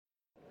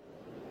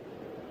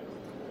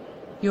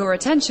Your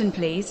attention,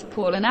 please.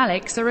 Paul and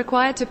Alex are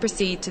required to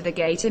proceed to the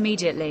gate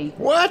immediately.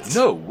 What?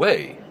 No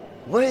way.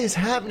 What is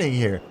happening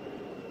here?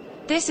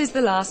 This is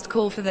the last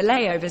call for the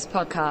Layovers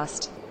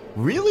podcast.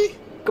 Really?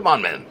 Come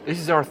on, man. This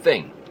is our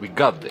thing. We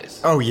got this.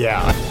 Oh,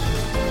 yeah.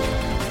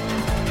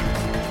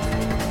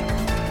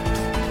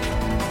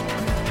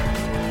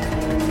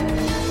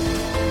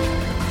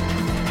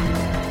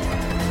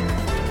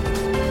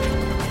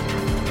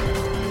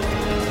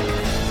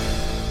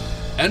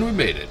 And we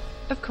made it.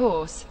 Of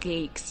course,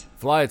 geeks.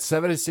 Flight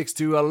 76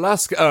 to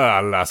Alaska.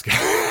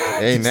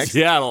 Hey, next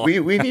Seattle.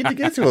 we need to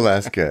get to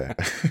Alaska.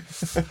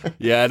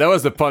 Yeah, that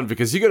was the pun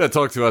because you're going to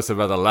talk to us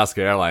about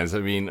Alaska Airlines. I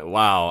mean,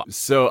 wow.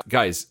 So,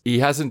 guys, he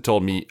hasn't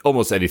told me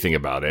almost anything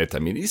about it. I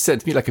mean, he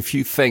sent me like a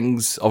few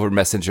things over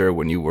Messenger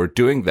when you were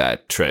doing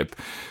that trip.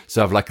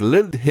 So I have like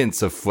little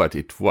hints of what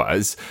it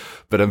was,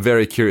 but I'm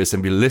very curious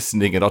and be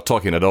listening and not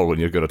talking at all when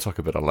you're going to talk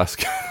about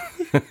Alaska.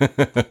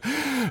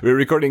 We're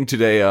recording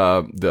today,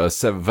 the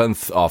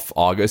 7th of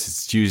August.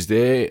 It's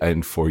Tuesday.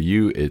 And for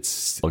you,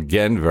 it's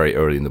again very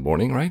early in the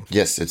morning, right?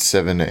 Yes, it's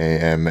 7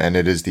 a.m. and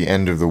it is the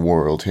end of the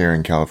world here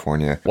in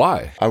California.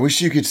 Why? I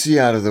wish you could see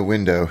out of the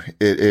window.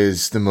 It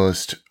is the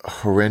most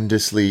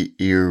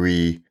horrendously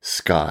eerie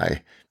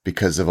sky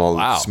because of all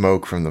the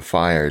smoke from the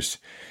fires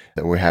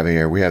that we're having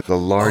here. We have the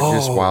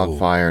largest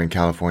wildfire in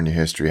California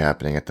history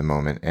happening at the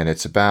moment, and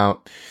it's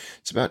about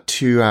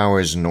 2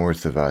 hours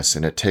north of us,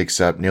 and it takes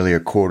up nearly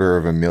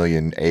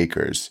 250,000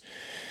 acres.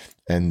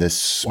 And the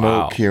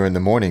smoke here in the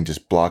morning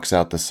just blocks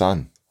out the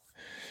sun.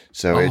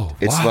 So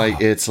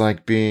it's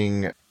like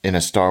being in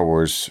a Star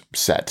Wars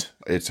set.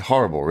 It's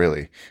horrible,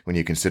 really, when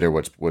you consider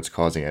what's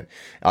causing it.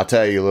 I'll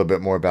tell you a little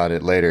bit more about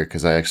it later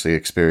because I actually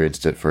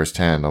experienced it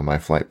firsthand on my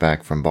flight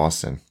back from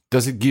Boston.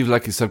 Does it give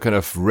like some kind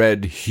of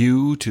red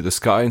hue to the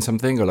sky and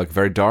something, or like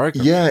very dark?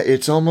 Yeah,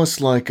 it's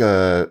almost like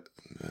a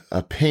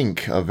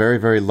pink, a very,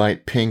 very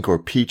light pink or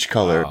peach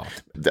color. Wow.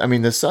 I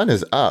mean, the sun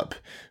is up,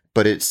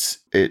 but it's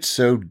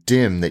so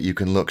dim that you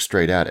can look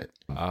straight at it.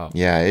 Wow.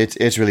 Yeah,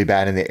 it's really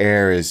bad, and the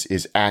air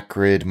is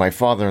acrid. My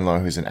father-in-law,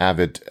 who's an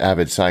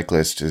avid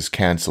cyclist, is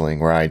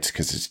canceling rides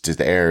because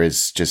the air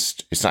is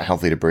just, it's not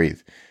healthy to breathe.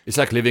 It's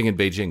like living in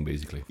Beijing,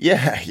 basically.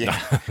 Yeah.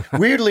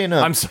 Weirdly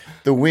enough,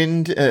 the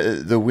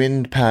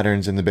wind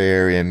patterns in the Bay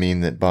Area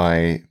mean that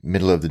by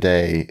middle of the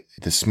day,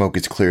 the smoke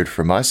is cleared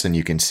from us, and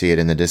you can see it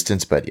in the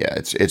distance. But yeah,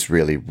 it's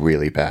really,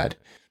 really bad.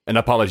 And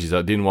apologies,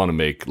 I didn't want to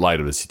make light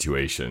of the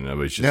situation. It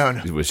was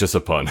just a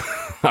pun.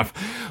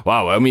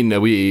 Wow, I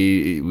mean,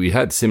 we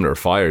had similar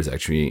fires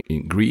actually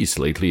in Greece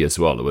lately as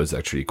well. It was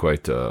actually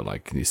quite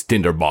like these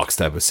tinderbox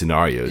type of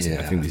scenarios. Yeah.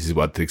 And I think this is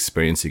what they're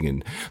experiencing.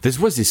 And this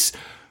was this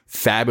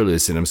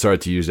fabulous, and I'm sorry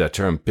to use that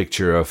term,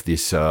 picture of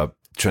this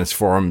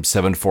transformed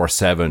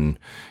 747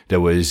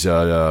 that was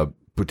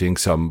putting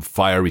some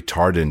fire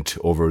retardant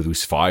over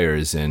those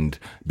fires, and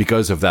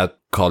because of that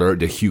color,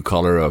 the hue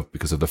color of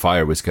because of the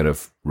fire was kind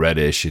of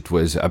reddish. It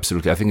was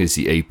absolutely, I think it's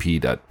the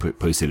AP that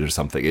posted it or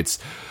something.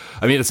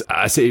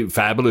 I say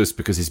fabulous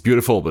because it's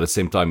beautiful, but at the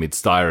same time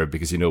it's dire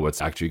because you know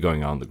what's actually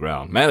going on the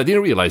ground. Man, I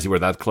didn't realize you were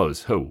that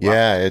close. Oh, wow.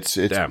 Yeah,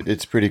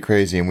 it's pretty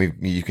crazy, and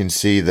you can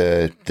see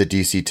the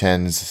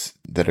DC-10s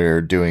that are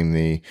doing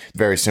the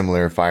very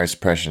similar fire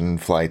suppression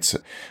flights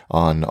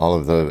on all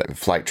of the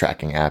flight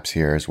tracking apps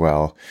here as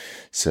well.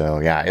 So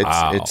yeah,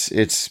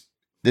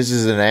 this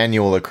is an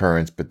annual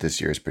occurrence, but this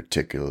year is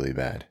particularly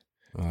bad.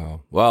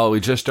 Well, we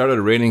just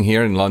started raining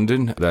here in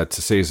London. That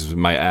saves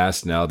my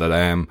ass now that I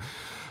am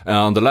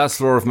on the last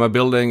floor of my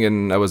building,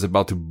 and I was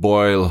about to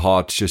boil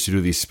hot just to do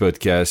this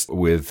podcast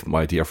with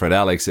my dear friend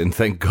Alex, and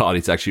thank God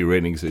it's actually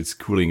raining, so it's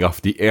cooling off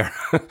the air.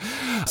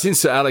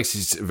 Since Alex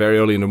is very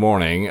early in the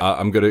morning,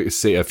 I'm going to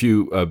say a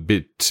few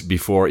bit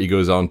before he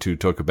goes on to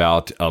talk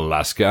about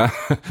Alaska,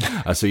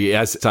 so he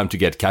has time to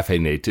get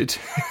caffeinated.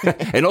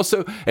 and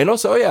also,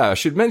 I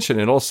should mention,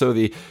 and also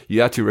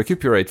you had to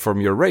recuperate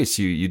from your race.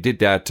 You did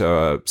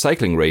that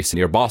cycling race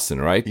near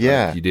Boston, right?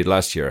 Yeah. Like you did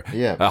last year.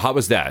 Yeah. How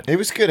was that? It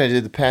was good. I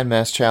did the Pan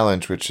Mass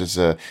Challenge, which is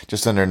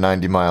just under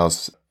 90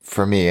 miles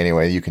for me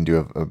anyway. You can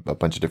do a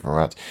bunch of different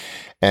routes.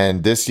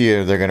 And this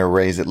year they're going to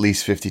raise at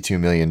least $52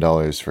 million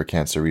for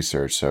cancer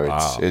research. So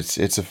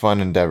it's a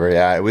fun endeavor.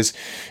 Yeah, it was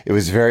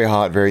very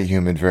hot, very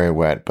humid, very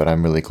wet, but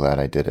I'm really glad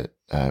I did it.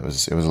 It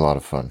was a lot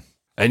of fun.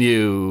 And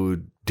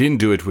you didn't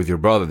do it with your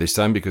brother this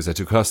time because I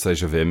took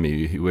hostage of him.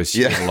 He was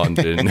in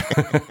London.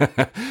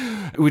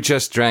 We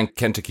just drank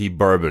Kentucky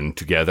bourbon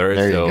together.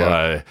 There you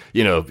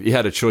go. He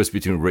had a choice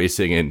between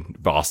racing in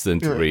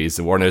Boston to raise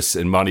awareness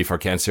and money for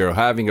cancer or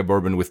having a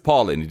bourbon with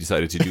Paul, and he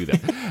decided to do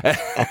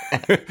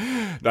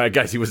that. No,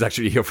 guys, he was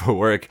actually here for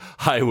work.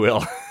 Hi,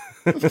 Will.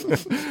 But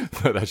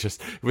it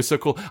was so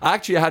cool. I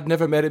had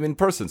never met him in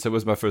person, so it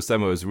was my first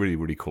time. It was really,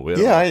 really cool.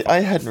 Yeah, I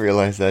hadn't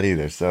realized that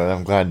either, so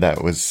I'm glad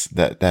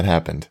that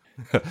happened.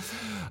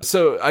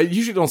 So I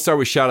usually don't start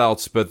with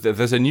shout-outs, but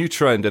there's a new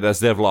trend that has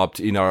developed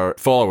in our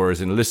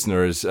followers and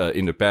listeners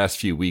in the past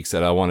few weeks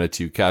that I wanted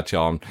to catch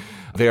on.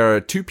 There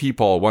are two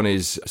people. One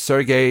is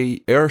Sergey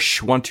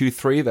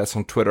Ersh123, that's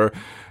on Twitter,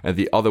 and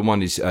the other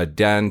one is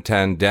Dan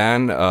Tan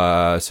Dan.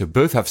 So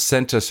both have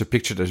sent us a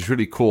picture that's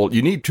really cool.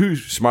 You need two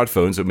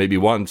smartphones, or maybe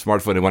one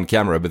smartphone and one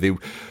camera, but they've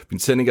been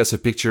sending us a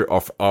picture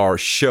of our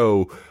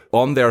show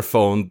on their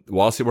phone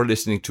whilst they were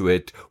listening to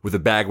it, with a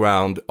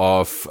background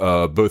of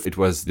both. It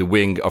was the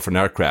wing of an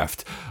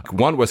aircraft.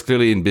 One was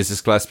clearly in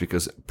business class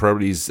because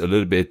probably is a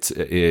little bit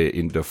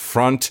in the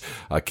front.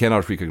 I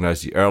cannot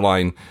recognize the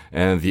airline.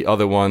 And the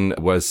other one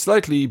was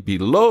slightly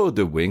below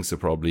the wing, so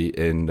probably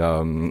in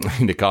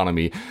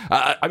economy.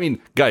 I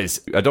mean, guys,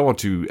 I don't want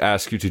to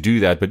ask you to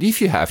do that, but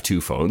if you have two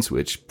phones,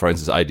 which for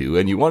instance I do,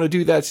 and you want to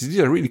do that, these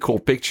are really cool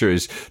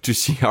pictures to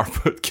see our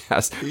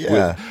podcast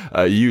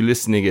with you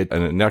listening it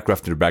and an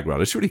aircraft in the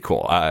background. It's really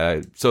cool.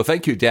 So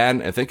thank you,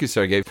 Dan, and thank you,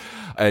 Sergey.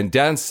 And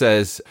Dan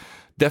says,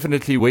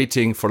 definitely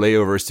waiting for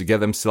layovers to get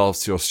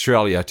themselves to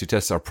Australia to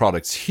test our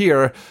products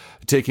here.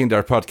 Taking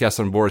their podcast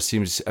on board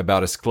seems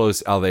about as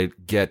close as they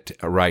get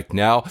right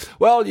now.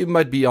 Well, you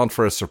might be on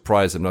for a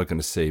surprise. I'm not going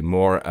to say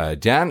more,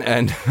 Dan.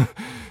 And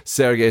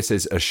Sergey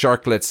says, a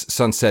Sharklets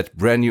sunset,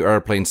 brand new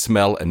airplane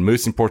smell, and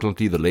most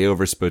importantly, the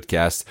Layovers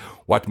podcast.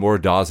 What more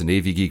does an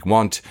AV Geek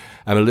want?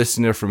 I'm a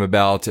listener from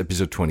about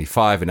episode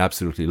 25 and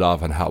absolutely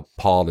love on how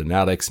Paul and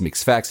Alex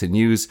mix facts and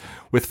news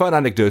with fun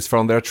anecdotes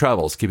from their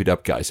travels. Keep it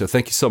up, guys. So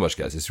thank you so much,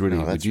 guys. It's really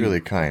that's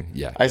really kind.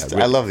 Yeah,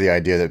 I love the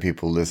idea that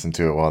people listen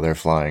to it while they're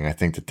flying. I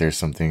think that there's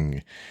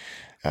something,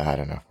 I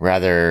don't know,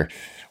 rather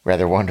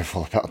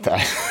wonderful about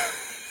that.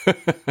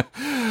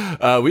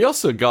 We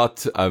also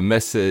got a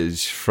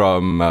message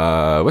from,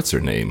 what's her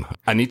name?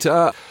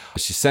 Anita.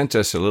 She sent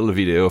us a little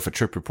video of a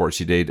trip report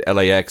she did,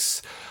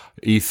 LAX,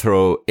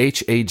 Heathrow,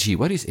 HAG.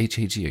 What is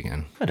HAG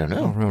again? I don't know.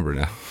 I don't remember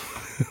now.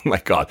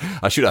 My God,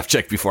 I should have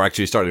checked before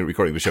actually starting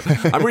recording the show.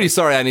 I'm really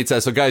sorry, Anita.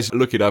 So guys,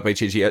 look it up,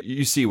 HAG.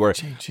 You see we're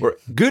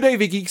good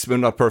AV geeks, but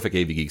not perfect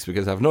AV geeks,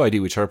 because I have no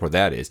idea which airport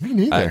that is. Me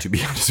neither. To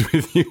be honest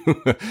with you.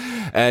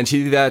 And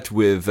she did that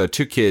with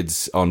two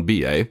kids on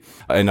BA.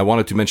 And I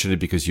wanted to mention it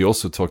because you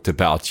also talked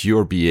about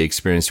your BA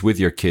experience with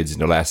your kids in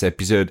the last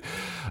episode.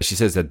 She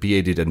says that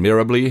BA did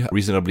admirably,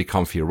 reasonably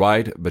comfy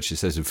ride, but she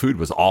says the food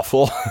was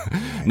awful.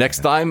 Next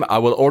time, I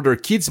will order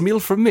kids' meal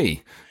from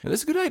me. And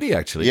that's a good idea,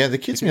 actually. Yeah, the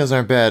kids' meals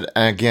aren't bad.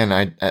 Again,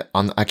 I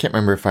can't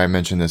remember if I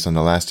mentioned this on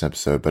the last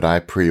episode, but I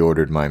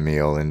pre-ordered my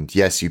meal, and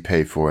yes, you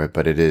pay for it,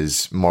 but it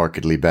is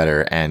markedly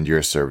better, and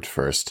you're served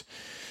first.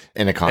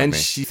 In economy. And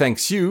she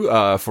thanks you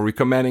for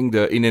recommending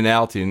the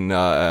In-N-Out in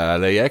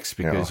LAX,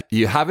 because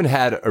you haven't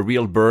had a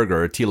real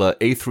burger till a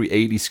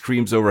A380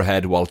 screams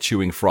overhead while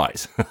chewing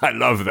fries. I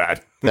love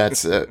that.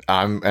 That's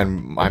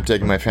I'm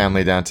taking my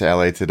family down to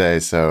LA today,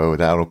 so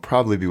that'll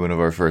probably be one of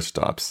our first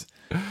stops.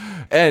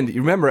 And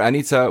you remember,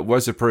 Anita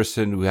was a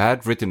person who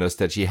had written us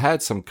that she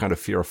had some kind of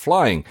fear of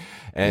flying.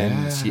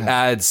 And she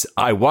adds,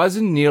 I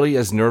wasn't nearly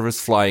as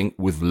nervous flying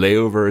with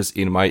layovers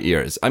in my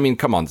ears. I mean,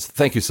 come on.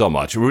 Thank you so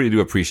much. I really do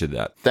appreciate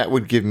that. That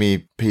would give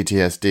me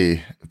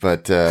PTSD,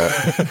 but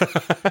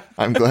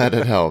I'm glad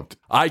it helped.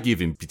 I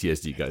give him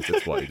PTSD, guys.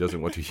 That's why he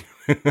doesn't want to hear.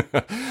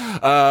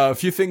 A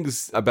few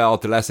things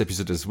about the last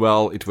episode as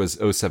well. It was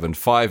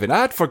 075, and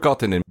I had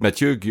forgotten. And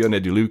Mathieu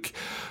Guionnet-Duluc,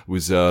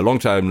 who's a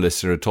longtime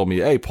listener, told me,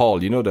 hey,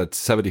 Paul, you know that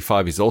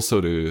 75 is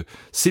also the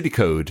city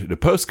code, the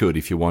postcode,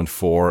 if you want,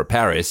 for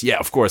Paris. Yeah,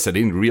 of course, I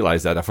didn't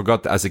realize that. I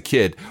forgot as a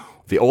kid.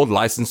 The old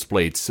license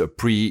plates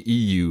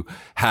pre-EU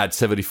had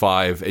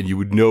 75, and you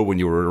would know when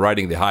you were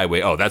riding the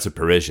highway, oh, that's a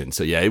Parisian.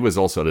 So yeah, it was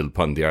also a little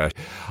pun there.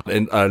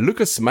 And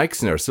Lucas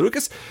Meixner. So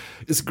Lucas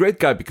is a great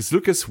guy because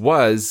Lucas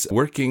was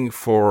working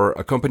for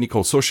a company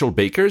called Social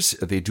Bakers.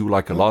 They do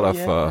like a lot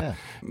of,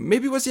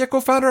 maybe was he a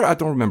co-founder? I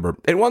don't remember.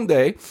 And one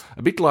day,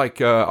 a bit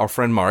like our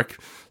friend Mark,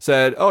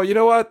 said, oh, you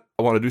know what?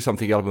 I want to do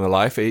something else in my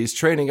life. He's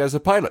training as a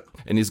pilot,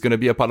 and he's going to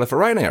be a pilot for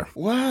Ryanair.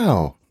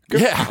 Wow.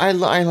 Good. Yeah. I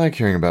like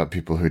hearing about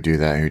people who do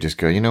that, who just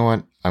go, you know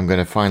what? I'm going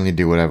to finally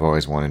do what I've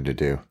always wanted to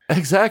do.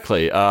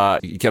 Exactly.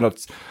 He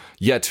cannot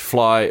yet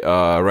fly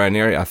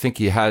Ryanair. I think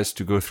he has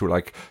to go through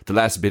like the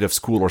last bit of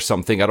school or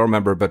something. I don't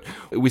remember. But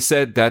we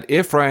said that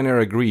if Ryanair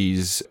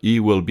agrees, he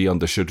will be on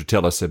the show to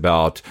tell us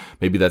about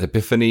maybe that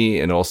epiphany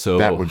and also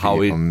that would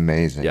be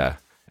amazing. Yeah.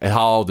 And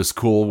how the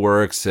school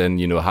works and,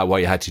 you know,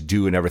 what you had to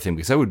do and everything.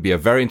 Because that would be a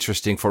very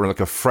interesting for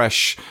like a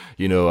fresh,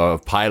 you know,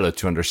 pilot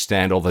to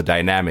understand all the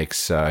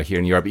dynamics here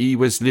in Europe. He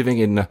was living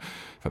in, if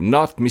I'm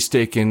not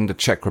mistaken, the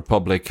Czech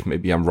Republic.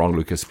 Maybe I'm wrong,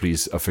 Lucas.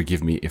 Please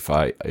forgive me if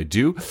I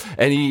do.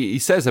 And he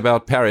says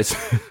about Paris,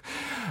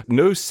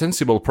 no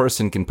sensible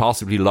person can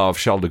possibly love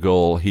Charles de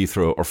Gaulle,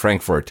 Heathrow, or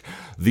Frankfurt.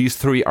 These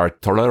three are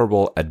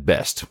tolerable at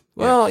best.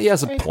 Well, he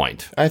has a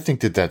point. I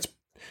think that's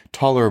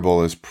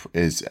tolerable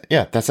is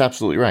that's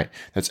absolutely right.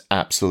 That's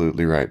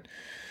absolutely right.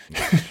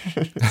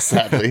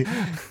 Sadly.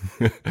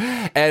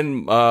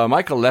 And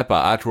Michael Leppa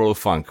at Royal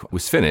Funk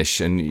was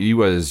Finnish, and he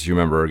was, you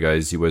remember,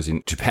 guys, he was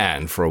in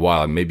Japan for a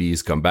while, and maybe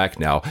he's come back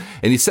now.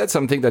 And he said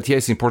something that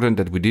is important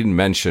that we didn't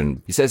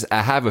mention. He says,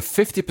 I have a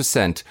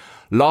 50%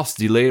 lost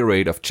delay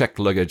rate of checked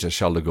luggage at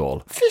Charles de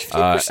Gaulle.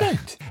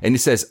 50%? And he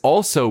says,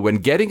 also, when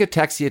getting a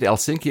taxi at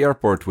Helsinki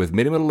airport with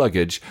minimal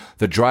luggage,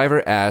 the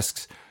driver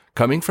asks,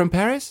 coming from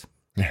Paris?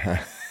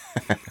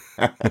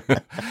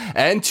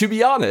 And to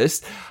be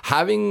honest,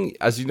 having,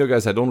 as you know,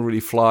 guys, I don't really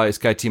fly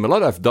SkyTeam a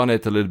lot. I've done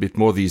it a little bit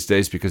more these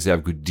days because they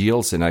have good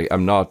deals, and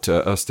I'm not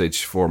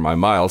hostage for my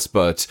miles,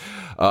 but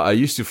I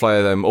used to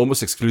fly them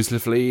almost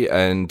exclusively,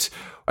 and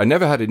I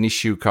never had an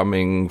issue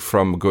coming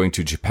from going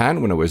to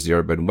Japan when I was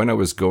there, but when I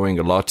was going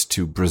a lot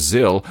to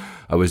Brazil,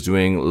 I was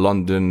doing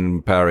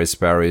London, Paris,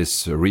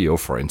 Rio,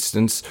 for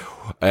instance.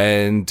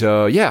 And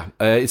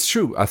it's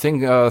true. I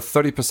think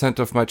 30%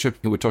 of my trip,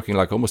 we're talking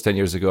like almost 10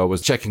 years ago, I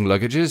was checking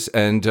luggages.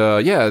 And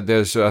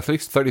there's at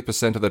least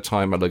 30% of the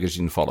time my luggage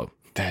didn't follow.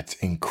 That's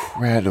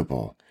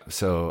incredible.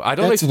 So I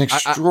don't know. That's an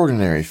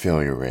extraordinary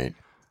failure rate.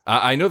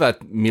 I know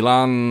that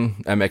Milan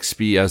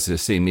MXP has the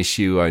same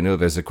issue. I know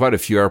there's quite a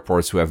few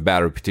airports who have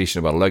bad reputation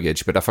about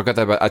luggage, but I forgot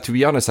about, to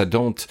be honest, I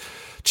don't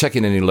check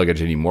in any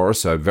luggage anymore,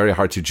 so it's very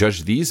hard to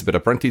judge these, but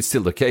apparently it's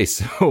still the case.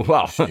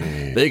 Wow.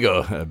 Jeez. There you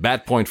go. A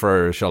bad point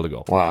for Charles de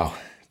Gaulle. Wow.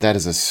 That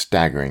is a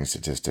staggering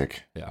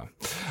statistic. Yeah.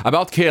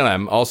 About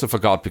KLM, also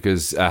forgot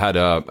because I had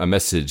a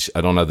message. I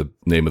don't know the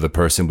name of the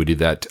person who did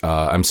that.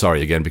 I'm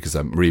sorry again because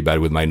I'm really bad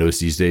with my notes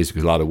these days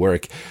because a lot of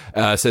work.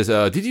 Says,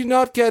 did you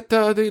not get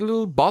the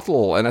little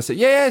bottle? And I said,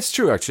 yeah, it's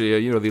true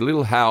actually. The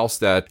little house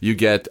that you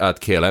get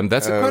at KLM.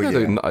 That's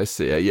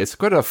it's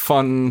quite a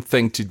fun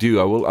thing to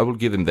do. I will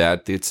give them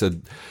that.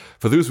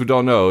 For those who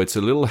don't know, it's a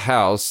little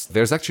house.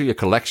 There's actually a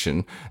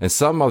collection, and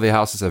some of the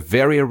houses are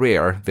very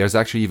rare. There's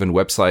actually even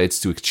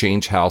websites to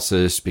exchange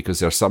houses because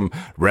there's some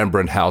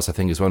Rembrandt house, I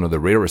think, is one of the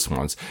rarest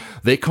ones.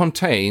 They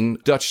contain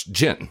Dutch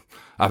gin.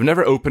 I've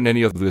never opened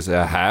any of those.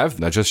 I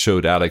have. I just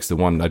showed Alex the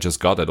one I just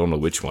got. I don't know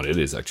which one it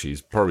is, actually.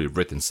 It's probably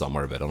written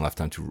somewhere, but I don't have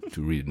time to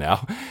read it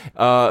now.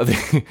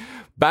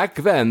 Back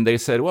then, they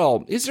said,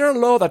 well, is there a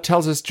law that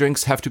tells us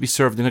drinks have to be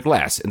served in a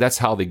glass? And that's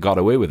how they got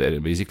away with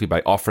it, basically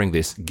by offering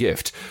this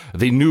gift.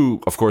 They knew,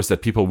 of course,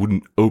 that people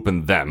wouldn't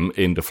open them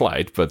in the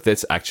flight, but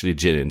that's actually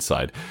gin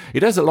inside.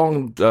 It has a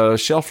long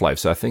shelf life,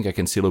 so I think I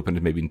can still open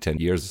it maybe in 10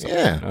 years or something.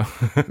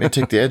 Yeah, may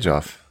take the edge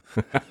off.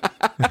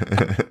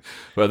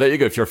 Well, there you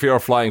go. If you're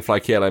flying, fly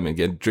KLM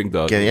and drink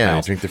the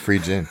drink the free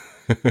gin.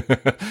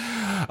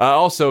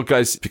 Also,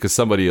 guys, because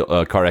somebody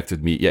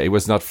corrected me, it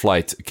was not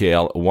flight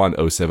KL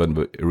 107,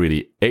 but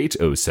really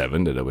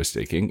 807 that I was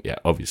taking. Yeah,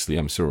 obviously,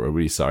 I'm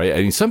really sorry. I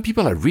mean, some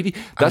people are really,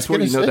 that's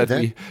where you know that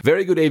we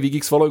very good AV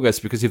Geeks following us,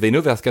 because if they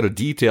know that kind of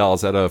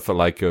details out of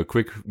like a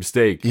quick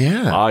mistake,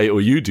 I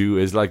or you do,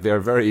 is like they're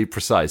very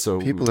precise.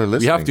 So people are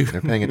listening,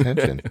 they're paying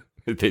attention.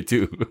 They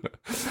do.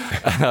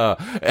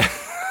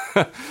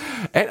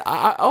 And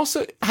I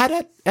also, had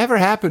that ever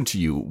happened to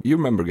you? You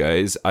remember,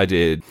 guys, I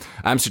did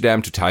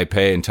Amsterdam to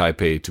Taipei and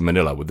Taipei to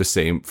Manila with the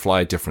same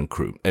flight, different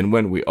crew. And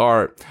when we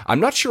are, I'm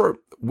not sure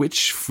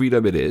which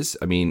freedom it is.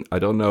 I mean, I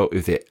don't know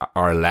if they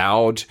are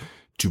allowed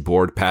to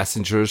board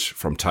passengers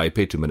from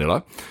Taipei to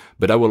Manila,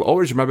 but I will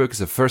always remember because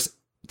the first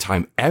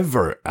time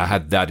ever I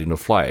had that in a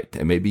flight,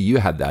 and maybe you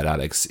had that,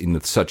 Alex, in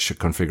such a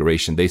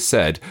configuration, they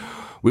said,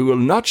 we will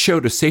not show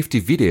the safety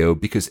video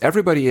because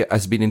everybody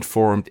has been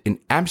informed in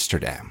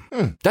Amsterdam.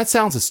 That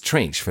sounds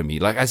strange for me.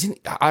 Like,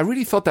 I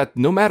really thought that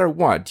no matter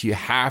what, you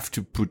have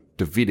to put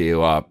the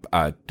video up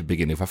at the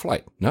beginning of a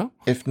flight, no?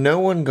 If no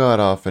one got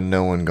off and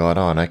no one got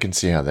on, I can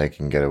see how they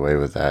can get away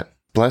with that.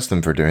 Bless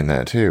them for doing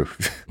that too.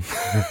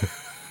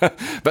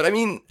 But I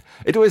mean,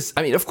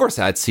 of course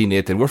I had seen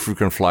it, and we're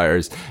frequent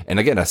flyers. And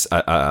again, as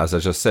I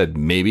just said,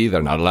 maybe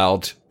they're not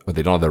allowed, or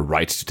they don't have the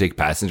right to take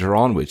passenger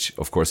on, which,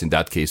 of course, in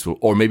that case,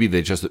 or maybe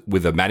they just,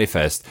 with a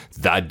manifest,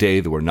 that day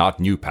there were not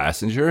new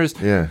passengers.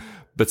 Yeah.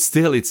 But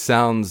still, it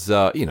sounds,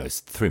 it's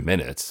 3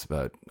 minutes.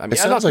 But I mean,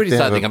 I'm not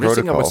criticizing. I'm just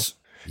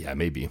saying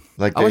maybe.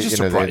 Like I was just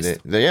surprised.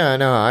 I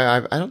know.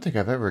 I don't think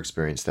I've ever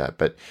experienced that.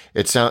 But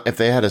if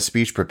they had a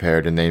speech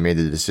prepared and they made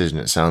the decision,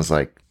 it sounds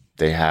like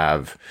they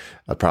have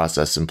a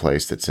process in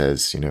place that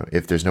says,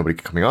 if there's nobody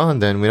coming on,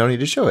 then we don't need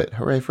to show it.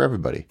 Hooray for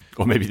everybody.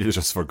 Or maybe they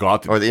just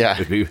forgot.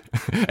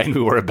 And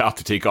we were about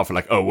to take off and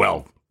like, oh,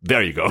 well,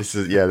 there you go. That's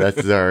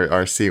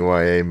our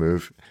CYA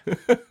move.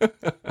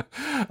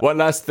 One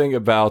last thing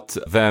about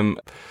them.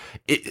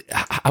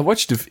 I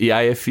watched the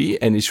IFE,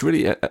 and it's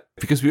really,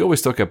 because we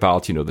always talk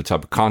about, the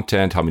type of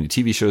content, how many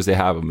TV shows they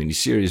have, how many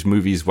series,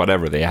 movies,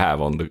 whatever they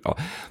have on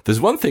there's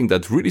one thing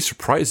that really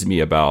surprised me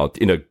about,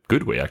 in a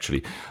good way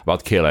actually,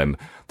 about KLM.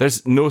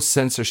 There's no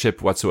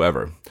censorship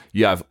whatsoever.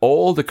 You have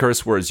all the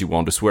curse words you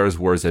want, the swear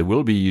words that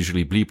will be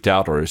usually bleeped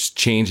out or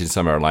changed in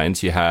some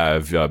airlines. You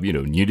have,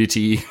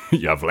 nudity.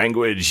 You have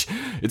language.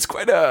 It's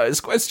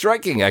quite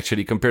striking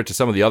actually compared to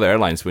some of the other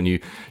airlines when you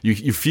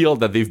feel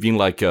that they've been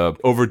like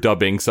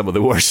overdubbing some of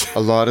the words.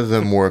 A lot of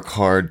them work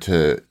hard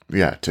to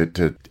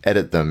to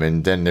edit them,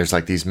 and then there's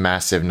like these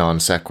massive non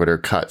sequitur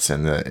cuts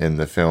in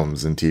the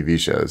films and TV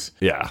shows.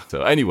 Yeah.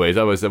 So anyway,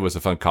 that was a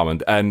fun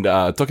comment. And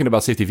talking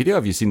about safety video,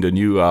 have you seen the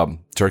new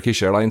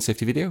Turkish Airlines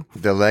safety video?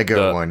 The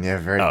Lego one, yeah,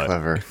 very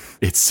clever.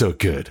 It's so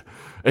good.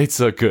 It's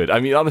so good. I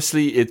mean,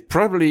 honestly, it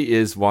probably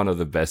is one of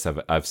the best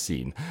I've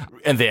seen.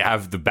 And they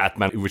have the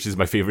Batman, which is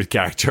my favorite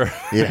character.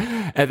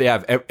 Yeah. And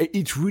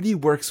it really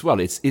works well.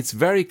 It's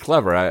very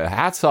clever.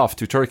 Hats off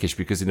to Turkish,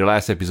 because in the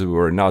last episode we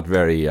were not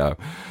very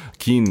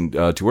keen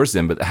towards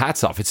them, but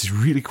hats off. It's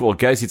really cool.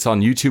 Guys, it's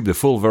on YouTube, the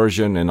full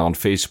version, and on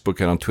Facebook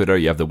and on Twitter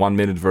you have the 1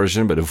 minute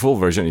version, but the full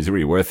version is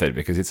really worth it,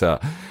 because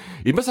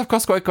it must have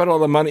cost quite a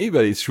lot of money,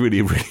 but it's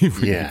really, really,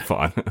 really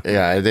fun.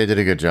 Yeah, they did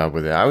a good job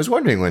with it. I was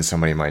wondering when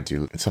somebody might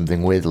do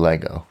something with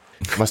Lego.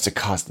 It must have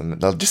cost them,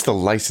 just the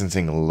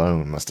licensing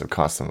alone must have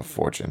cost them a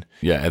fortune.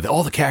 Yeah,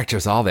 all the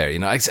characters are there.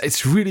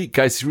 It's really,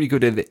 guys, it's really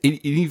good. And it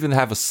even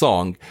have a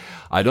song.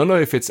 I don't know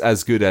if it's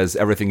as good as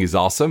Everything Is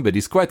Awesome, but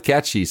it's quite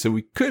catchy. So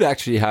we could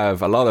actually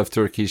have a lot of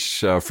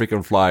Turkish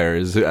frequent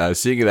flyers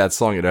singing that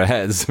song in their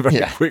heads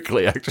very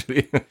quickly,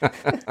 actually.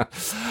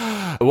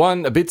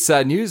 One a bit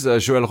sad news,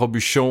 Joël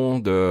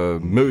Robuchon, the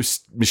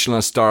most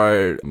Michelin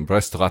star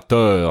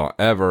restaurateur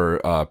ever,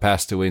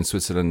 passed away in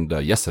Switzerland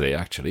yesterday,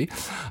 actually.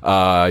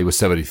 He was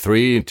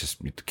 73,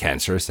 just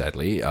cancer,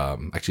 sadly,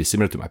 actually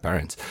similar to my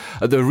parents.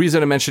 The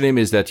reason I mention him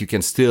is that you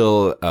can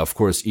still, of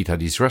course, eat at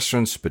these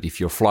restaurants, but if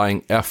you're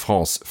flying Air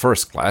France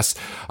first class,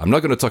 I'm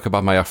not going to talk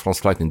about my Air France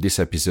flight in this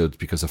episode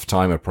because of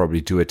time. I'll probably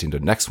do it in the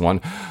next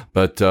one,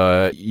 but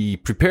he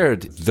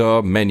prepared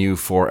the menu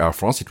for Air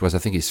France. It was, I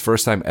think, his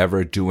first time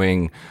ever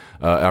doing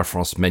Air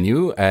France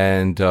menu,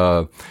 and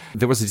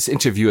there was this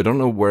interview. I don't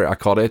know where I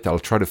caught it. I'll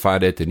try to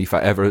find it, and if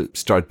I ever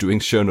start doing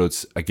show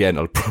notes again,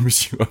 I'll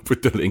promise you I'll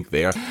put the link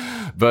there.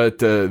 But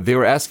they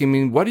were asking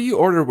me, what do you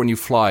order when you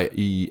fly?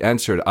 He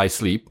answered, I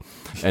sleep.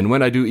 And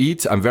when I do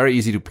eat, I'm very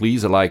easy to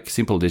please. I like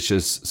simple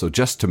dishes, so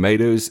just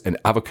tomatoes and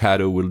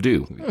avocado will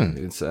do.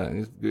 It's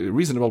a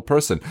reasonable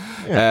person.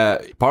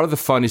 Part of the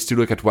fun is to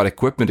look at what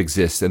equipment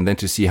exists and then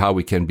to see how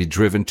we can be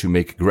driven to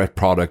make a great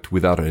product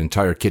without an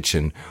entire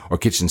kitchen or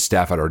kitchen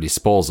staff at our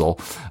disposal.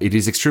 It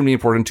is extremely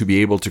important to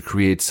be able to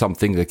create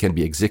something that can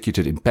be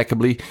executed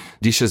impeccably.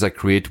 Dishes I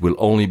create will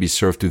only be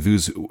served to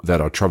those that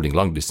are traveling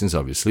long distance,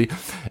 obviously.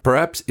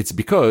 Perhaps it's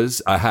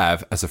because I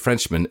have, as a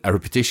Frenchman, a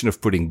reputation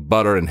of putting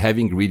butter and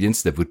heavy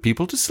ingredients that put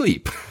people to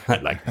sleep. I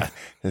like that.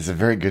 It's a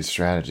very good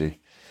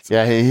strategy.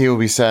 Yeah, he will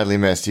be sadly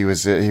missed. He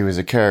was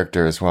a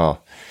character as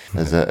well,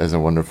 as a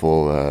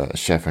wonderful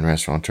chef and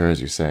restaurateur,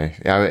 as you say.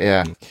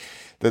 Yeah.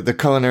 The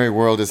culinary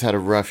world has had a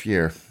rough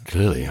year.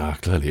 Clearly. I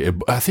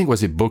think,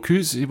 was it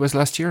Bocuse? It was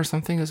last year or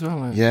something as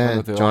well?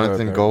 Yeah,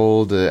 Jonathan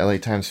Gold, LA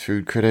Times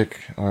food critic.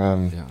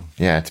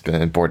 It's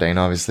been Bourdain,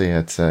 obviously.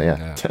 It's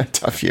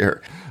tough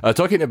year.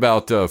 Talking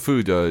about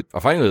food, I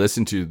finally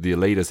listened to the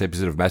latest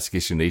episode of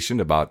Mastication Nation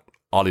about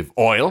olive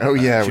oil. Oh,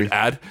 yeah. I should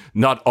add,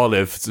 not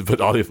olives, but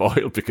olive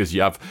oil, because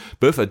you have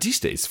both a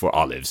distaste for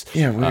olives.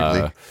 Yeah,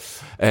 weirdly.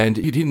 And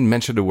you didn't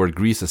mention the word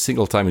grease a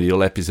single time in the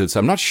old episode, so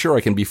I'm not sure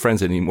I can be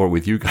friends anymore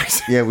with you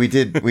guys. Yeah, we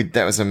did.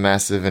 That was a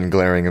massive and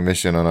glaring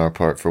omission on our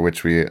part, for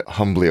which we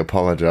humbly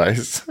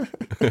apologize.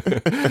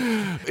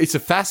 It's a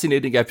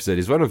fascinating episode.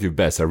 It's one of your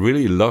best. I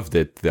really loved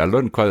it. I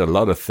learned quite a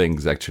lot of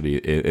things, actually,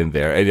 in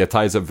there. And it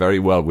ties up very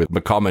well with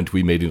the comment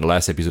we made in the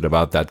last episode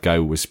about that guy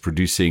who was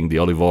producing the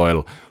olive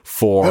oil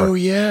for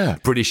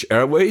British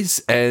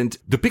Airways. And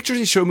the pictures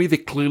he showed me, they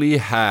clearly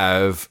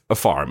have a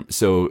farm.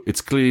 So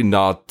it's clearly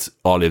not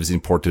olives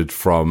imported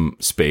from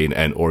Spain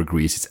and or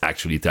Greece. It's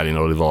actually Italian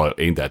olive oil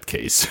in that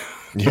case.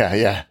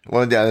 Yeah.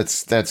 Well, yeah,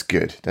 that's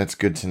good. That's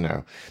good to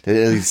know that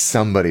at least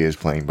somebody is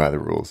playing by the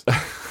rules.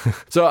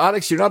 So,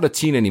 Alex, you're not a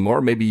teen anymore.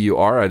 Maybe you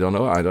are. I don't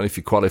know. I don't know if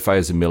you qualify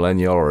as a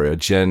millennial or a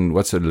Gen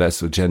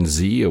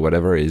Z or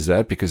whatever is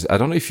that? Because I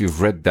don't know if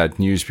you've read that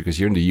news, because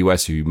you're in the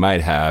US, so you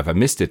might have. I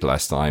missed it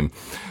last time.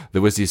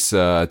 There was this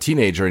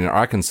teenager in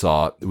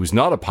Arkansas who was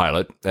not a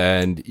pilot,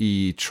 and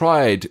he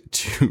tried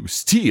to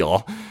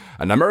steal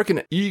an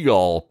American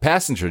Eagle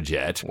passenger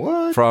jet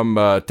from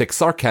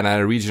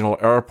Texarkana Regional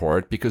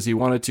Airport because he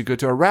wanted to go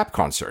to a rap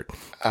concert.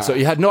 So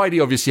he had no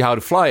idea, obviously, how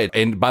to fly it.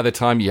 And by the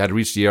time he had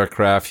reached the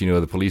aircraft,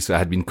 the police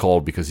had been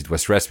called because it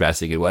was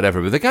trespassing and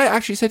whatever. But the guy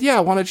actually said, I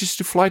wanted just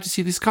to fly to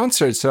see this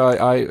concert. So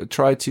I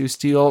tried to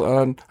steal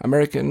an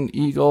American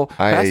Eagle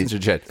passenger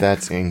jet.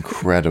 That's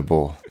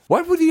incredible.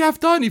 What would he have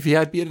done if he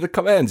had been at the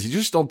commands? You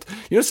just don't,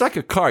 it's like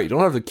a car. You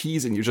don't have the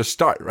keys and you just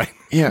start, right?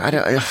 Yeah, I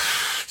don't.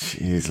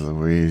 Jeez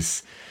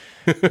Louise.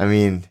 I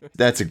mean,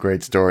 that's a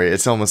great story.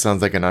 It almost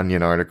sounds like an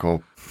Onion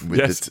article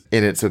with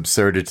in its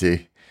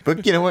absurdity.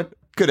 But you know what?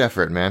 Good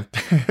effort, man.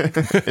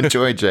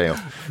 Enjoy jail.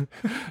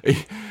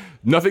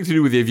 Nothing to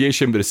do with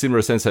aviation, but a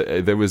similar sense.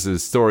 There was a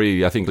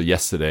story, I think,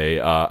 yesterday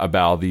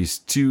about these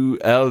two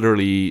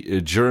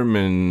elderly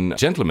German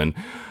gentlemen.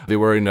 They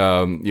were in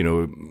a,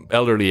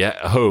 elderly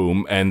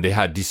home, and they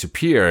had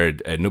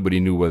disappeared, and nobody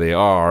knew where they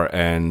are.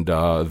 And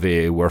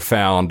they were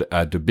found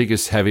at the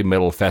biggest heavy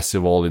metal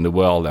festival in the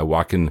world,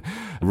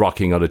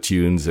 rocking other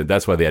tunes, and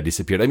that's why they had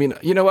disappeared. I mean,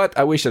 you know what?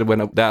 I wish I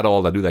went that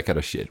old. I do that kind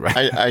of shit,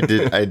 right? I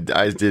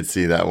did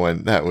see that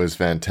one. That was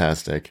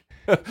fantastic.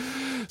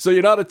 So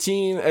you're not a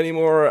teen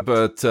anymore,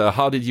 but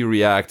how did you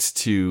react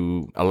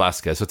to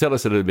Alaska? So tell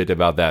us a little bit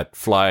about that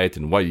flight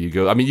and why did you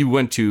go? I mean, you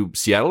went to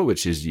Seattle,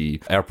 which is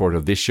the airport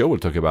of this show. We'll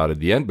talk about it at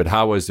the end. But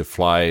how was the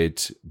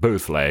flight,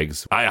 both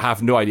legs? I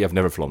have no idea. I've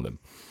never flown them.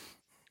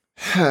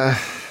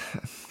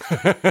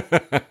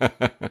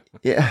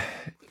 Yeah.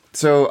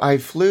 So I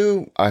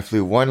flew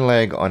one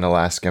leg on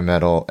Alaska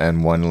Metal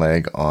and one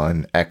leg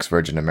on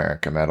ex-Virgin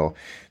America Metal,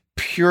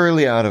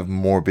 purely out of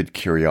morbid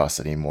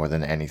curiosity more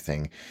than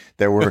anything.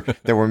 There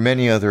were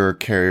many other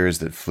carriers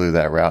that flew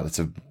that route.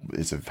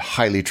 It's a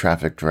highly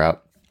trafficked route,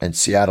 and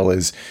Seattle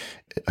is,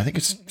 I think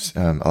it's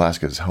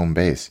Alaska's home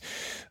base.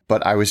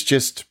 But I was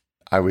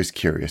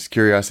curious.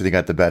 Curiosity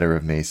got the better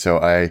of me, so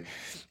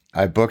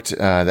I booked.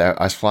 I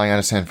was flying out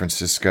of San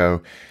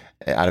Francisco,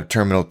 out of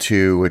Terminal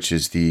 2, which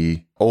is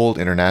the old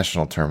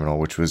international terminal,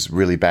 which was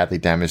really badly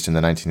damaged in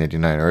the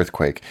 1989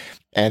 earthquake.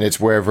 And it's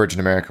where Virgin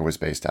America was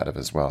based out of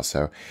as well.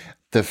 So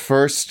the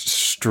first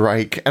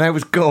strike, and I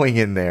was going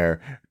in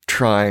there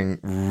trying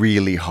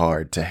really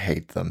hard to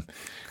hate them.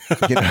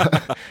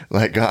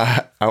 Like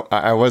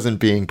I wasn't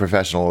being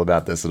professional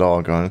about this at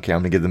all. Going, okay, I'm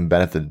gonna give them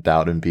benefit of the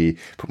doubt and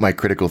put my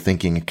critical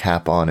thinking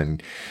cap on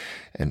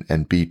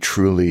and be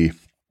truly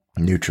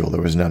neutral.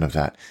 There was none of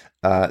that.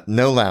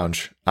 No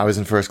lounge. I was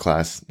in first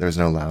class. There was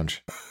no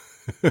lounge.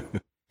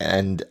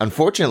 And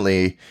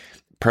unfortunately,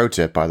 pro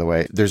tip, by the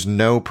way, there's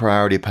no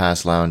priority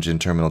pass lounge in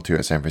Terminal 2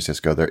 at San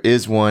Francisco. There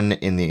is one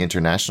in the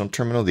international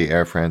terminal, the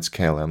Air France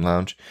KLM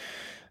lounge,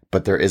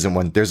 but there isn't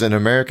one. There's an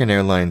American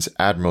Airlines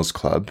Admirals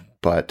Club,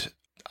 but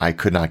I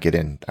could not get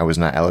in. I was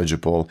not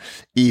eligible,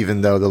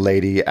 even though the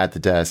lady at the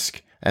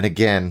desk, and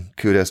again,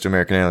 kudos to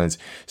American Airlines,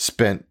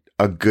 spent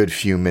a good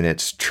few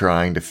minutes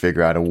trying to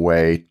figure out a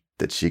way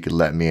that she could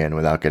let me in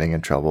without getting in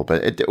trouble,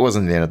 but it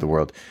wasn't the end of the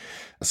world.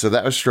 So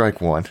that was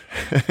strike one.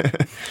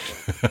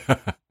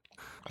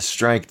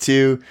 Strike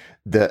two,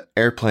 the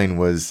airplane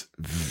was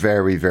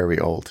very, very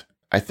old.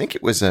 I think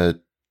it was a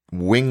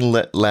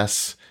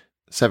winglet-less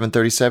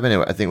 737.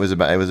 I think it was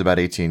about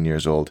 18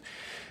 years old.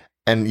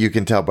 And you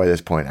can tell by this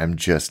point, I'm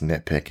just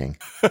nitpicking.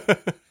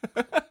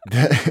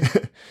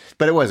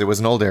 But it was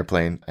an old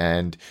airplane,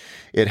 and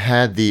it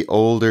had the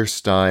older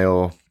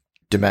style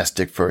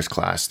domestic first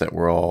class that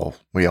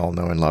we all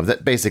know and love,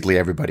 that basically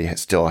everybody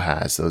still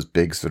has, those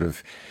big sort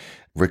of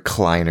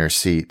recliner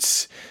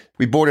seats.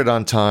 We boarded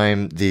on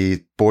time.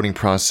 The boarding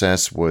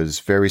process was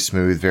very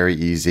smooth, very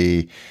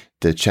easy.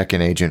 The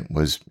check-in agent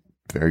was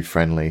very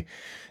friendly.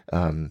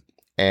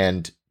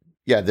 And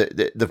yeah,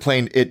 the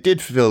plane, it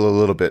did feel a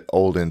little bit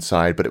old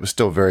inside, but it was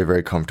still very,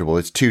 very comfortable.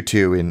 It's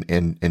 2-2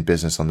 in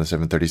business on the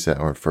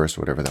 737, or first,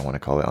 whatever they want to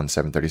call it, on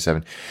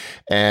 737.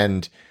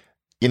 And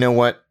you know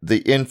what? The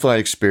in-flight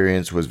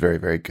experience was very,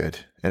 very good.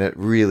 And it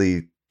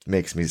really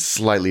makes me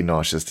slightly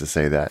nauseous to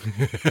say that.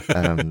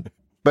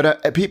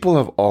 But people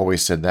have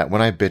always said that.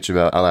 When I bitch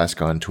about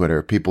Alaska on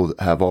Twitter, people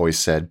have always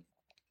said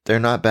they're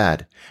not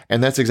bad.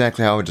 And that's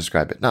exactly how I would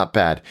describe it. Not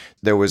bad.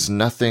 There was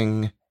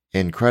nothing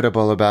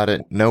incredible about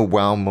it. No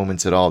wow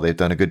moments at all. They've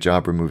done a good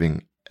job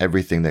removing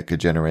everything that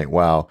could generate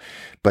wow.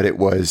 But it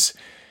was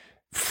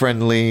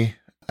friendly,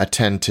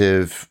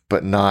 attentive,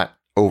 but not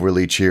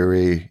overly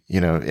cheery,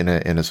 in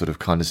a sort of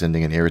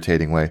condescending and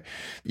irritating way.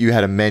 You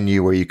had a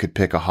menu where you could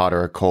pick a hot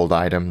or a cold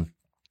item.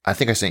 I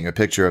think I sent you a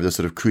picture of the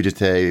sort of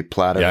crudité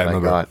platter that I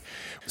got.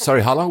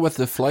 Sorry, how long was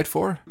the flight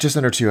for? Just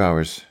under 2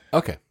 hours.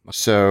 Okay.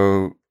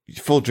 So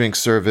full drink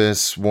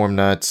service, warm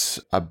nuts,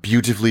 a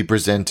beautifully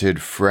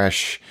presented,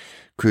 fresh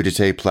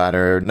crudité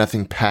platter,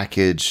 nothing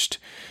packaged,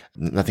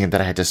 nothing that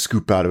I had to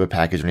scoop out of a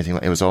package or anything.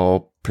 It was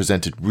all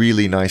presented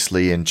really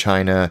nicely in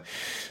china.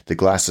 The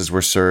glasses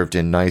were served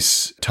in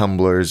nice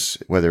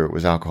tumblers, whether it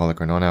was alcoholic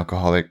or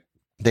non-alcoholic.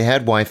 They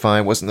had Wi-Fi.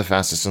 It wasn't the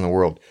fastest in the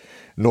world,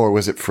 nor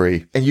was it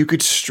free. And you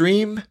could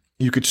stream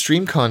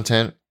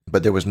content,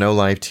 but there was no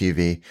live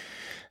TV.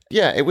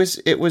 Yeah, it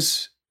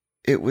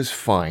was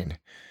fine.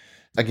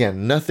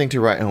 Again, nothing to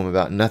write home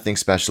about, nothing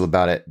special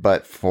about it.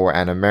 But for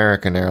an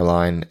American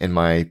airline, in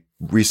my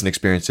recent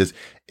experiences,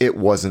 it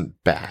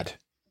wasn't bad.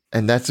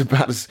 And that's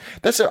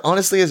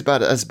honestly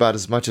about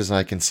as much as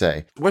I can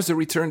say. Was the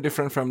return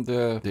different from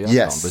the outbound?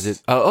 Yes. Was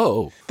it?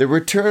 Oh. The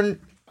return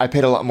I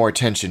paid a lot more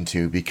attention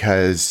to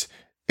because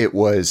it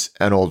was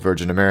an old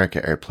Virgin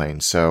America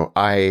airplane. So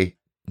I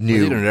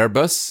new. Was it an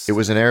Airbus? It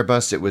was an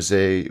Airbus. It was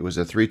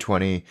a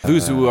 320.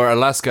 Those who are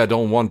Alaska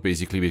don't want,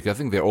 basically, because I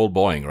think they're all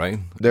Boeing, right?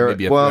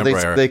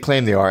 They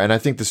claim they are, and I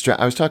think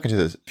I was talking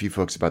to a few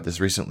folks about this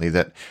recently.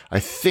 That I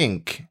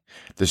think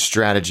the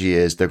strategy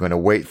is they're going to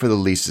wait for the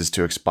leases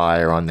to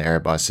expire on the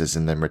Airbuses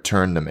and then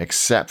return them,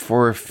 except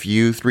for a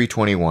few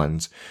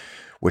 321s,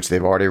 which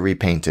they've already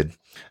repainted,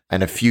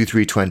 and a few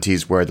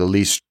 320s where the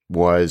lease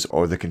was,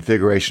 or the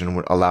configuration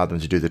would allow them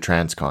to do the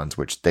transcons,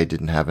 which they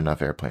didn't have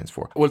enough airplanes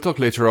for. We'll talk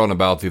later on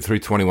about the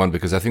 321,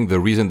 because I think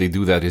the reason they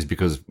do that is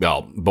because,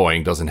 well,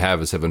 Boeing doesn't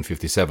have a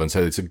 757,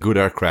 so it's a good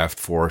aircraft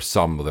for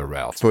some of their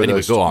routes.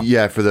 Anyway, go on.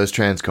 Yeah, for those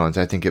transcons,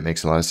 I think it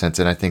makes a lot of sense,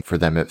 and I think for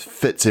them it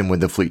fits in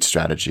with the fleet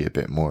strategy a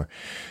bit more.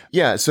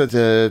 Yeah, so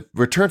the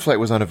return flight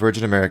was on a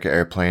Virgin America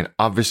airplane.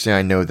 Obviously,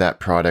 I know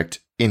that product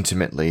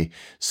intimately,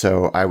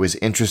 so I was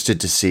interested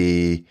to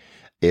see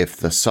if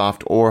the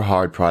soft or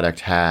hard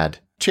product had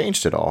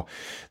changed at all.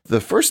 The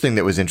first thing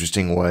that was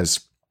interesting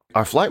was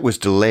our flight was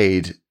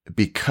delayed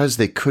because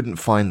they couldn't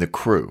find the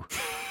crew.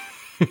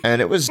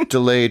 And it was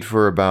delayed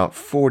for about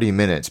 40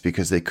 minutes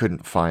because they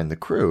couldn't find the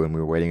crew, and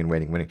we were waiting.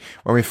 When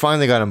we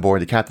finally got on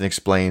board, the captain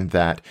explained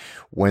that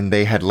when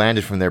they had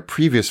landed from their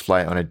previous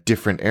flight on a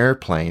different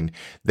airplane,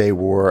 they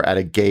were at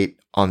a gate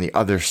on the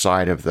other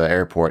side of the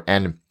airport,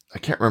 and I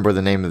can't remember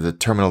the name of the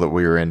terminal that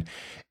we were in,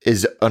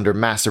 is under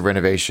massive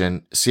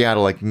renovation.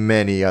 Seattle, like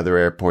many other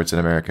airports in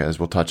America, as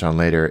we'll touch on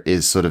later,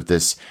 is sort of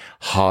this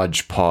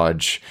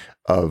hodgepodge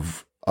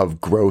of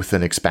growth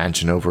and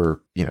expansion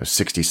over,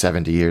 60,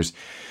 70 years.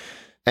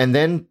 And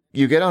then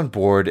you get on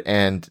board,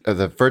 and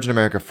the Virgin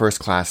America first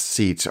class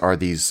seats are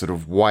these sort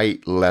of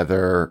white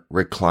leather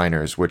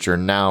recliners, which are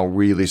now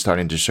really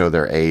starting to show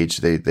their age.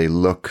 They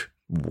look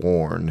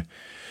worn.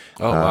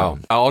 Oh, wow.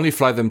 I only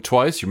fly them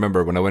twice. You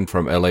remember when I went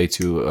from LA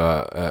to,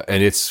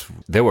 and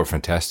they were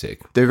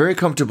fantastic. They're very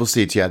comfortable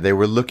seats. Yeah, they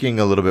were looking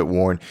a little bit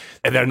worn.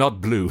 And they're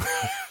not blue.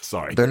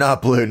 Sorry. They're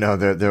not blue. No,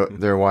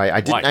 they're white.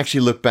 I didn't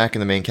actually look back in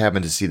the main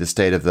cabin to see the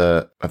state of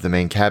the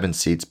main cabin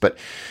seats, but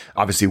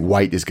obviously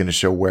white is going to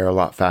show wear a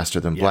lot faster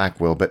than black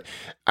will. But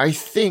I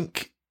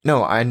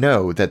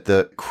know that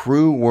the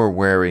crew were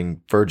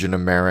wearing Virgin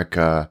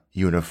America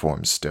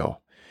uniforms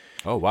still.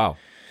 Oh, wow.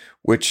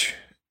 Which,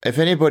 if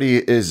anybody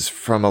is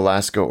from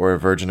Alaska or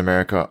Virgin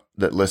America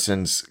that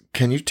listens,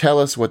 can you tell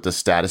us what the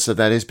status of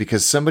that is?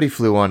 Because somebody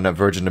flew on a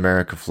Virgin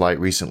America flight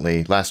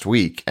recently, last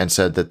week, and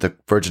said that the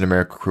Virgin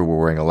America crew were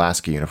wearing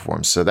Alaska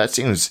uniforms. So that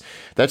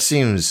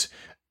seems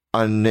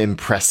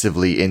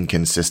unimpressively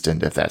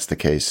inconsistent. If that's the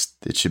case,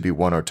 it should be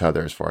one or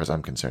t'other as far as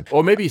I'm concerned.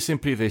 Or maybe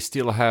simply they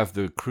still have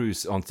the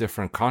crews on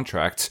different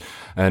contracts,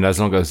 and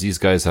as long as these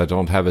guys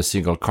don't have a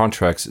single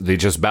contract, they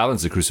just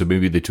balance the crew. So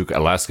maybe they took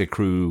Alaska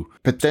crew,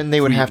 but then they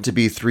would have to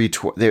be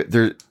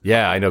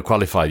yeah, I know,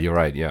 qualified. You're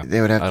right. Yeah, they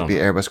would have to be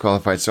Airbus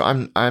qualified. So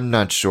I'm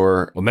not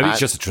sure. Well, maybe it's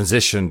just a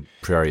transition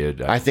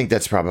period. I think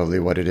that's probably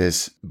what it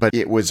is. But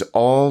it was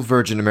all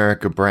Virgin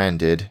America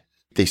branded.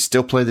 They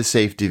still play the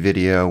safety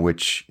video,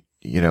 which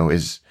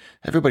is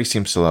everybody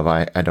seems to love.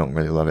 I don't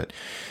really love it.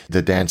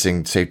 The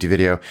dancing safety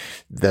video,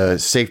 the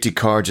safety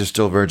cards are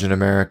still Virgin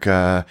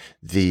America.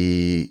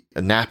 The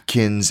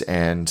napkins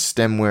and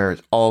stemware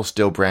is all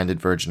still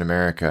branded Virgin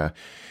America.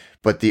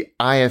 But the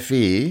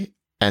IFE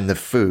and the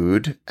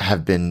food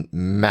have been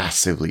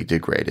massively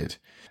degraded.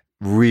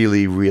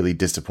 Really, really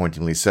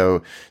disappointingly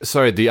so.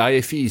 Sorry, the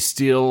IFE is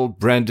still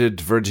branded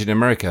Virgin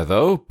America,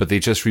 though, but they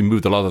just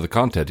removed a lot of the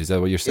content. Is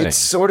that what you're saying? It's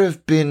sort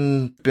of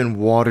been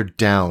watered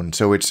down,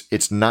 so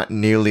it's not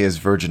nearly as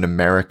Virgin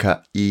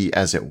America-y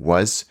as it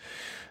was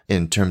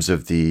in terms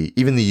of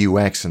even the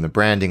UX and the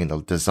branding and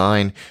the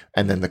design,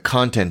 and then the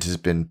content has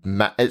been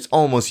it's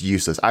almost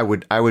useless. I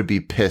would be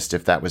pissed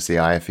if that was the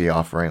IFE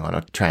offering on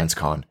a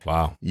Transcon.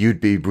 Wow,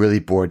 you'd be really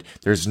bored.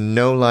 There's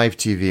no live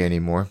TV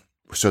anymore.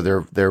 So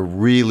they're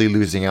really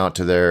losing out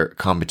to their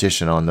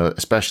competition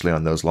especially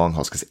on those long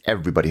hauls, because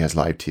everybody has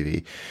live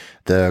TV.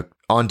 The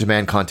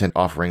on-demand content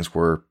offerings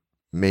were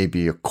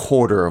maybe a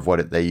quarter of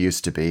what they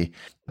used to be.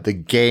 The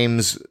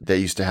games they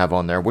used to have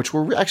on there, which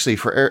were actually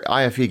for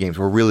IFE games,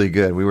 were really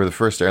good. We were the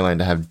first airline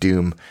to have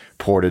Doom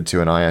ported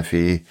to an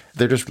IFE.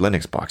 They're just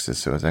Linux boxes,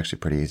 so it's actually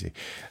pretty easy.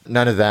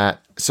 None of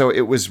that. So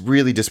it was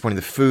really disappointing.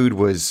 The food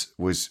was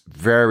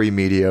very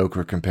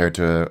mediocre compared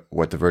to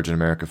what the Virgin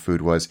America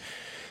food was.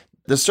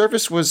 The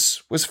service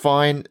was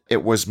fine.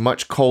 It was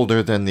much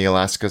colder than the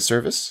Alaska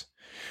service,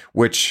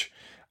 which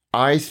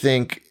I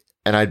think,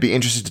 and I'd be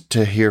interested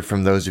to hear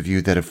from those of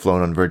you that have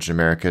flown on Virgin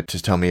America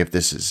to tell me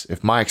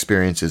if my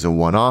experience is a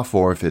one-off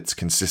or if it's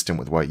consistent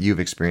with what you've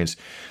experienced.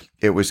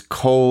 It was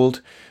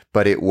cold,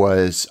 but it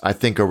was, I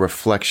think, a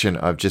reflection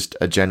of just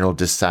a general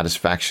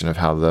dissatisfaction of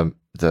how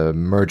the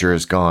merger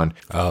has gone.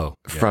 Oh,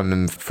 yeah.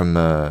 From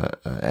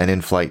an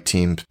in-flight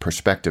team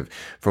perspective.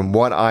 From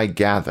what I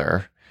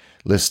gather,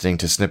 listening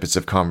to snippets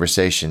of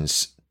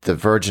conversations, the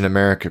Virgin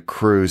America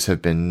crews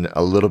have been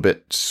a little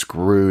bit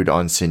screwed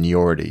on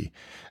seniority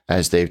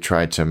as they've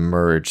tried to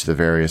merge the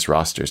various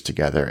rosters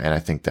together. And I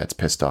think that's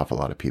pissed off a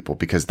lot of people,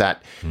 because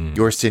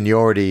your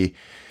seniority,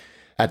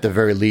 at the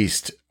very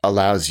least,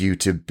 allows you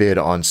to bid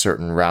on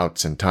certain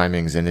routes and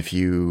timings. And if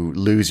you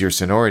lose your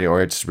seniority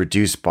or it's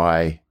reduced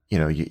by,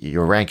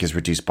 your rank is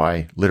reduced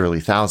by literally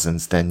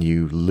thousands, then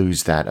you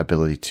lose that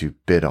ability to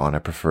bid on a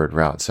preferred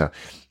route. So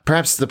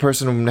perhaps the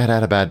person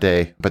had a bad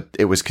day, but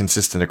it was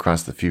consistent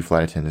across the few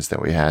flight attendants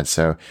that we had.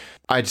 So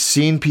I'd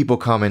seen people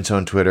comment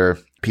on Twitter.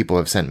 People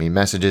have sent me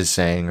messages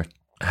saying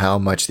how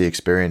much the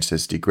experience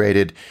has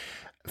degraded.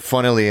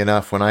 Funnily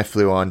enough, when I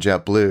flew on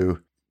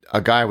JetBlue,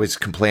 a guy was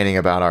complaining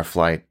about our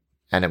flight,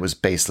 and it was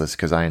baseless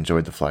because I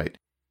enjoyed the flight.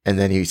 And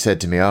then he said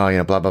to me,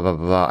 blah, blah, blah, blah,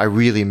 blah. I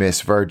really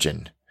miss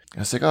Virgin. I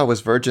was like,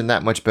 was Virgin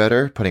that much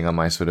better? Putting on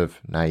my sort of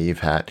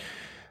naive hat.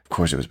 Of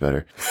course it was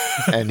better.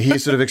 And he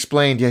sort of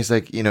explained, he's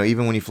like,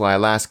 even when you fly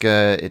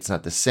Alaska, it's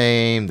not the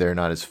same. They're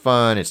not as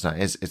fun. It's not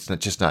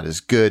just not as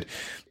good.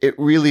 It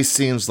really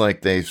seems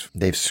like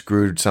they've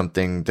screwed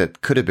something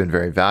that could have been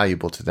very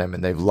valuable to them,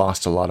 and they've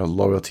lost a lot of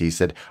loyalty. He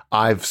said,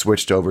 I've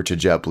switched over to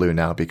JetBlue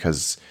now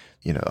because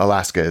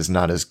Alaska is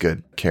not as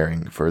good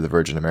caring for the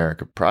Virgin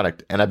America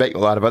product. And I bet a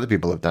lot of other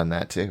people have done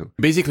that too.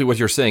 Basically, what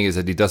you're saying is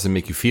that it doesn't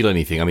make you feel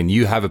anything. I mean,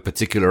 you have a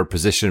particular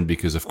position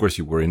because, of course,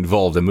 you were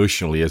involved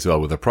emotionally as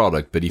well with the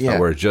product. But if I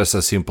were just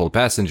a simple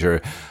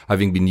passenger,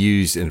 having been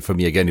used, and for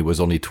me, again, it was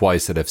only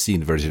twice that I've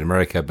seen Virgin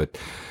America. But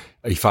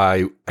if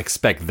I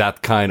expect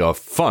that kind of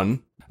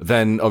fun,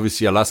 then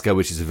obviously Alaska,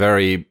 which is a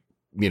very,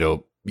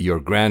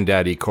 your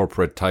granddaddy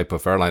corporate type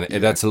of airline.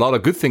 And that's a lot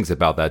of good things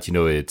about that.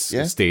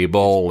 It's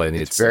stable and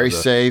it's very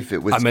safe. It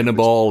was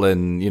amenable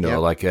and,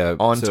 like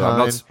on time.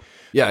 But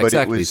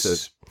exactly. It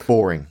was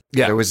boring.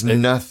 Yeah. There was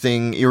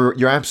nothing.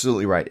 You're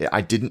absolutely right.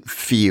 I didn't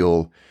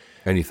feel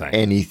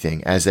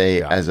anything as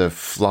a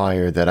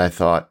flyer that I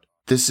thought,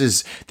 this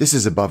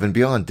is above and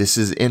beyond. This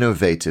is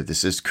innovative.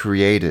 This is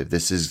creative.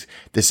 This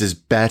is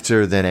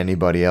better than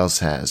anybody else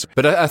has.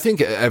 But I think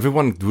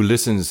everyone who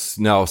listens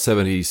now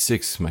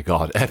 76,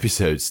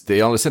 episodes,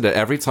 they understand that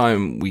every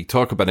time we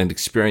talk about an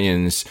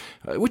experience,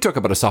 we talk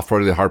about a soft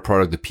product, the hard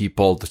product, the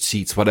people, the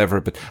seats, whatever.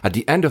 But at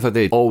the end of the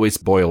day, it always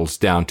boils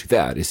down to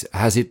that: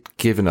 has it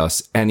given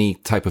us any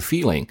type of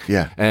feeling?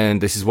 Yeah. And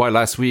this is why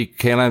last week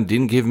KLM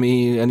didn't give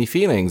me any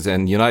feelings,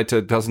 and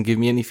United doesn't give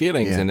me any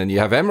feelings, and then you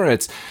have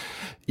Emirates.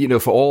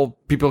 For all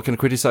people can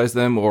criticize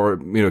them, or,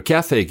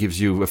 Cathay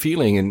gives you a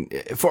feeling, and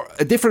for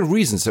different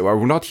reasons. So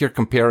we're not here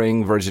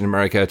comparing Virgin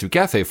America to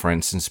Cathay, for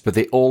instance, but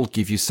they all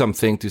give you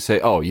something to say,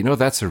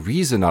 that's a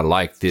reason I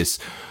like this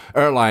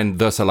airline,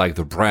 thus I like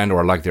the brand,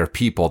 or I like their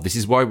people. This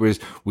is why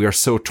we are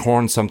so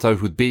torn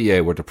sometimes with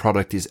BA, where the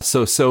product is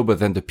so, but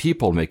then the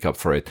people make up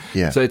for it.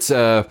 Yeah. So it's,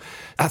 I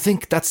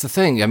think that's the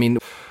thing. I mean,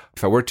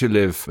 if I were to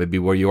live maybe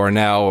where you are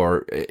now,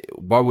 or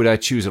why would I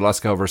choose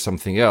Alaska over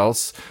something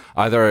else?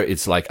 Either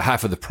it's like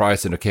half of the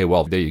price and okay,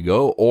 well, there you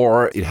go,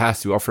 or it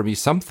has to offer me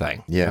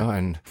something.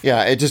 Yeah.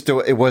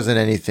 It wasn't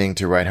anything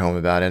to write home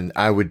about. And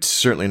I would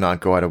certainly not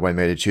go out of my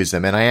way to choose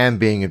them. And I am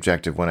being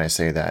objective when I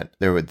say that.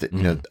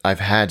 I've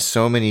had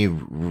so many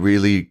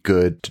really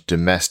good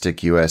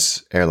domestic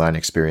US airline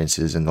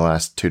experiences in the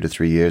last 2 to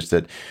 3 years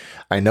that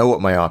I know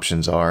what my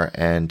options are.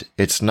 And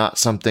it's not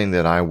something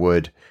that I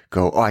would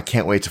go, I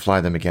can't wait to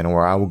fly them again,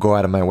 or I will go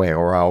out of my way,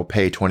 or I'll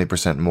pay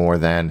 20% more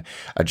than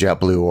a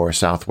JetBlue or a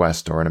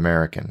Southwest or an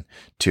American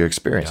to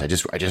experience. Yeah.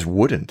 I just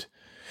wouldn't.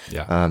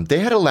 Yeah. They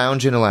had a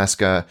lounge in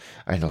Alaska.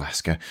 I did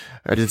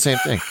the same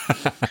thing.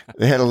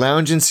 They had a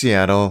lounge in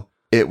Seattle.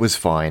 It was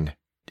fine.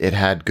 It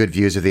had good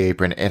views of the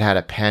apron. It had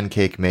a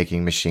pancake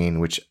making machine,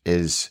 which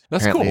is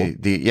apparently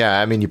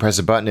cool. You press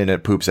a button and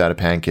it poops out a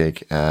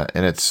pancake,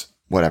 and it's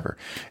whatever.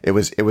 It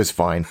was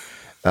fine.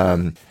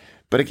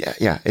 But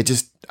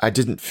I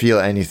didn't feel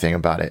anything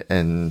about it,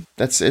 and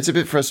it's a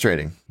bit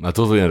frustrating. I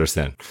totally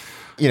understand.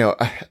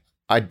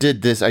 I do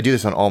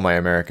this on all my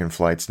American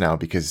flights now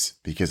because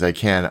I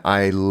can.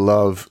 I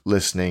love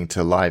listening to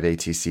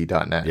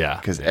liveatc.net.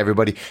 Yeah. Because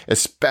everybody,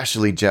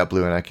 especially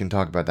JetBlue, and I can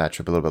talk about that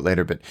trip a little bit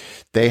later, but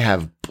they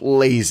have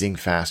blazing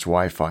fast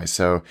Wi-Fi.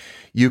 So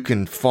you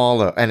can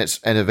follow, and it's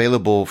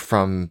available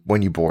from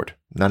when you board.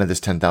 None of this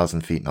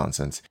 10,000 feet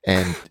nonsense.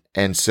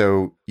 And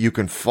so you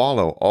can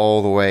follow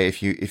all the way.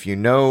 If you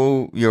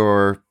know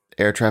your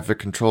air traffic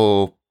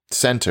control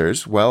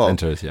centers,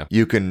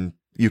 you can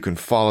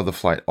follow the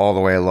flight all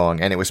the way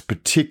along. And it was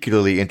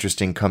particularly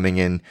interesting coming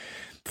in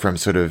from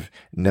sort of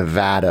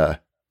Nevada,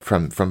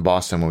 from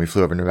Boston when we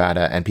flew over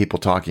Nevada, and people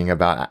talking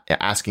about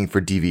asking for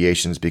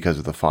deviations because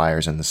of the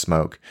fires and the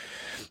smoke.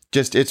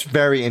 It's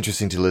very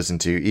interesting to listen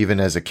to, even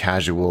as a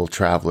casual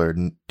traveler,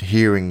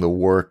 hearing the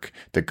work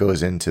that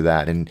goes into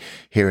that and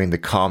hearing the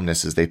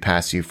calmness as they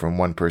pass you from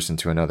one person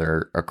to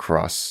another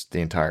across the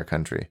entire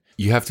country.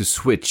 You have to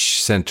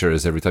switch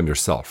centers every time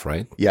yourself,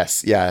 right?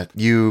 Yes. Yeah.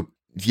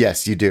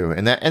 Yes, you do.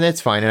 And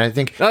that's fine. And I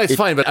think it's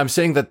fine. But I'm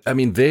saying that,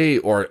 they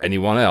or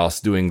anyone else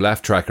doing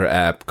Laugh Tracker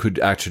app could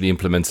actually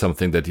implement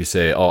something that you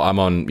say, I'm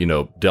on,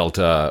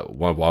 Delta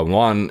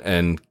 111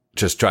 and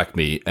just track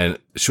me and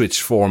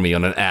switch for me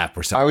on an app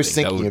or something. I was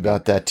thinking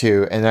about that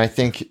too, and I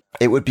think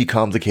it would be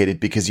complicated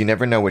because you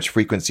never know which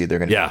frequency they're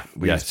going to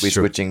be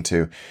switching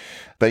to.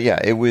 But yeah,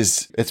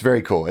 it's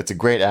very cool. It's a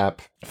great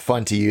app,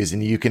 fun to use,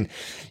 and you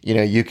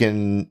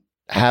can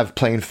have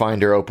Plane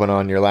Finder open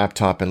on your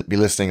laptop and be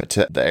listening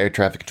to the air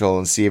traffic control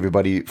and see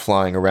everybody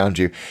flying around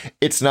you.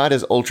 It's not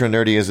as ultra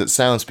nerdy as it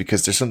sounds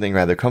because there's something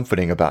rather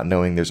comforting about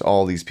knowing there's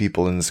all these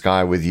people in the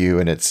sky with you,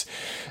 and there's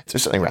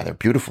something rather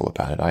beautiful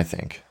about it, I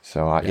think.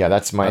 So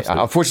that's my.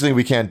 Unfortunately,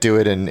 we can't do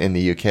it in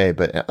the UK,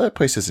 but other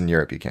places in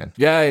Europe you can.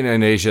 Yeah,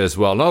 in Asia as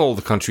well. Not all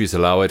the countries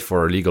allow it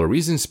for legal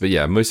reasons, but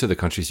yeah, most of the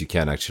countries you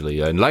can actually.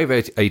 And Live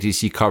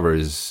ATC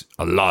covers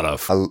a lot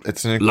of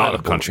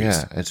countries.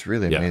 Yeah, it's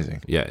really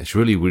amazing. Yeah, it's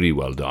really, really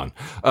well done.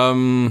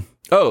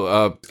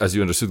 As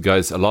you understood,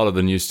 guys, a lot of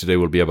the news today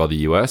will be about the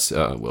US.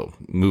 We'll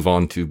move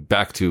on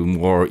back to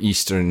more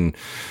Eastern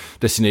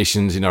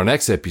destinations in our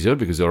next episode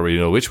because we already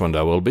know which one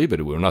that will be,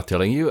 but we're not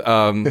telling you.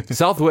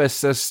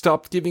 Southwest has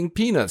stopped giving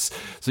peanuts.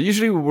 So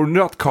usually we will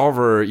not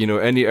cover,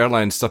 any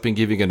airline stopping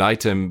giving an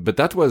item, but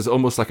that was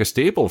almost like a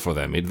staple for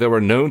them. They were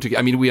known to,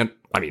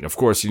 of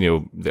course, the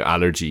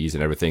allergies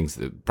and everything,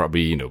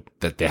 probably,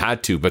 that they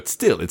had to, but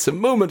still, it's a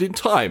moment in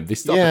time. They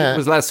stopped. It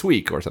was last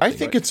week or something. I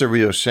think it's a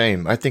real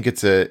shame. I think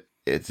it's a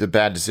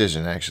bad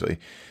decision, actually,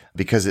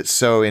 because it's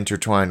so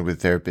intertwined with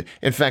their...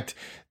 In fact,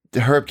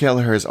 Herb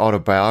Kelleher's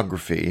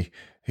autobiography,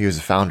 he was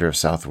the founder of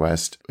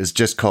Southwest, is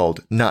just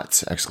called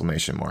Nuts! !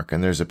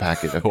 And there's a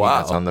packet of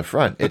peanuts on the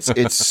front.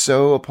 It's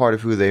so a part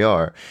of who they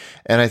are.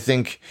 And I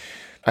think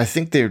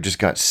they just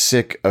got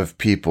sick of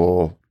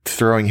people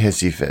throwing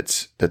hissy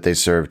fits that they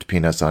served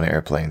peanuts on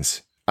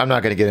airplanes. I'm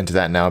not going to get into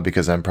that now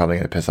because I'm probably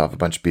going to piss off a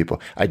bunch of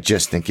people. I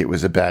just think it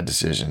was a bad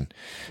decision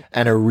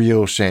and a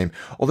real shame.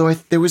 Although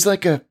there was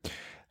like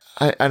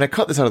I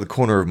caught this out of the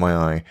corner of my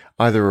eye,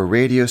 either a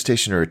radio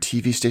station or a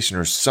TV station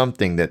or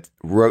something that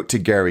wrote to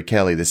Gary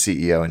Kelly, the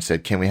CEO, and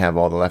said, can we have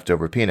all the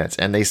leftover peanuts?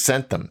 And they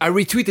sent them. I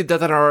retweeted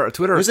that on our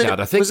Twitter account.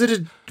 Was it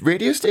a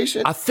radio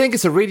station? I think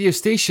it's a radio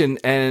station,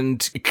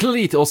 and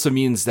clearly it also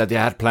means that they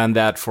had planned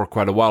that for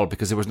quite a while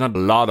because there was not a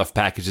lot of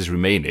packages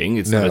remaining.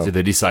 It's not as if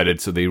they decided,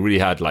 so they really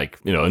had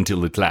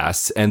until it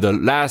lasts. And the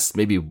last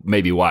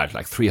maybe what,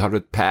 like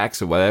 300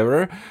 packs or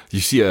whatever, you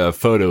see a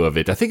photo of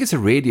it. I think it's a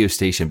radio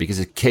station because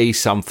it's K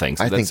something.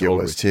 So I think it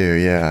was too,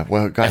 yeah.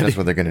 Well, God knows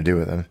what they're going to do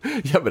with them.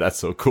 Yeah, but that's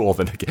so cool.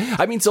 Then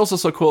it's also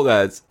so cool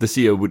that the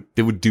CEO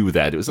would do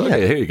that. It was like,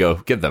 hey, here you go,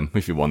 get them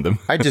if you want them.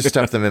 I just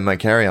stuffed them in my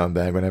carry-on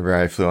bag whenever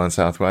I flew on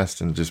Southwest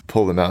and just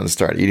pulled them out and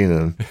start eating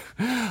them.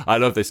 I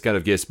love this kind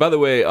of gifts. By the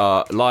way,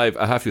 Live,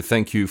 I have to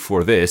thank you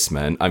for this,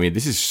 man.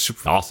 This is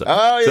super awesome.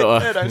 Oh, you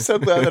did. I'm so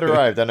glad it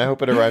arrived, and I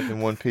hope it arrived in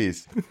one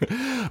piece.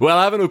 Well,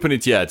 I haven't opened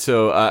it yet.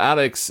 So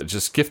Alex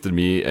just gifted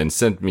me and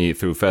sent me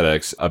through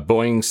FedEx a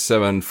Boeing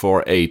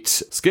 748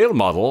 scale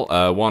model,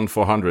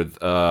 1/400.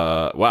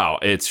 Wow,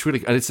 it's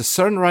really, and it's a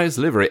Sunrise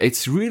livery.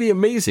 It's really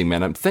amazing,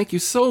 man. Thank you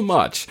so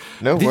much.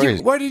 No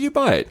worries. Where did you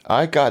buy it?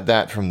 I got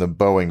that from the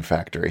Boeing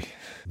factory.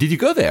 Did you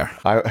go there?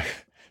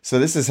 So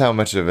this is how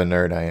much of a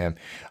nerd I am.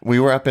 We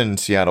were up in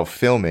Seattle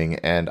filming,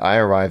 and I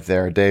arrived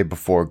there a day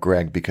before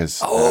Greg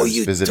because I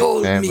was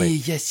visiting family. Me.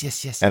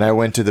 Yes. And I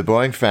went to the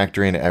Boeing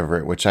factory in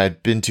Everett, which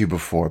I'd been to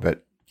before,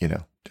 but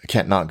I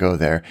can't not go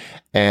there.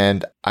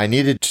 And I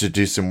needed to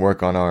do some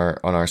work on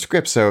our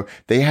script. So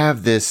they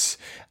have this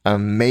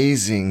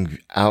amazing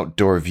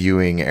outdoor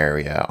viewing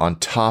area on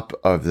top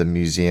of the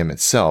museum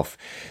itself.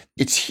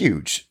 It's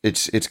huge.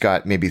 It's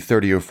got maybe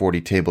 30 or 40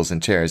 tables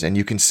and chairs, and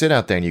you can sit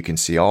out there and you can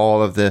see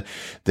all of the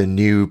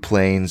new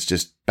planes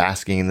just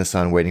basking in the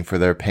sun, waiting for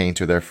their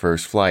paint or their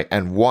first flight,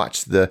 and I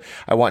watched a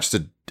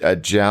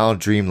JAL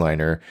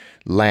Dreamliner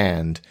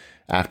land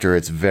after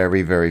its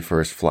very, very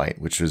first flight,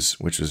 which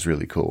was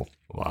really cool.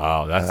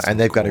 Wow, that's and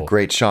they've got a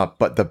great shop,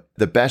 but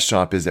the best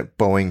shop is at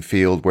Boeing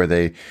Field, where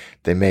they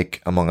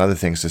make, among other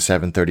things, the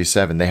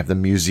 737. They have the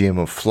Museum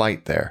of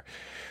Flight there,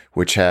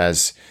 which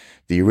has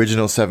the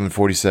original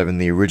 747,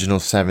 the original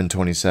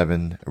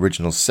 727,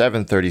 original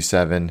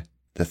 737,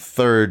 the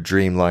third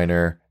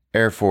Dreamliner,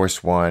 Air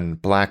Force One,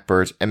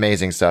 Blackbirds,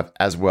 amazing stuff,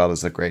 as well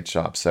as a great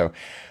shop. So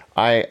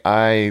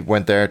I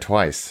went there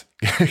twice.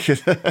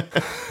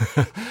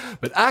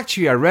 But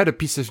actually, I read a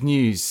piece of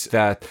news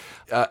that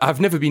I've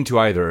never been to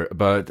either,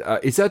 but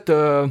is that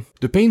the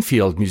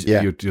Painfield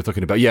Museum you're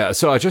talking about? Yeah,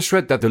 so I just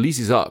read that the lease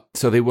is up,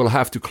 so they will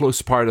have to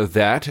close part of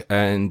that,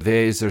 and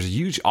there's a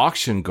huge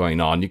auction going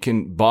on. You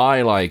can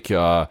buy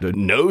the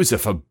nose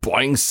of a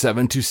Boeing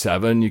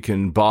 727, you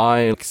can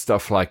buy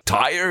stuff like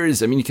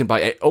tires. You can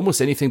buy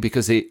almost anything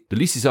because the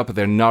lease is up and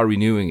they're not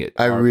renewing it.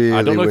 I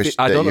really wish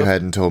that you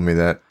hadn't told me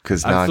that,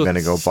 because now I'm going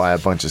to go buy a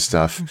bunch of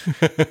stuff.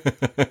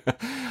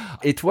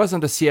 It was on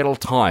the Seattle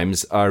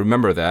Times. I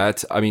remember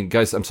that.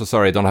 Guys, I'm so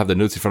sorry I don't have the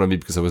notes in front of me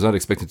because I was not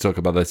expecting to talk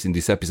about this in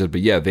this episode. But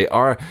yeah, they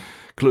are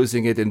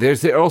closing it. And there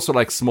are also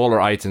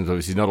smaller items,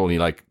 obviously, not only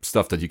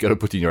stuff that you got to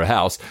put in your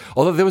house.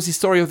 Although there was the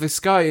story of this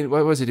guy,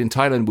 what was it, in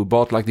Thailand, who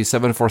bought the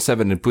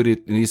 747 and put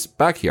it in his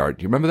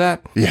backyard. You remember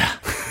that?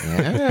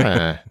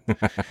 Yeah.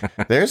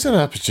 There's an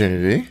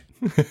opportunity.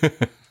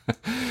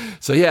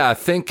 So yeah, I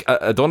think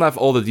I don't have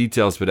all the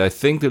details, but I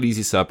think the lease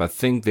is up. I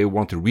think they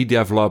want to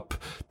redevelop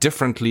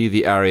differently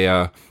the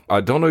area. I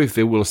don't know if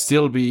there will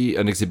still be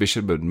an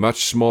exhibition, but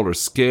much smaller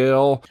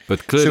scale.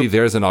 But clearly,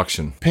 there's an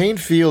auction. Payne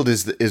Field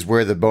is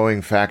where the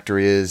Boeing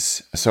factory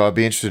is, so I'll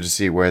be interested to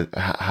see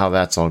how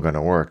that's all going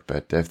to work.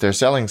 But if they're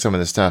selling some of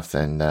the stuff,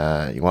 then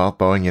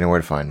Boeing, you know where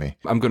to find me.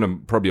 I'm going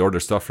to probably order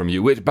stuff from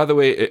you. Which, by the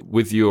way,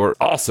 with your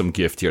awesome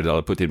gift here that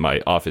I'll put in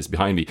my office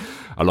behind me,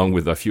 along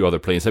with a few other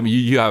planes. I mean,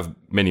 you have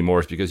many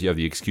more because you have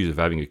the excuse of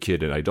having a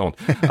kid and I don't.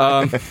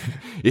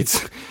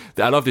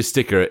 I love this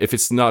sticker. If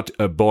it's not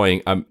a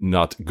Boeing, I'm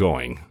not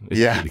going. It's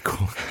really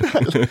cool.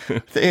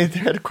 they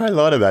had quite a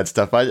lot of that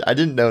stuff. I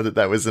didn't know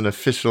that was an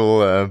official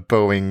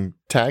Boeing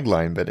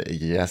tagline, but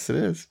yes, it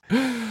is.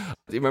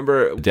 Do you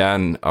remember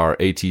Dan, our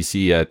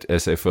ATC at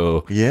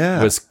SFO,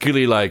 was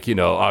clearly like,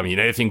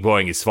 anything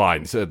Boeing is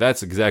fine. So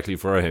that's exactly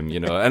for him,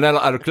 And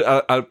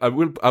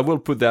I will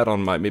put that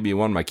on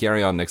my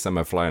carry-on next time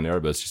I fly on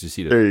Airbus just to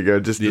see there you go,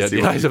 just to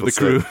see the eyes of the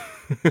crew.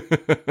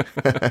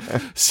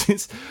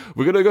 Since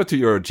we're going to go to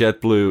your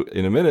JetBlue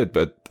in a minute,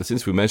 but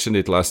since we mentioned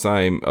it last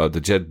time,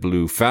 the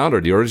JetBlue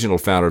founder, the original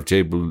founder of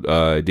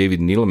JetBlue,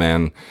 David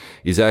Neeleman,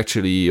 is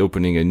actually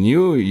opening a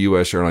new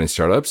U.S. airline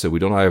startup. So we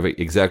don't have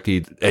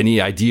exactly any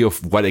idea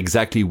of what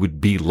exactly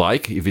would be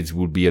like. If it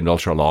would be an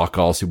ultra low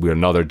cost, if we're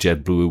another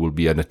JetBlue, it will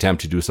be an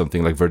attempt to do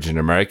something like Virgin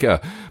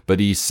America. But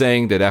he's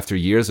saying that after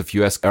years of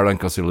U.S. airline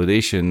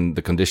consolidation,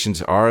 the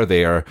conditions are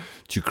there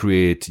to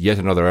create yet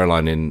another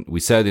airline. And we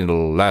said in the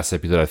last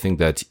episode, I think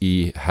that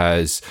he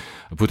has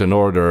put an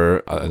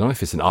order. I don't know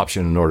if it's an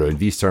option, an order. In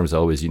these terms,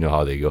 always,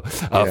 how they go.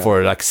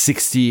 For like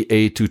 60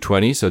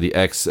 A220, so the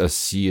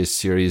XC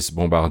series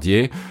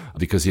Bombardier,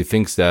 because he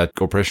thinks that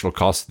operational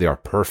costs, they are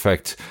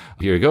perfect.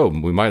 Here you go.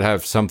 We might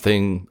have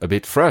something a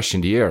bit fresh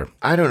in the air.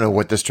 I don't know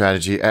what the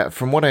strategy,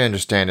 from what I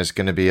understand, is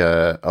going to be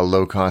a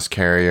low-cost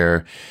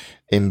carrier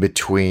in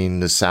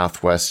between the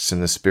Southwests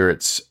and the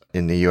Spirits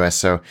in the U.S.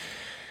 So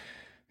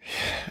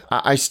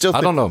I still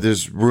think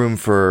there's room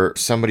for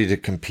somebody to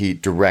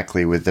compete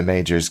directly with the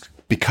majors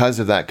because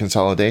of that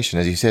consolidation,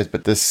 as you said.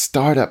 But the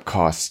startup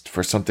costs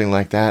for something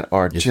like that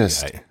are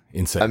just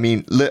insane. I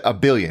mean,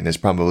 $1 billion is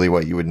probably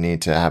what you would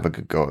need to have a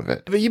good go of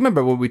it. But you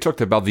remember when we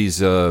talked about these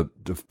the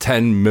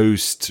 10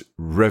 most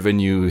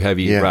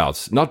revenue-heavy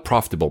routes, not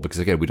profitable because,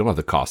 again, we don't have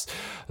the cost.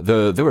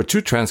 There were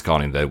two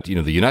Transcon in there,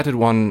 the United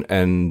one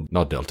and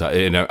not Delta,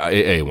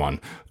 AA one.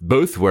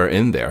 Both were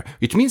in there,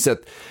 which means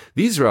that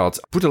these routes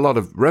put a lot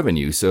of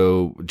revenue.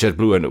 So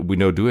JetBlue, and we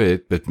know do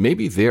it, but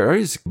maybe there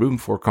is room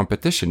for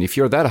competition. If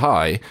you're that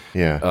high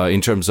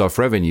in terms of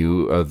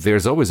revenue,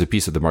 there's always a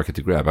piece of the market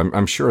to grab.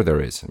 I'm sure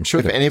there is. I'm sure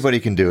if anybody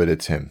can do it,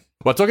 it's him.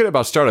 Well, talking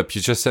about startup, you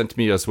just sent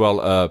me as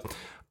well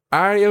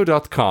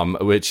Ario.com,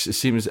 which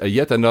seems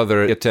yet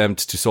another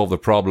attempt to solve the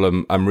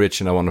problem. I'm rich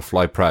and I want to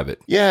fly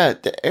private. Yeah,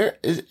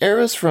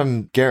 Aero's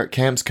from Garrett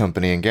Camp's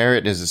company, and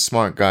Garrett is a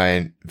smart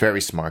guy, very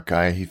smart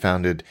guy. He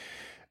founded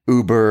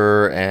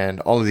Uber and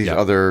all of these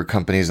other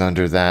companies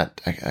under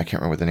that. I can't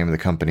remember what the name of the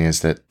company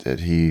is that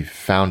he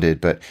founded,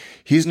 but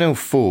he's no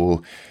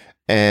fool.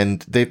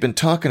 And they've been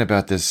talking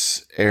about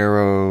this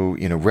Aero,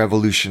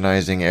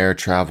 revolutionizing air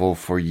travel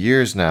for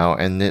years now.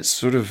 And it's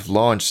sort of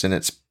launched, and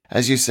it's,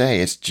 as you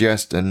say, it's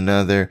just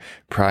another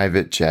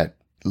private jet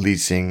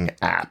leasing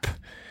app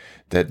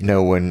that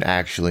no one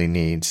actually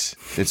needs.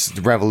 It's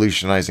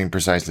revolutionizing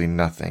precisely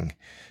nothing.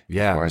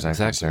 Yeah, as far as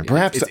I'm concerned.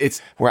 Perhaps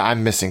it's where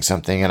I'm missing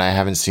something and I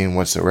haven't seen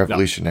what's so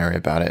revolutionary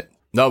about it.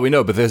 No, we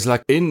know, but there's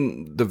like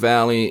in the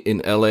Valley,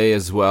 in LA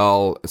as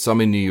well,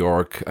 some in New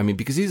York. I mean,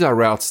 because these are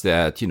routes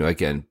that,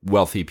 again,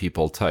 wealthy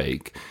people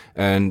take.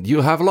 And you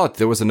have a lot.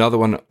 There was another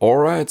one,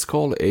 Aura, it's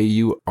called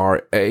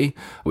AURA,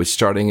 which is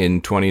starting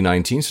in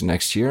 2019, so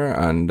next year.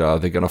 And they're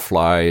going to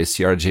fly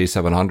CRJ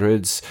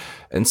 700s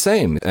and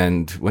same.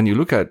 And when you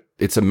look at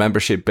it's a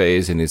membership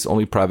base and it's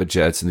only private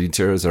jets and the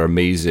interiors are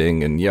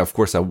amazing. And yeah, of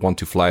course, I want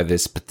to fly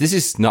this, but this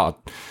is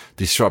not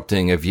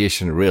disrupting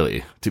aviation,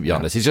 really, to be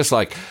honest. It's just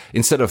like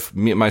instead of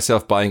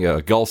myself buying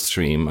a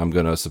Gulfstream, I'm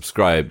going to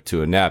subscribe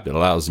to an app that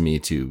allows me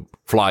to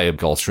fly a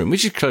Gulfstream,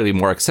 which is clearly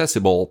more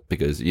accessible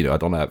because, I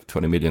don't have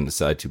 20 million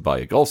aside to buy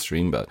a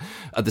Gulfstream. But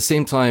at the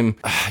same time,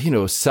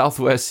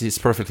 Southwest is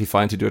perfectly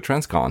fine to do a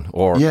Transcon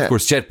or, of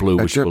course, JetBlue,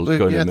 which will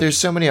go in there's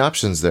so many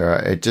options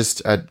there.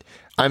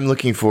 I'm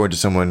looking forward to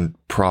someone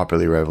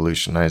properly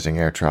revolutionizing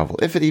air travel,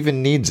 if it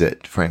even needs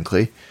it,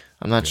 frankly.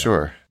 I'm not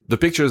sure. The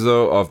pictures,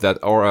 though, of that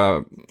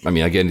Aura, I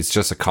mean, again, it's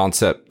just a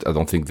concept. I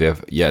don't think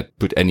they've yet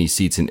put any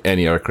seats in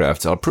any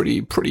aircraft. Are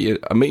pretty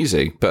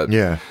amazing. But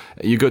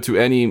you go to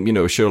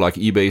any, show like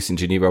eBase in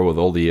Geneva with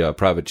all the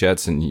private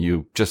jets and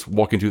you just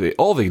walk into they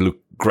look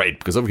great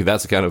because obviously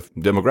that's the kind of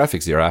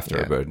demographics you're after.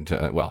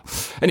 Yeah.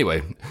 But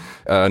anyway,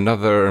 I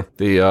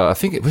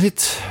think it was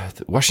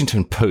the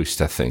Washington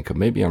Post, I think, or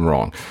maybe I'm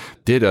wrong,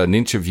 did an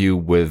interview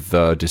with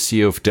the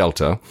CEO of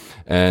Delta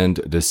and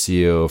the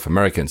CEO of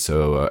American,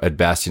 so Ed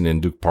Bastian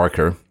and Duke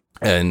Parker.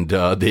 And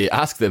they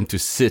ask them to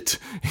sit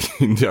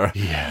in their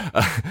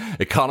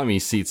economy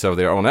seats of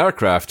their own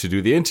aircraft to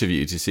do the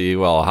interview to see,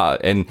 well, how,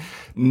 and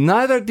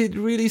neither did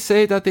really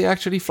say that they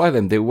actually fly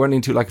them. They went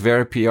into like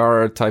very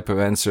PR type of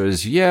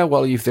answers. Yeah,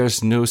 well, if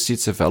there's no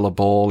seats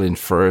available in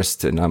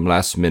first and I'm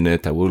last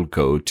minute, I will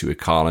go to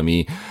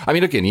economy. I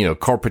mean, again,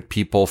 corporate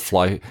people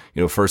fly,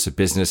 first to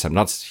business. I'm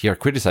not here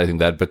criticizing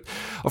that, but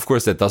of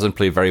course that doesn't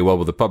play very well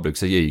with the public.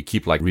 So yeah, you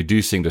keep like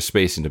reducing the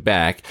space in the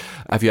back.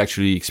 Have you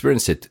actually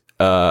experienced it?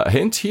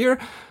 Hint here,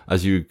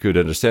 as you could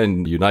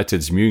understand,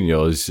 United's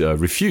Munoz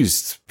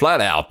refused flat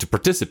out to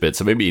participate.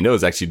 So maybe he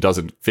knows actually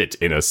doesn't fit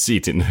in a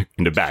seat in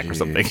the back or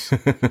something.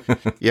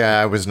 Yeah,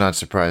 I was not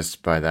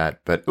surprised by that,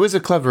 but it was a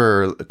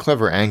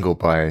clever angle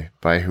by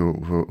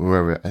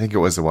whoever. I think it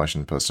was the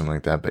Washington Post, something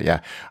like that. But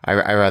yeah, I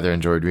rather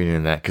enjoyed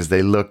reading that because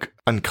they look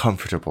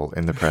uncomfortable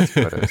in the press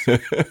photos.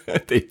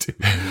 They do.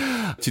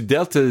 To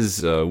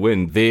Delta's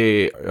win,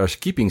 they are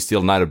keeping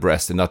still 9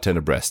 abreast and not 10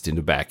 abreast in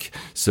the back.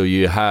 So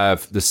you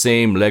have the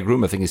same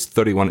legroom. I think it's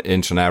 31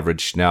 inch on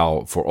average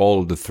now for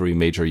all the 3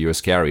 major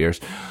US carriers.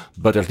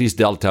 But at least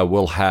Delta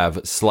will have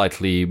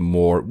slightly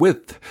more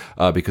width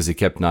because they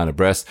kept 9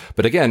 abreast.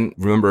 But again,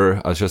 remember,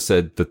 I just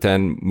said the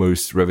 10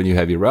 most revenue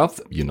heavy route,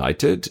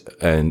 United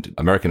and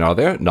American are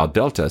there, not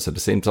Delta. So at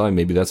the same time,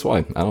 maybe that's why.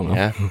 I don't know.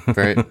 Yeah,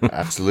 very,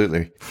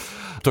 absolutely.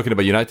 Talking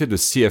about United, the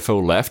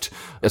CFO left.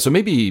 So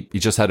maybe he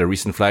just had a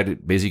recent flight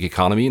at basic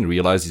economy and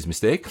realized his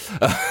mistake.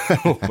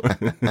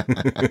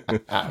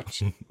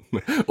 Ouch.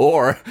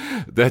 Or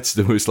that's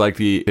the most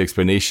likely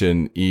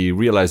explanation. He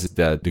realizes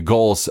that the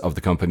goals of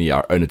the company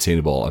are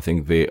unattainable. I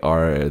think there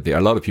are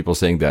a lot of people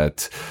saying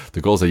that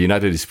the goals that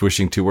United is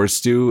pushing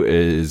towards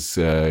is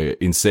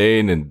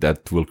insane, and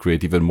that will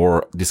create even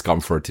more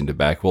discomfort in the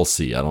back. We'll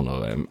see. I don't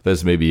know.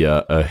 There's maybe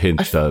a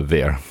hint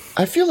there.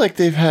 I feel like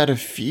they've had a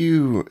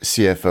few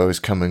CFOs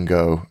come and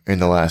go in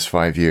the last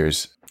 5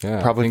 years. Yeah,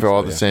 probably for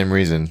all the same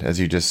reason, as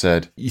you just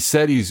said. He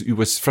said he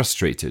was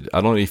frustrated.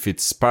 I don't know if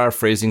it's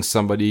paraphrasing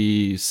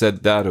somebody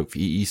said that or if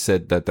he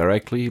said that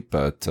directly,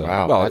 but...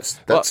 wow, well,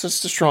 that's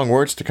just strong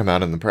words to come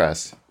out in the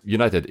press.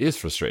 United is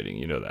frustrating,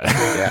 you know that.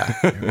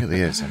 Yeah, it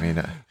really is. I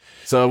mean...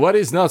 So what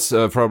is not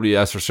probably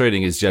as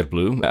frustrating is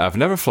JetBlue. I've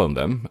never flown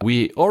them.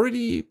 We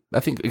already, I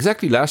think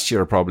exactly last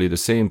year, probably the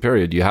same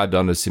period, you had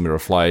done a similar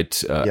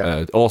flight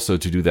also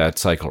to do that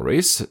cycle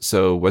race.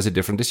 So was it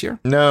different this year?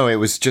 No, it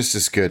was just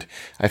as good.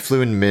 I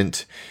flew in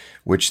Mint,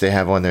 which they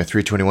have on their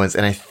 321s,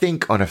 and I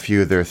think on a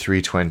few of their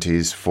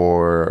 320s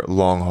for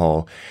long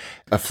haul.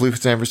 I flew from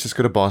San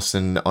Francisco to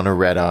Boston on a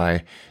red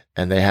eye,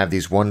 and they have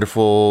these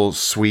wonderful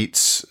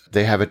suites.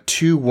 They have a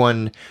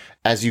 2-1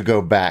 as you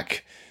go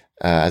back.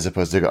 As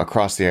opposed to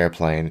across the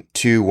airplane,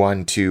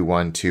 2-1,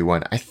 2-1,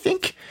 2-1. I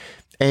think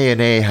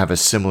ANA have a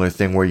similar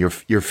thing where your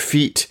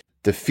feet,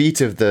 the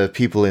feet of the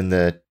people in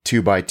the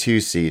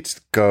 2x2 seats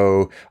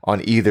go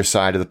on either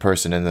side of the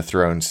person in the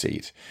throne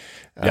seat.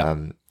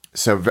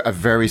 So a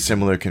very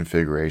similar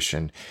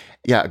configuration.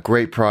 Yeah,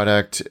 great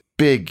product,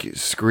 big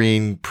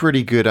screen,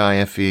 pretty good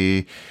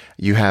IFE.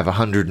 You have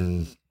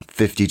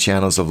 150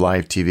 channels of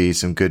live TV,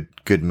 some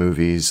good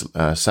movies,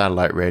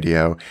 satellite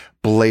radio,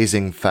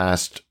 blazing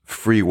fast,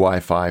 free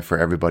Wi-Fi for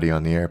everybody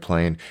on the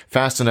airplane.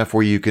 Fast enough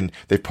where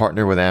they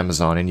partner with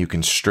Amazon and you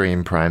can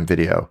stream Prime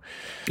Video.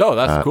 Oh,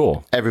 that's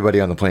cool. Everybody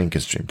on the plane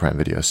can stream Prime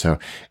Video. So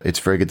it's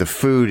very good. The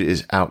food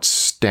is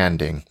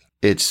outstanding.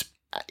 It's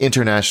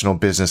international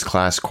business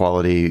class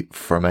quality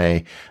from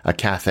a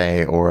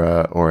Cathay or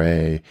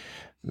a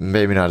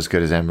maybe not as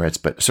good as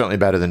Emirates, but certainly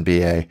better than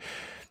BA.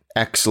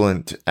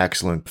 Excellent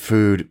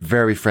food,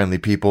 very friendly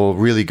people,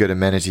 really good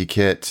amenity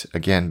kit.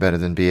 Again, better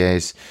than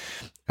BA's.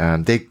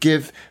 They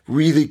give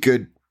really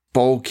good,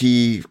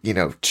 bulky,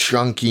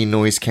 chunky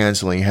noise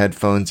canceling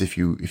headphones if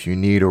you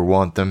need or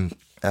want them.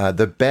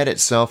 The bed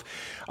itself,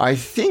 I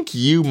think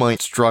you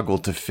might struggle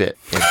to fit,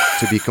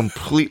 to be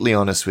completely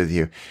honest with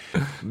you,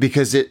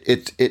 because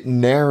it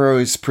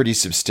narrows pretty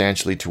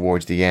substantially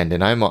towards the end,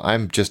 and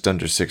I'm just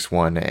under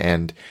 6'1",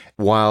 and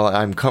while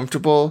I'm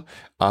comfortable,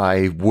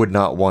 I would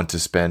not want to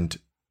spend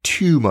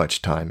too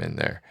much time in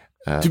there.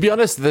 To be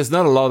honest, there's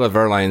not a lot of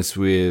airlines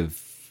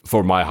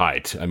for my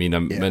height. I mean, I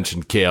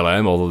mentioned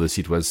KLM, although the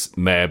seat was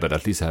meh, but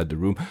at least I had the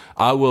room.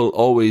 I will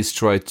always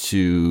try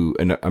to,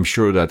 and I'm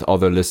sure that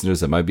other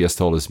listeners that might be as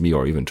tall as me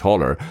or even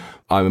taller,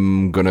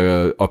 I'm going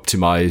to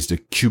optimize the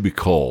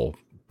cubicle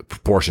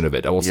proportion of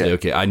it. I will say,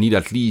 okay, I need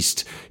at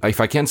least, if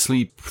I can't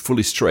sleep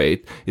fully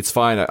straight, it's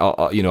fine.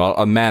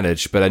 I'll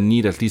manage, but I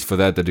need at least for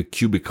that the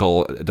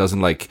cubicle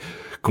doesn't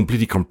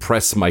completely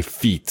compress my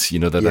feet,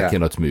 that I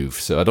cannot move.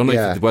 So I don't know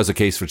if it was the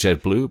case for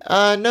JetBlue.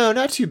 No,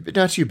 not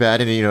too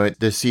bad. And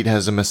the seat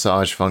has a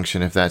massage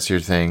function if that's your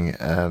thing.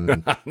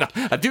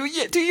 Do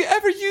you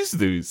ever use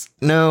those?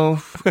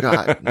 No,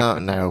 God,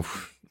 no.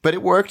 But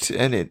it worked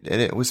and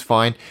it was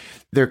fine.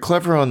 They're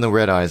clever on the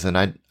red eyes, and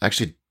I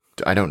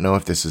don't know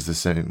if this is the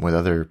same with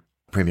other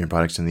premium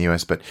products in the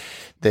US, but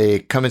they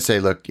come and say,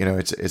 look,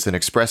 it's an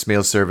express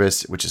meal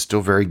service, which is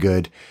still very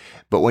good.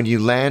 But when you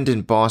land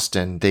in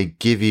Boston, they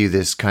give you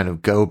this kind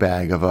of go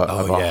bag of a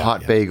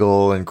hot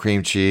bagel and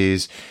cream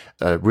cheese,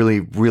 a really,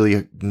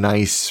 really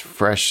nice,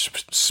 fresh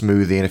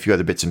smoothie, and a few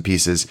other bits and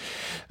pieces,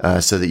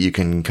 so that you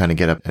can kind of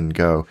get up and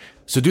go.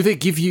 So do they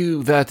give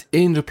you that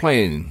in the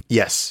plane?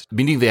 Yes.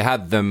 Meaning they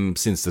had them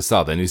since the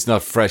start, and it's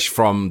not fresh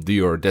from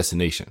your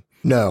destination?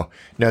 No,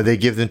 they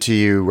give them to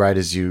you right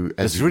as you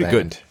really land.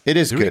 Good. It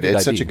is good.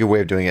 It's such a good way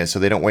of doing it. So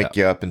they don't wake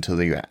you up until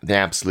the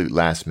absolute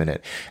last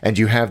minute. And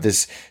you have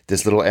this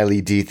little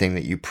LED thing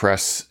that you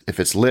press. If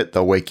it's lit,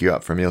 they'll wake you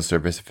up for meal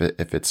service.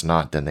 If it's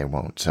not, then they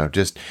won't. So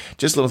just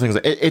little things.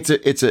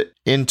 It's an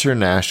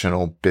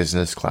international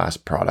business class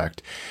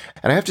product.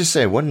 And I have to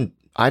say,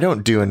 I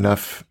don't do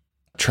enough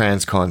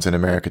transcons in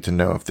America to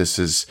know if this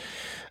is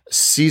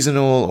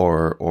seasonal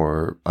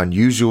or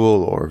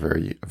unusual or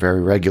very,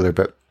 very regular,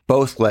 but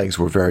both legs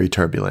were very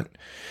turbulent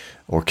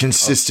or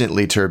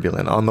consistently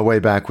turbulent on the way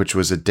back, which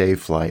was a day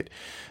flight.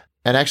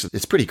 And actually,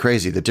 it's pretty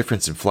crazy, the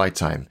difference in flight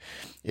time.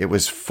 It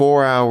was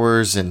 4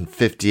 hours and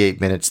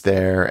 58 minutes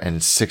there and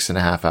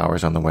 6.5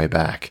 hours on the way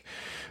back.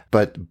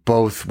 But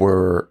both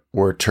were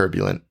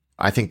turbulent.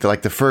 I think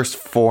the first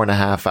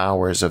 4.5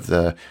 hours of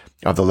the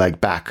leg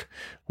back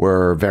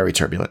were very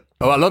turbulent.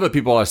 Oh, a lot of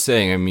people are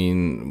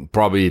saying,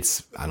 probably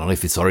I don't know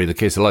if it's already the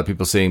case. A lot of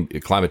people saying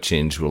climate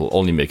change will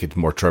only make it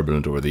more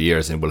turbulent over the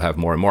years and we'll have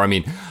more and more.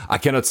 I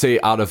cannot say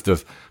out of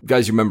the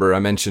guys, you remember I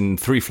mentioned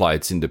 3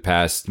 flights in the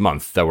past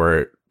month that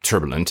were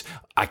turbulent.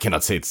 I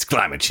cannot say it's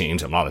climate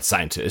change. I'm not a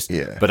scientist,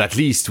 but at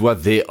least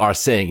what they are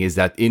saying is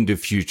that in the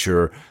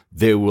future,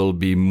 there will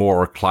be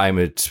more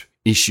climate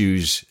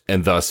issues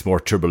and thus more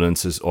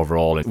turbulences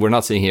overall. And we're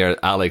not saying here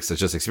Alex has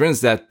just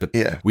experienced that, but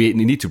we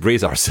need to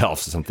brace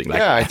ourselves or something like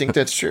that. Yeah, I think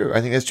that's true.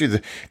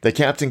 The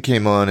captain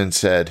came on and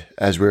said,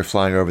 as we were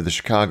flying over the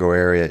Chicago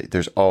area,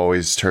 there's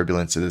always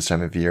turbulence at this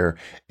time of year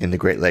in the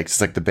Great Lakes.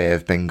 It's like the Bay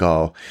of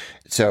Bengal.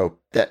 So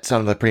that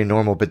sounded like pretty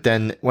normal. But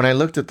then when I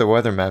looked at the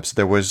weather maps,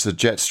 there was a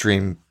jet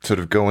stream sort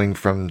of going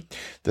from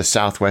the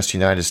southwest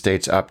United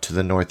States up to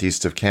the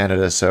northeast of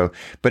Canada.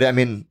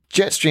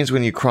 Jet streams,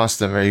 when you cross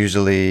them, are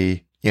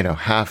usually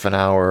half an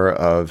hour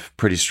of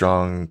pretty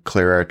strong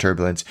clear air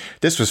turbulence.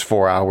 This was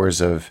 4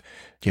 hours of,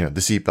 the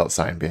seatbelt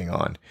sign being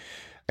on.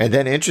 And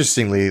then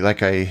interestingly,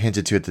 like I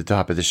hinted to at the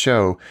top of the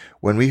show,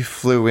 when we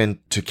flew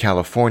into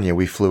California,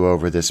 we flew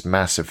over this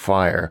massive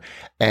fire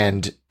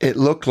and it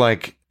looked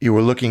like you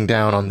were looking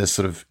down on this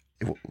sort of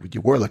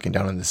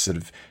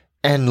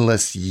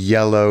endless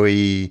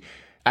yellowy,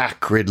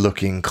 acrid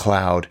looking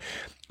cloud.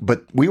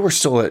 But we were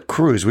still at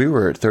cruise. We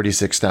were at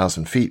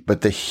 36,000 feet,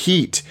 but the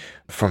heat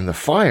from the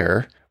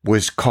fire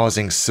was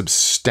causing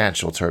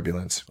substantial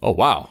turbulence. Oh,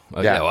 wow.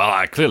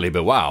 Clearly,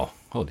 but wow.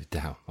 Holy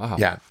damn. Wow.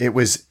 Yeah, it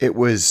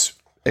was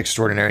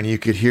extraordinary. And you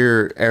could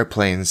hear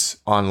airplanes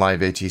on live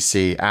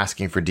ATC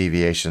asking for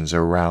deviations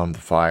around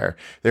the fire.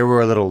 They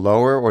were a little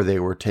lower or they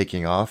were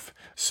taking off.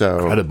 So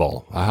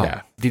incredible. Wow.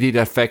 Yeah. Did it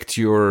affect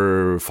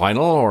your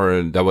final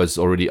or that was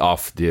already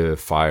off the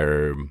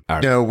fire?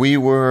 No, it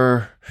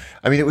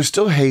was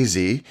still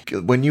hazy.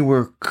 When you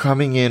were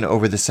coming in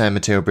over the San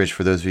Mateo Bridge,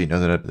 for those of you who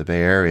know that the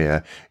Bay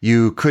Area,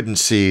 you couldn't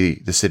see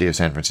the city of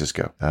San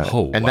Francisco.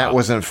 And that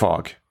wasn't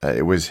fog.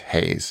 It was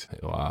haze.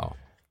 Wow.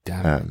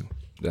 Damn.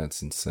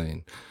 That's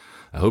insane.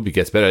 I hope it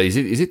gets better. Is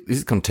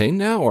it contained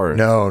now or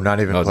no? Not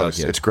even close.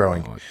 It's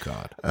growing. Oh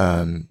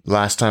God!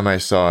 Last time I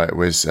saw it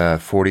was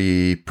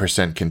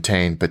 40%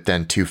 contained, but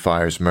then 2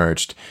 fires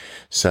merged,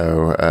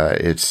 so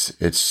it's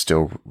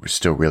still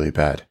really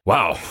bad.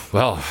 Wow.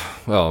 Well.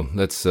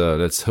 Let's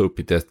hope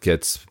that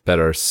gets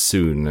better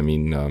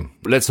soon.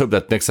 Let's hope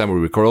that next time we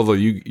record. Although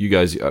you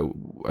guys,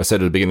 I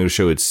said at the beginning of the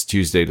show, it's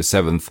Tuesday the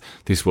 7th.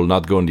 This will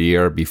not go on the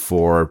air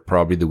before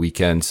probably the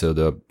weekend,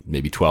 so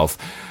maybe 12th.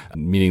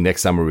 Meaning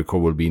next time we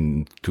record will be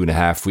in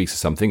 2.5 weeks or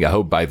something. I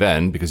hope by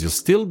then, because you'll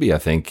still be, I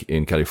think,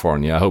 in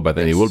California. I hope by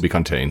then it will be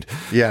contained.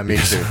 Yeah, me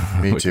too.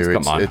 Me too.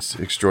 It's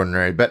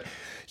extraordinary. But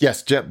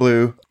yes,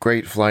 JetBlue,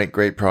 great flight,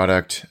 great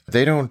product.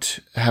 They don't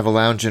have a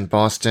lounge in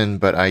Boston,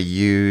 but I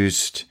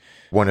used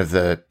one of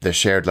the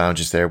shared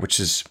lounges there, which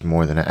is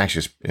more than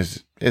actually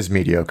is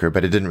mediocre,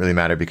 but it didn't really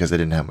matter because I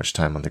didn't have much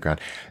time on the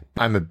ground.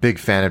 I'm a big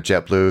fan of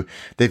JetBlue.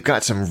 They've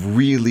got some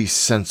really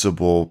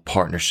sensible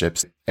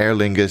partnerships. Aer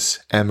Lingus,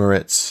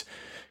 Emirates,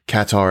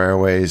 Qatar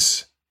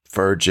Airways,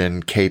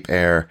 Virgin, Cape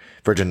Air,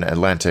 Virgin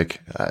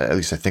Atlantic. At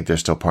least I think they're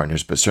still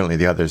partners, but certainly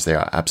the others, they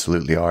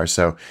absolutely are.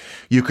 So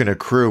you can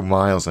accrue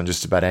miles on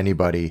just about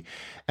anybody.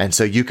 And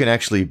so you can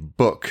actually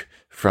book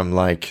from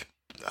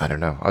I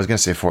don't know. I was going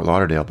to say Fort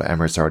Lauderdale, but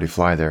Emirates already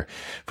fly there.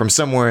 From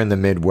somewhere in the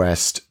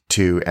Midwest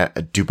to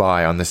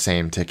Dubai on the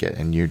same ticket,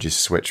 and you just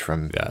switch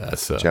from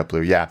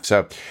JetBlue. Yeah,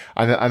 so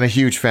I'm a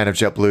huge fan of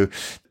JetBlue.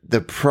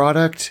 The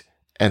product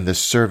and the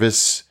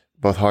service,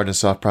 both hard and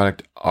soft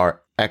product,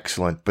 are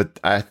excellent. But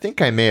I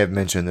think I may have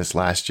mentioned this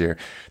last year.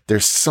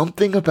 There's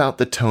something about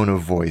the tone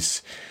of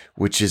voice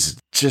which is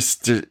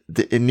just,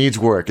 it needs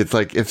work. It's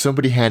like if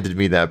somebody handed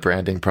me that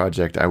branding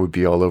project, I would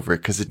be all over it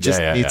because it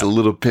just needs a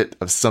little bit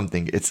of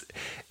something.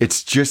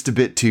 It's just a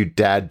bit too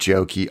dad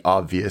jokey,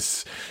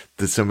 obvious,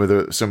 some of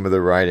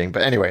the writing.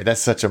 But anyway,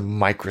 that's such a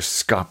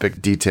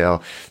microscopic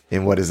detail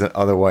in what is an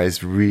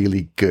otherwise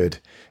really good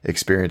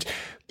experience.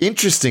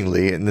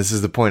 Interestingly, and this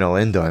is the point I'll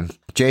end on,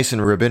 Jason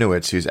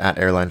Rabinowitz, who's at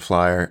Airline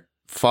Flyer,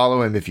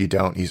 follow him if you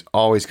don't. He's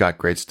always got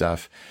great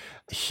stuff.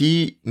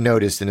 He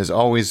noticed and is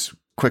always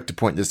quick to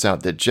point this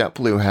out that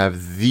JetBlue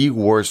have the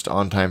worst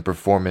on-time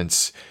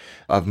performance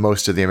of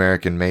most of the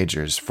American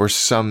majors for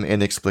some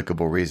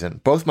inexplicable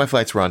reason. Both my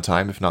flights were on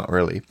time, if not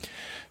early.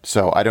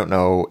 So I don't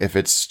know if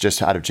it's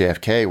just out of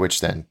JFK,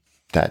 which then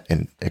that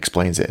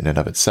explains it in and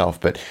of itself.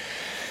 But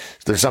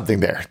there's something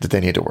there that they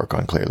need to work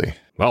on, clearly.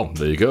 Well,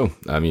 there you go.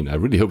 I mean, I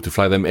really hope to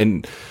fly them.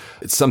 And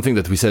it's something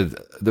that we said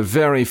the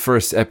very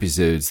first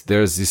episodes,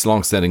 there's this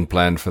long-standing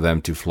plan for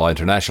them to fly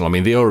international. I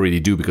mean, they already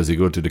do because they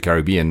go to the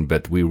Caribbean,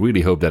 but we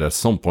really hope that at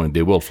some point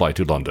they will fly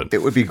to London.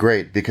 It would be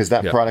great because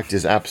that product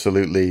is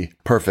absolutely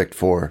perfect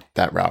for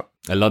that route.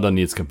 And London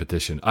needs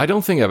competition. I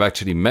don't think I've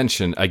actually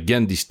mentioned,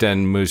 again, these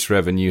 10 most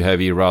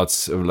revenue-heavy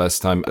routes of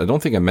last time. I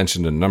don't think I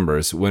mentioned the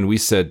numbers when we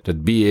said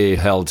that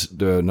BA held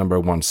the number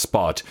one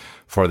spot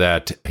for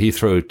that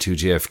Heathrow to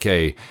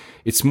JFK.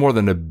 It's more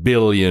than $1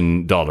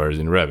 billion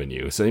in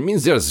revenue. So it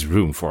means there's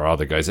room for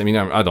other guys. I mean,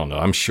 I don't know.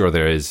 I'm sure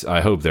there is.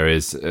 I hope there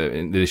is.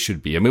 There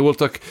should be. I mean, we'll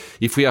talk,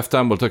 if we have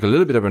time, we'll talk a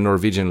little bit about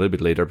Norwegian a little bit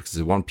later because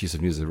there's one piece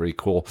of news that's very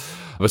cool.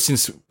 But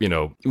since,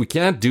 we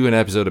can't do an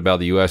episode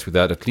about the US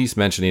without at least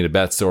mentioning a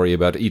bad story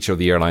about each of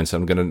the airlines. So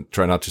I'm going to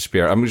try not to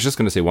spare. I'm just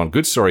going to say one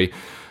good story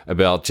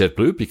about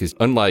JetBlue because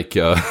unlike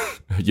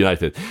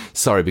United,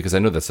 because I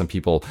know that some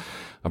people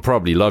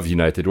probably love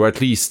United or at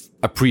least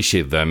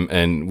appreciate them,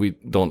 and we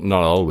don't,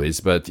 not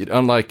always, but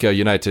unlike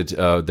United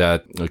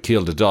that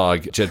killed a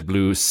dog,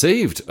 JetBlue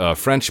saved a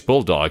French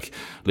bulldog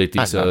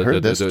lately. I've not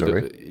heard this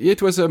story.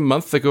 It was a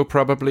month ago,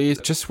 probably.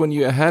 Just when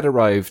you had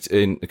arrived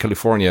in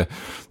California,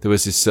 there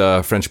was this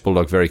French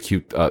bulldog, very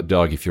cute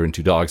dog, if you're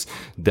into dogs,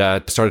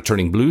 that started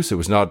turning blue, so it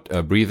was not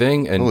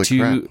breathing, and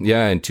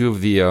two of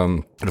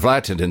the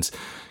flight attendants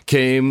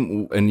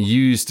came and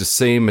used the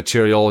same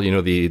material,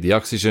 the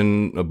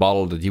oxygen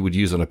bottle that you would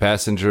use on a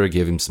passenger,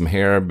 gave him some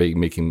hair,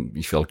 making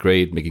he felt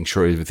great, making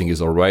sure everything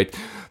is all right.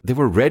 They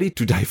were ready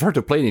to divert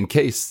the plane in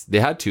case they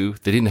had to.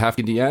 They didn't have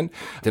to in the end.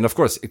 Then, of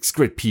course, it's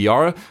great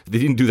PR. They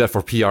didn't do that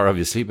for PR,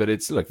 obviously, but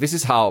it's like, this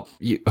is how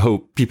you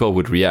hope people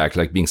would react,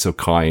 like being so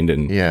kind,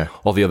 and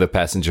all the other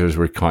passengers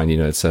were kind.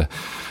 It's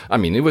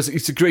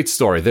a great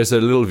story. There's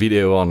a little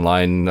video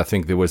online. I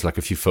think there was like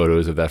a few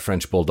photos of that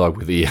French bulldog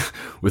with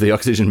the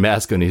oxygen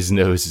mask on his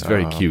nose. It's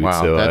very cute.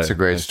 Wow, so, that's a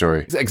great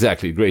story.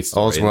 Exactly, great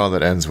story. All's well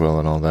that ends well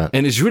and all that.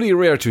 And it's really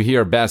rare to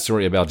hear a bad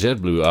story about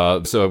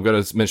JetBlue. So I'm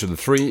going to mention the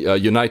three.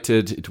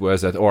 United, it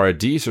was at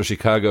ORD, so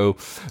Chicago.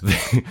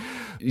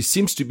 It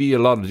seems to be a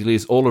lot of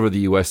delays all over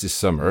the U.S. this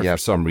summer for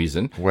some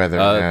reason.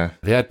 Weather,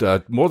 They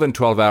had more than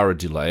 12-hour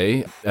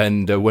delay.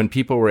 And when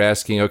people were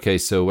asking, okay,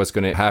 so what's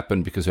going to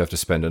happen because we have to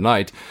spend a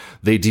night,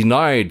 they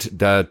denied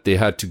that they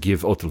had to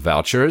give hotel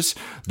vouchers.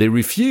 They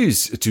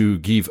refused to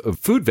give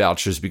food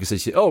vouchers because they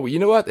said, oh, you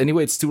know what?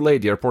 Anyway, it's too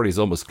late. The airport is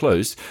almost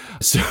closed.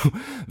 So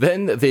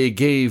then they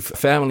gave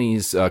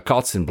families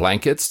cots and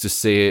blankets to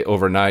stay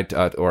overnight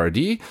at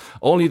ORD,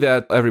 only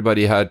that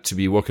everybody had to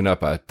be woken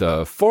up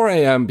at 4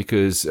 a.m.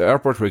 because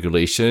airport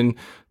regulation,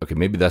 okay,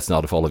 maybe that's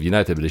not the fault of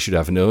United, but they should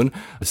have known,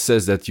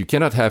 says that you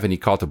cannot have any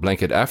cot or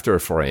blanket after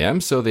 4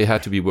 a.m. So they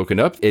had to be woken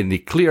up, and they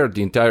cleared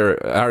the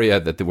entire area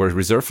that they were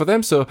reserved for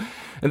them. So,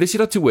 and they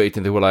still had to wait,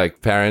 and they were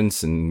like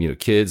parents and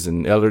kids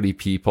and elderly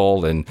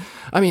people. And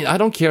I mean, I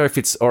don't care if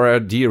it's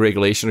ORD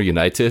regulation or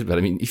United, but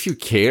I mean, if you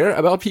care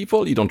about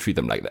people, you don't treat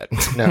them like that.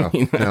 No,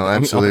 no,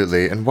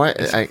 absolutely. And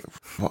why?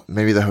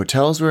 Maybe the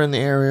hotels were in the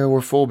area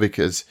were full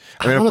because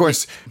of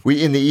course,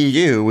 we in the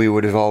EU we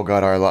would have all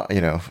got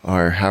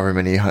our however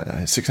many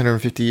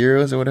 650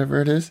 euros or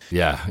whatever it is.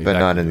 Yeah, exactly. But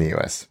not in the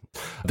US.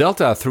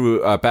 Delta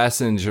threw a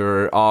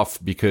passenger off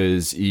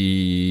because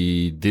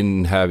he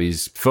didn't have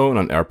his phone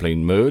on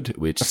airplane mode,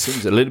 which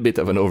seems a little bit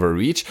of an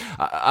overreach.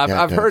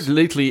 I've heard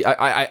lately,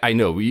 I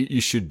know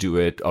you should do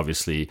it,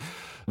 obviously.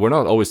 We're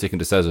not always taking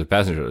this as a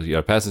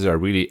passenger.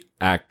 Passengers really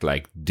act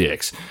like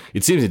dicks.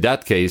 It seems in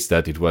that case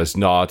that it was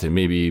not, and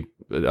maybe,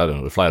 I don't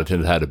know, the flight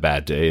attendant had a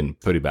bad day and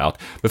put him out.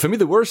 But for me,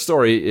 the worst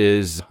story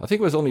is, I think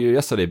it was only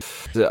yesterday,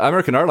 the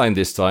American Airlines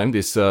this time,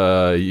 this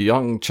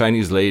young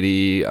Chinese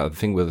lady, I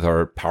think with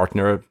her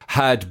partner,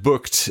 had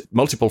booked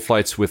multiple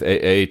flights with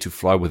AA to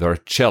fly with her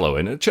cello.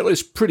 And the cello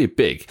is pretty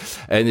big.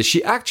 And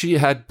she actually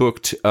had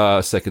booked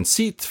a second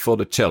seat for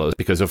the cello,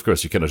 because of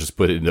course you cannot just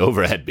put it in the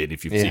overhead bin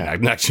if you've seen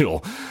an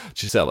actual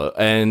cello.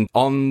 And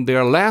on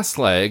their last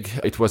leg,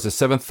 it was a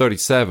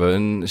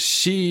 737.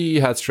 She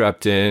had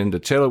strapped in, the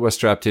cello was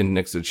strapped in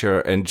next to the chair,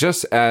 and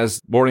just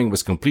as boarding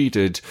was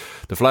completed,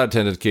 the flight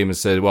attendant came and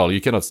said, well, you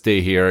cannot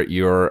stay here,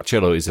 your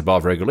cello is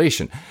above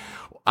regulation.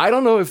 I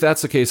don't know if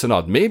that's the case or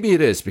not. Maybe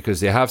it is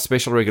because they have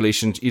special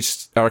regulations.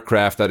 Each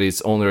aircraft that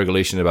is only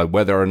regulation about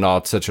whether or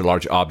not such a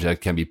large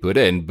object can be put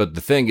in. But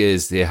the thing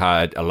is, they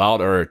had allowed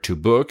her to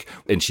book,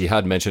 and she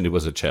had mentioned it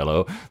was a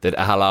cello, that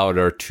allowed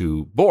her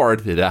to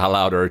board, that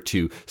allowed her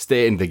to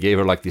stay, and they gave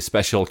her like this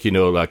special,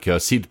 like a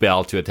seat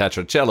belt to attach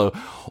her cello,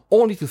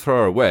 only to throw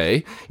her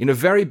away in a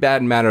very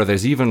bad manner.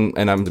 There's even,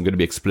 and I'm going to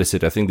be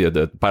explicit, I think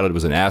the pilot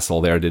was an asshole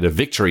there, did a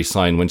victory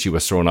sign when she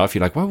was thrown off.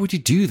 You're like, why would you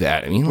do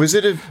that? I mean, was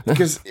it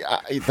because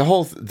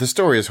the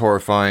story is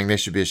horrifying. They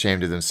should be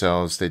ashamed of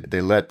themselves.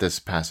 They let this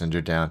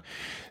passenger down.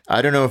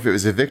 I don't know if it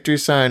was a victory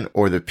sign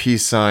or the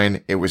peace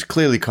sign. It was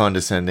clearly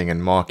condescending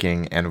and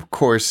mocking. And of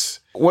course,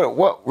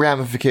 what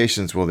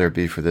ramifications will there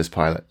be for this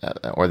pilot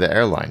or the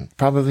airline?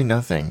 Probably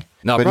nothing.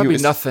 No, but probably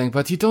nothing,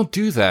 but you don't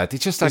do that.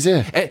 It's just like,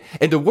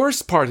 and the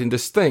worst part in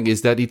this thing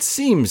is that it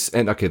seems,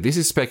 and okay, this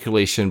is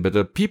speculation, but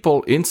the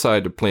people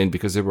inside the plane,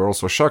 because they were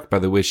also shocked by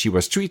the way she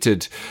was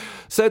treated,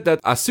 said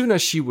that as soon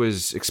as she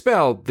was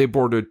expelled, they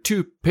boarded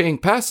 2 paying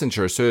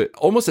passengers, so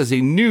almost as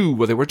they knew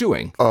what they were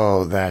doing.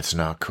 Oh, that's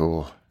not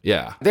cool.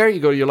 Yeah. There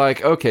you go. You're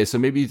like, okay, so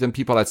maybe then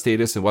people had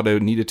status and what they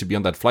needed to be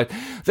on that flight.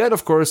 Then,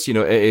 of course,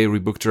 AA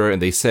rebooked her and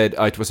they said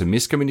it was a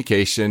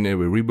miscommunication and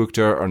we rebooked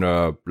her on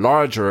a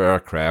larger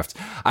aircraft.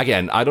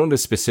 Again, I don't know the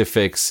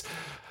specifics,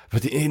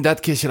 but in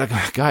that case, you're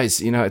like,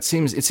 guys, it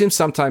seems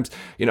sometimes,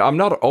 I'm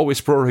not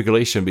always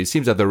pro-regulation, but it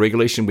seems that the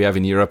regulation we have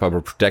in Europe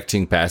about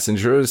protecting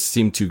passengers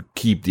seem to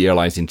keep the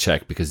airlines in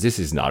check because this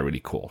is not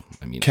really cool.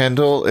 I mean,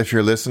 Kendall, if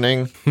you're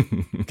listening,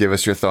 give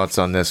us your thoughts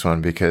on this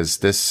one because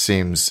this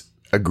seems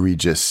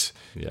egregious.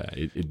 Yeah,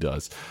 it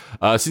does.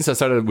 Since I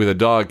started with a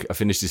dog, I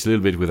finished this a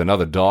little bit with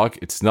another dog.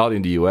 It's not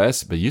in the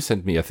US, but you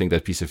sent me, I think,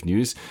 that piece of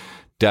news.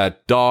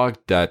 That dog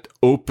that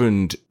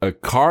opened a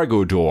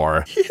cargo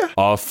door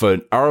of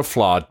an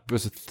Aeroflot,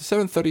 was it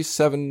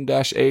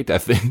 737-8, I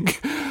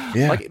think.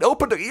 Yeah. Like, he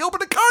opened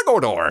a cargo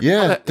door.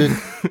 Yeah,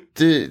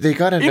 they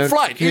got a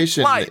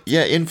notification. In flight.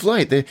 Yeah, in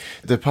flight.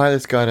 The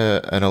pilots got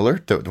an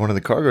alert that one of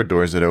the cargo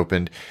doors had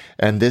opened,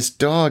 and this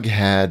dog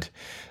had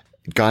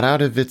got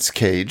out of its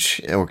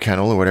cage or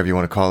kennel or whatever you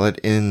want to call it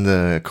in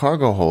the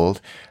cargo hold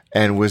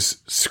and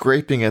was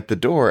scraping at the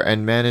door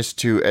and managed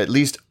to at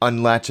least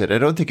unlatch it. I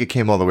don't think it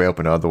came all the way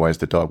open, otherwise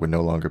the dog would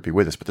no longer be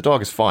with us, but the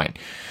dog is fine.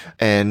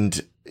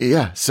 And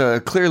yeah, so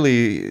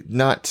clearly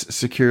not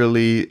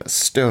securely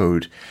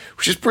stowed,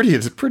 which is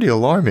pretty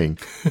alarming.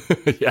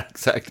 Yeah,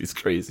 exactly. It's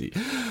crazy.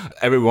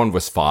 Everyone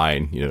was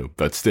fine,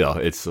 but still,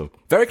 it's a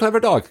very clever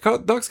dog.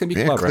 Dogs can be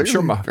clever. I'm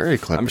sure very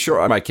clever. I'm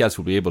sure my cats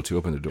will be able to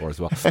open the door as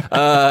well.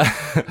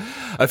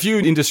 A few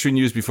industry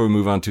news before we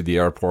move on to the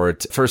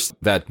airport. First,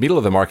 that middle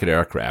of the market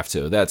aircraft.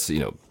 So that's,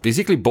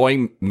 basically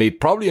Boeing made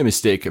probably a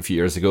mistake a few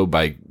years ago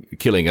by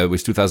killing, it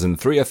was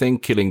 2003, I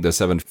think, killing the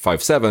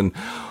 757.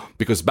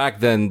 Because back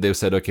then they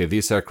said, okay,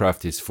 this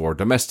aircraft is for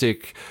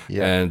domestic,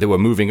 and they were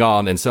moving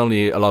on, and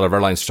suddenly a lot of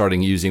airlines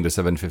starting using the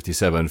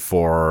 757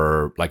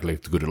 for like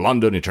to go to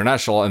London,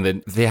 international, and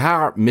then they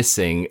are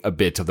missing a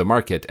bit of the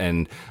market,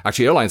 and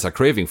actually airlines are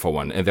craving for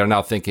one, and they're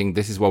now thinking,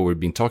 this is what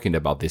we've been talking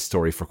about this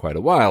story for quite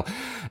a while,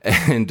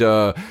 and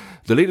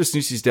the latest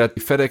news is that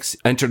FedEx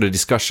entered a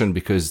discussion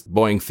because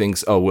Boeing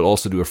thinks, we'll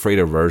also do a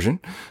freighter version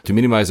to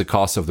minimize the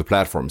cost of the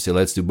platform. So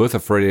let's do both a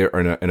freighter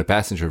and a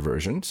passenger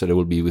version. So they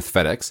will be with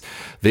FedEx.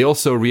 They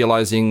also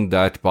realizing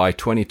that by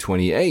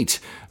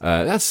 2028,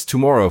 that's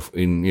tomorrow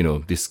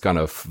in, this kind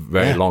of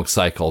very long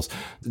cycles,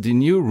 the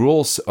new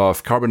rules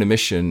of carbon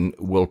emission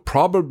will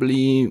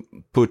probably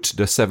put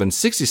the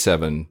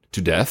 767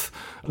 to death.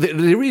 They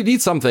really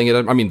need something.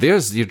 I mean,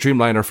 there's the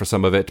Dreamliner for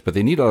some of it, but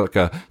they need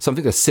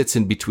something that sits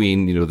in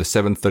between, the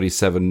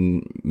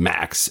 737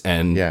 MAX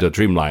and the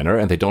Dreamliner,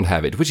 and they don't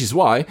have it, which is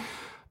why,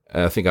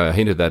 I think I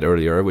hinted that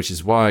earlier, which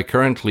is why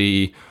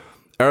currently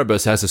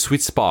Airbus has a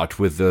sweet spot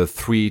with the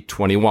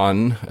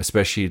 321,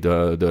 especially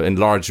the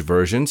enlarged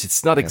versions.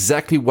 It's not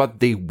exactly what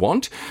they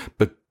want,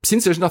 but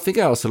since there's nothing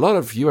else, a lot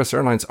of US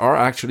airlines are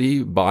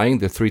actually buying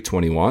the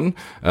 321,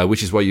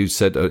 which is why you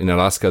said in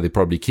Alaska, they're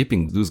probably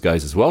keeping those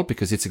guys as well,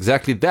 because it's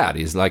exactly that.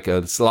 It's like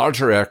a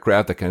larger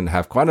aircraft that can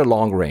have quite a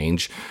long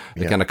range,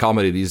 that can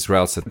accommodate these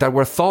routes that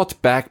were thought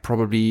back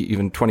probably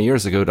even 20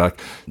 years ago, like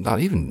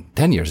not even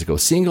 10 years ago.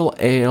 Single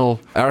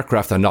aisle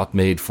aircraft are not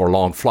made for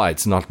long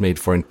flights, not made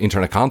for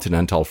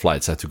intercontinental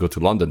flights that to go to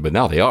London, but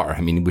now they are.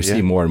 I mean, we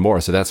see more and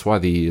more. So that's why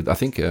I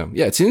think,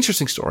 it's an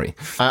interesting story.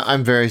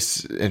 I'm very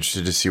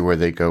interested to see where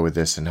they go with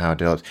this and how it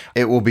develops.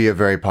 It will be a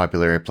very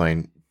popular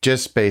airplane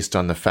just based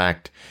on the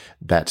fact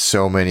that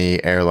so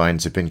many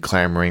airlines have been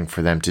clamoring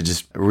for them to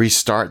just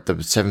restart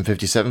the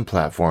 757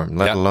 platform,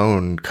 let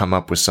alone come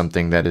up with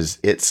something that is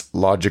its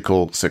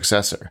logical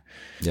successor.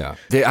 Yeah.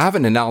 They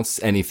haven't announced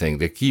anything.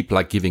 They keep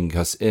giving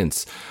us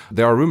hints.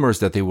 There are rumors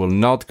that they will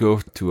not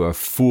go to a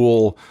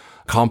full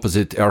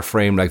composite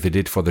airframe like they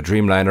did for the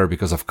Dreamliner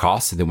because of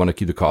cost, and they want to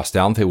keep the cost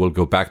down. They will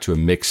go back to a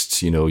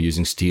mixed,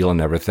 using steel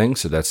and everything.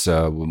 So that's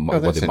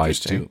what they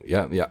might do.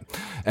 Yeah.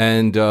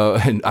 And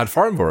at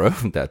Farnborough,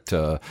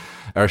 that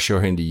air show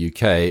here in the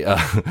UK,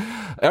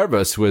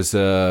 Airbus was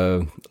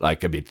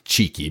like a bit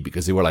cheeky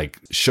because they were like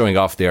showing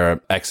off their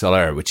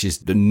XLR, which is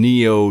the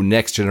neo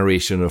next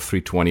generation of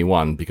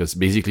 321, because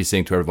basically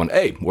saying to everyone,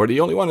 hey, we're the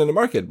only one in the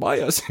market, buy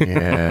us.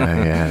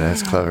 yeah,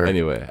 that's clever.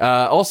 Anyway,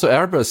 also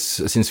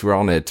Airbus, since we're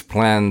on it,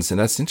 plans, and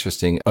that's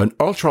interesting, an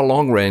ultra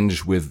long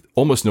range with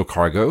almost no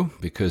cargo,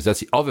 because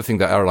that's the other thing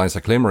that airlines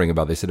are clamoring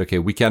about. They said, okay,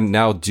 we can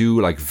now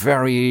do like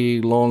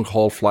very long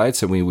haul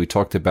flights. And we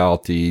talked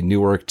about the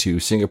Newark to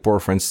Singapore,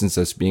 for instance,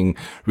 that's being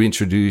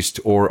reintroduced,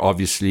 or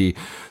obviously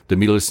the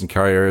Middle Eastern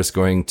carriers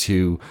going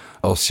to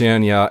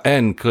Oceania,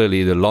 and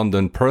clearly the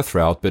London-Perth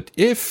route. But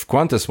if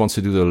Qantas wants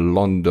to do the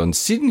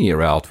London-Sydney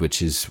route,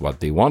 which is what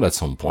they want at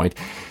some point,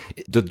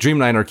 the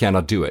Dreamliner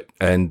cannot do it.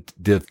 And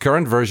the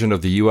current version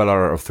of the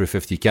ULR of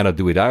 350 cannot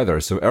do it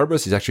either. So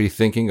Airbus is actually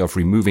thinking of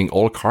removing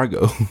all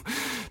cargo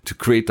to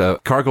create a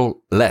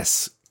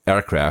cargo-less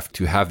aircraft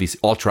to have these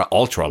ultra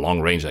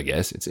long range, I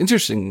guess. It's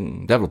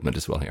interesting development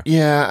as well here.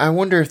 Yeah, I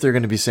wonder if they're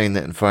going to be saying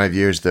that in 5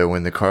 years, though,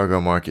 when the cargo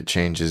market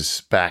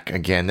changes back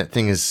again. That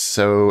thing is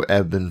so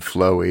ebb and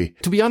flowy.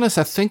 To be honest,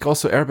 I think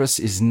also Airbus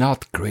is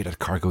not great at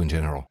cargo in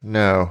general.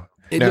 No,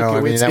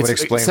 that would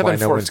explain why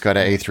no one's got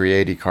an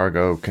A380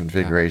 cargo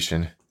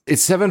configuration. Yeah.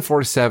 It's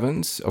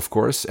 747s, of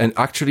course, and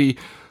actually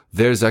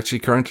there's actually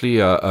currently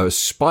a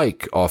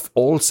spike of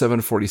all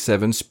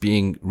 747s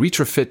being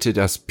retrofitted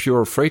as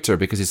pure freighter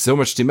because it's so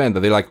much demand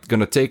that they're like going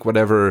to take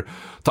whatever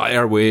Thai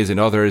Airways and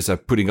others are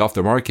putting off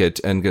the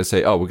market and going to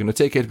say, oh, we're going to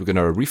take it. We're going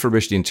to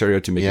refurbish the interior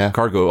to make it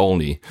cargo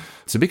only.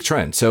 It's a big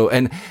trend. So,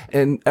 and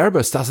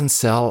Airbus doesn't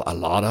sell a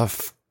lot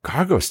of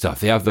cargo stuff.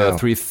 They have the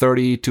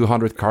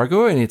 330-200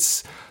 cargo, and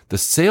the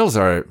sales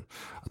are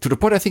to the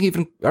point I think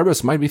even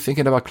Airbus might be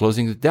thinking about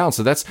closing it down.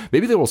 So that's,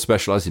 maybe they will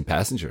specialize in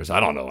passengers.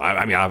 I don't know.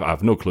 I mean, I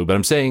have no clue, but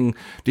I'm saying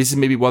this is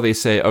maybe what they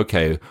say,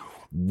 okay,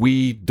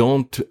 we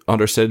don't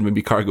understand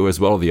maybe cargo as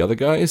well as the other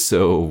guys,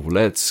 so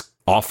let's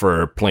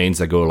offer planes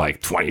that go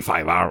like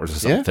 25 hours or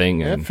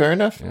something. Yeah, fair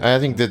enough. Yeah. I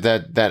think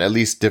that at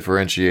least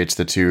differentiates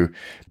the two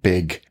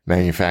big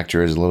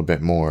manufacturers a little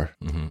bit more.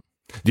 Mm-hmm.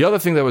 The other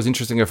thing that was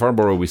interesting at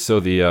Farnborough, we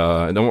saw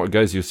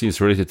guys, you see it's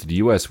related to the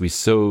US, we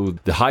saw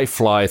the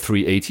Hi-Fly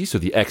 380, so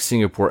the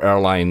ex-Singapore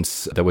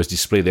Airlines that was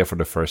displayed there for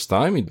the first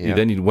time.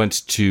 Then it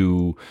went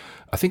to,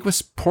 I think it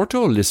was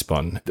Porto or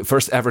Lisbon, the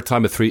first ever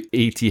time a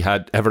 380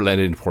 had ever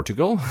landed in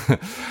Portugal.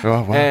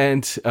 Oh, wow.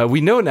 And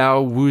we know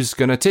now who's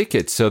going to take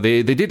it. So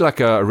they did like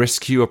a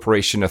rescue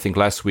operation, I think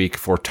last week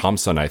for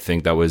Thomson. I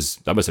think that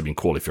must have been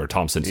cool if you're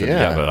Thomson. So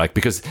but like,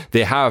 because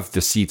they have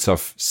the seats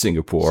of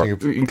Singapore,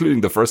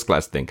 including the first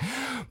class thing.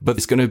 But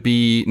it's going to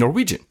be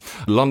Norwegian.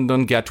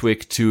 London,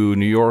 Gatwick to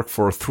New York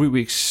for 3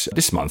 weeks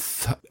this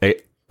month.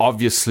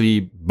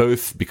 Obviously,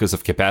 both because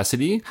of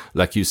capacity,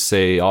 like you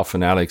say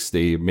often, Alex,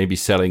 they may be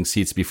selling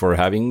seats before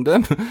having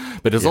them,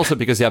 but it's also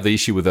because they have the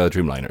issue with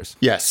Dreamliners.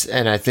 Yes,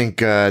 and I think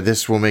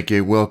this will make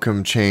a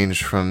welcome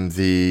change from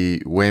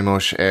the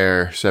Wemos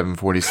Air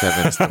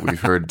 747s that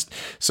we've heard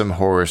some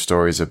horror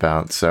stories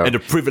about. So, and the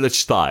privileged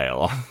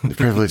style. The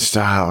privileged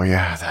style,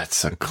 yeah,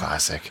 that's a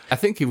classic. I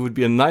think it would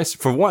be a nice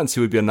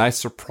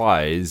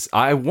surprise.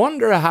 I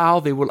wonder how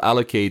they will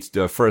allocate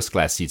the first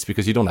class seats,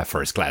 because you don't have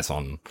first class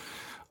on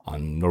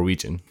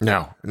Norwegian.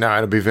 No,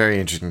 it'll be very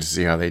interesting to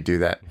see how they do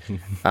that.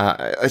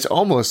 It's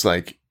almost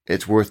like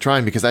it's worth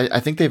trying, because I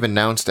think they've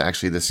announced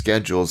actually the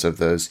schedules of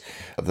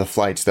the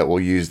flights that will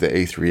use the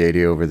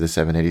A380 over the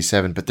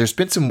 787. But there's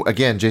been some,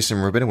 again, Jason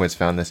Rabinowitz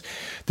found this,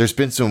 there's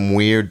been some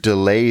weird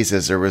delays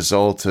as a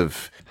result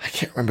of, I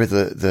can't remember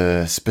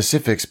the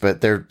specifics, but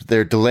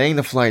they're delaying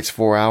the flights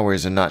 4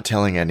 hours and not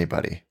telling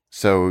anybody.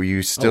 So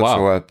you still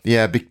show up.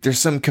 Yeah, there's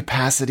some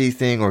capacity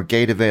thing or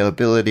gate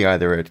availability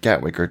either at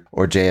Gatwick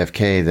or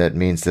JFK that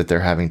means that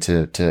they're having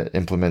to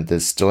implement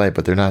this delay,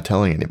 but they're not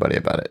telling anybody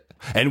about it.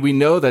 And we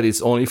know that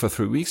it's only for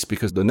 3 weeks,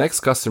 because the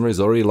next customer is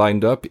already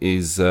lined up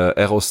is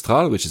Air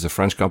Austral, which is a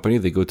French company.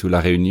 They go to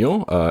La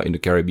Réunion in the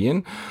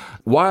Caribbean.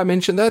 Why I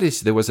mentioned that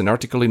is there was an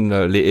article in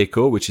Les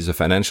Echos, which is a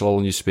financial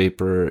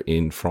newspaper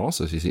in France.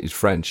 It's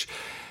French.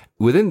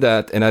 Within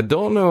that, and I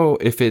don't know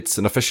if it's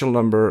an official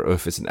number or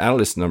if it's an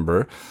analyst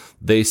number,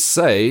 they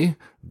say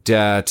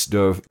that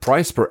the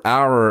price per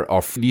hour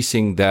of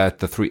leasing the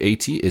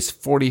 380 is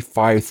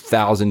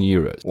 45,000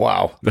 euros.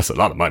 Wow. That's a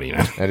lot of money,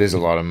 man. That is a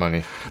lot of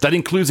money. That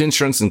includes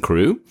insurance and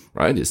crew,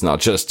 right? It's not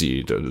just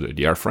the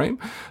airframe,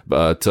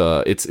 but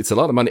it's a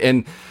lot of money.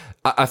 And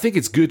I think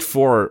it's good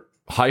for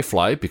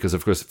Hi-Fly, because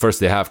of course, first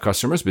they have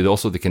customers, but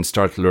also they can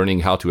start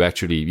learning how to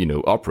actually,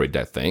 operate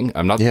that thing.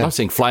 I'm not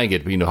saying flying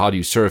it, but how do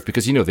you serve?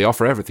 Because, they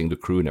offer everything, the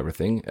crew and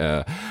everything.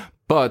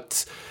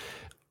 But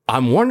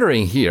I'm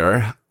wondering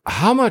here,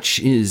 how much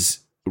is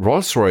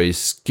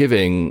Rolls-Royce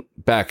giving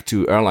back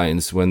to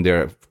airlines when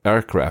their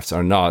aircrafts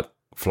are not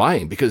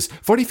flying? Because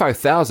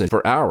 45,000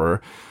 per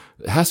hour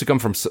has to come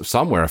from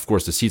somewhere, of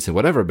course, the seats and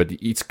whatever, but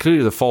it's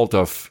clearly the fault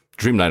of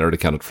Dreamliner they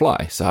cannot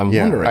fly. So I'm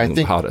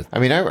wondering how to... I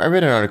mean, I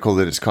read an article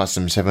that it's cost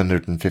them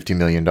 $750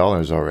 million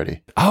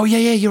already. Oh, yeah,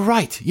 you're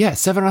right. Yeah,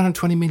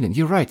 $720 million.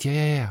 You're right.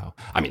 Yeah.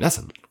 I mean, that's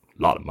a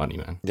lot of money,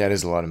 man. Yeah, it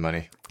is a lot of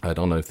money. I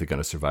don't know if they're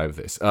going to survive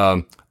this.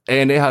 And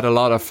they had a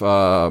lot of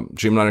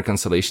Dreamliner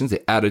cancellations.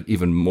 They added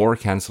even more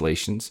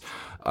cancellations.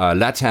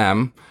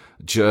 LATAM,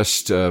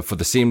 just for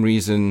the same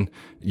reason,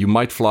 you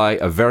might fly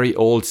a very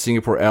old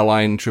Singapore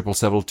Airline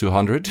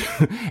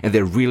 777-200, and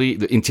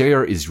the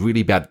interior is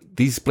really bad.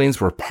 These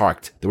planes were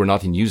parked. They were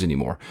not in use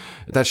anymore.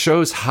 That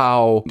shows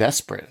how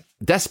desperate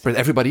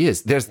everybody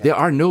is. There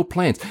are no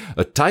planes.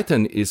 A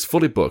Titan is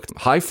fully booked.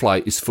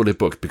 Highfly is fully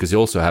booked because they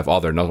also have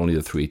other, not only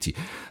the 380.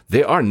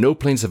 There are no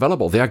planes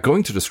available. They are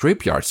going to the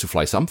scrapyards to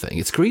fly something.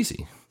 It's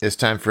crazy. It's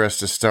time for us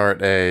to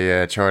start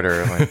a charter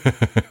airline.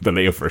 The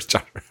Leofirst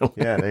charter airline.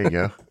 Yeah, there you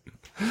go.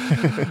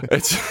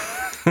 It's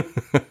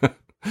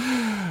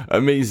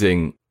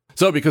amazing.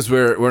 So because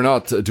we're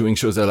not doing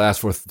shows that last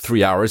for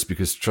 3 hours,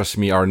 because trust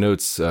me, our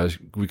notes,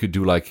 we could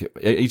do like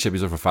each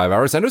episode for 5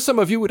 hours. I know some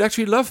of you would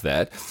actually love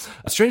that.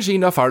 Strangely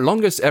enough, our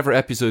longest ever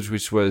episode,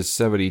 which was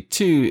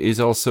 72, is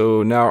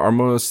also now our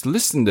most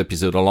listened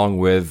episode, along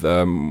with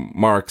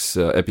Mark's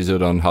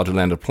episode on how to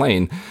land a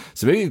plane.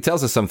 So maybe it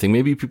tells us something.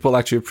 Maybe people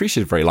actually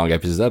appreciate very long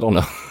episodes. I don't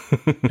know.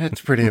 That's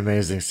a pretty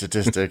amazing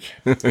statistic.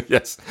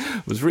 Yes.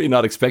 I was really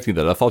not expecting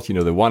that. I thought,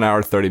 the 1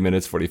 hour, 30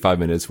 minutes, 45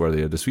 minutes were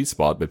the sweet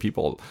spot, but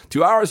people,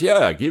 2 hours,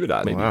 yeah, give it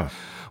that. Maybe. Wow.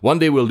 One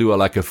day we'll do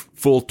a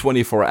full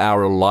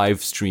 24-hour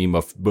live stream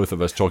of both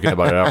of us talking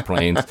about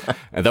airplanes,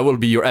 and that will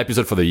be your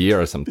episode for the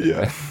year or something.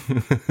 Yeah.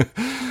 Right?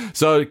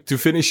 So to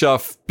finish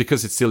off,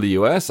 because it's still the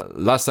US,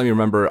 last time you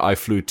remember, I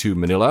flew to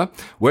Manila.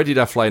 Where did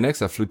I fly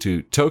next? I flew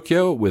to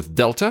Tokyo with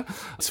Delta.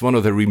 It's one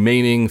of the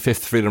remaining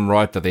Fifth Freedom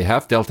route that they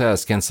have. Delta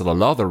has canceled a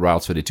lot of the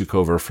routes that they took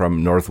over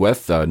from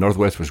Northwest.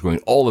 Northwest was going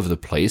all over the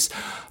place.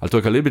 I'll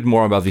talk a little bit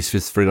more about this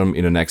Fifth Freedom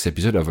in the next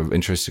episode. I have an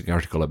interesting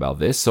article about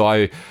this.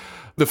 So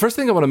the first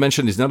thing I want to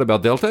mention is not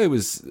about Delta. It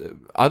was,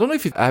 I don't know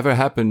if it ever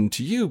happened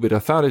to you, but I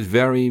found it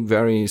very,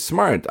 very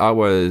smart. I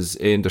was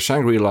in the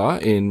Shangri-La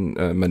in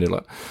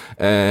Manila,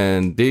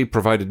 and they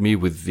provided me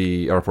with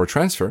the airport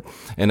transfer,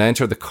 and I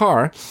entered the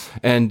car,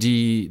 and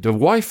the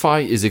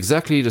Wi-Fi is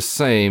exactly the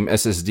same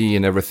SSD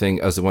and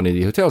everything as the one in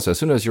the hotel. So as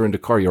soon as you're in the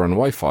car, you're on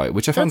Wi-Fi,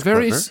 which I found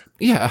very,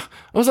 yeah.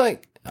 I was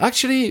like,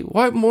 actually,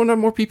 why more and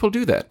more people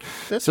do that?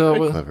 That's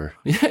very clever.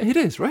 Yeah, it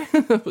is, right?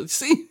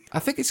 See, I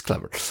think it's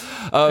clever.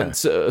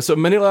 So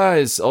Manila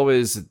is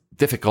always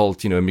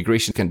difficult.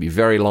 Immigration can be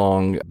very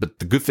long. But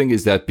the good thing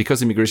is that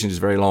because immigration is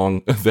very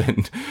long,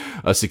 then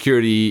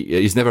security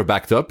is never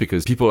backed up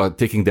because people are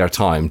taking their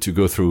time to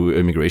go through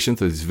immigration.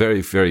 So there's very,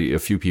 very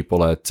few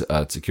people at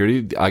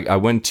security. I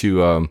went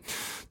to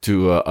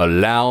a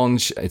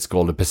lounge. It's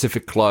called the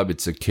Pacific Club.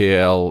 It's a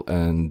KL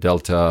and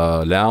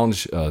Delta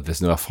lounge.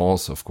 There's no Air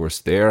France, of course,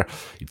 there.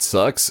 It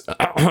sucks.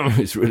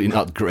 It's really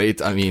not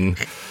great. I mean,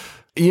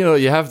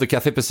 you have the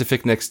Cathay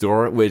Pacific next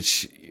door,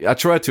 which I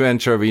tried to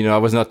enter, but, I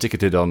was not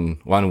ticketed on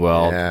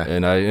OneWorld. Yeah.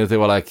 And they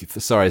were like,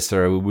 sorry,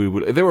 sir.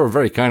 They were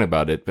very kind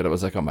about it, but I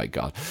was like, oh my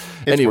God.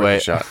 It's worth a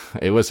shot.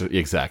 It was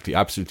exactly,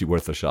 absolutely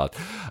worth a shot.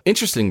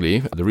 Interestingly,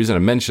 the reason I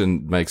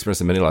mentioned my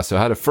experience in Manila, so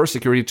I had a first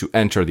security to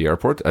enter the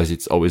airport, as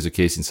it's always the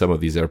case in some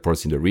of these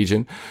airports in the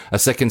region. A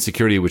second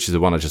security, which is the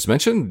one I just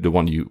mentioned, the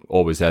one you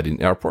always had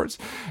in airports.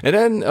 And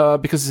then,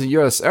 because it's a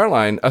US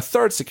airline, a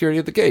third security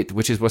at the gate,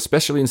 which was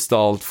specially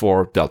installed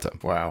for Delta.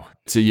 Wow.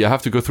 So you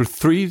have to go through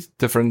 3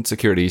 different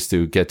securities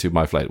to get to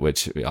my flight,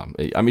 which,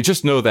 I mean,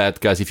 just know that,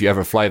 guys, if you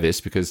ever fly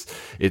this, because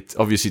it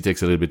obviously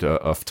takes a little bit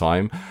of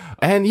time.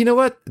 And you know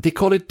what? They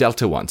call it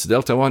Delta One. So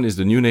Delta One is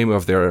the new name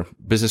of their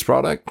business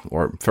product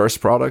or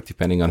first product,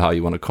 depending on how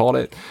you want to call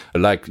it.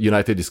 Like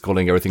United is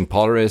calling everything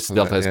Polaris.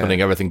 Delta is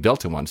calling everything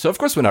Delta One. So, of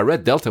course, when I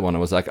read Delta One, I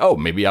was like, oh,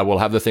 maybe I will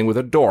have the thing with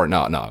a door.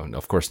 No,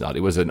 of course not.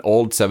 It was an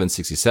old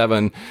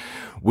 767.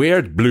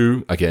 Weird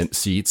blue, again,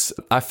 seats.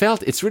 I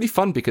felt it's really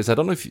fun because I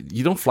don't know if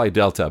you don't fly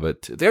Delta,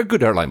 but they're a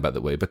good airline, by the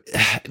way. But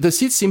the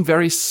seats seem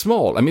very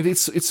small. I mean,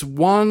 it's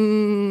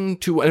 1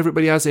 to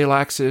everybody has AL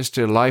access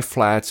to lie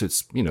flat, so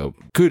it's,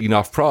 good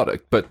enough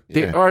product. But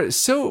they are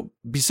so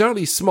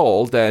bizarrely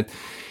small that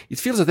it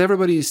feels that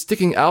everybody is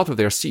sticking out of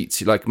their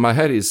seats. Like my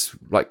head is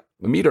like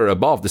a meter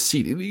above the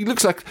seat. It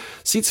looks like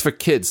seats for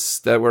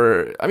kids that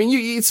were, I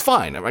mean, it's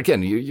fine.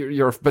 Again,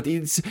 but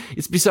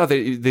it's bizarre.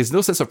 There's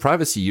no sense of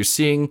privacy. You're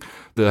seeing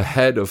the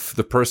head of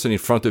the person in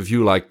front of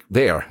you, like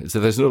there. So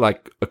there's no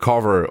like a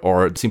cover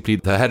or simply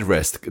the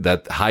headrest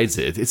that hides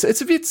it. It's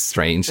a bit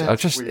strange.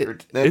 That's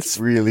weird. It's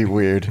really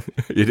weird.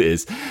 It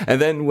is.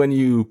 And then when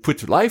you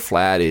put lie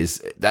flat,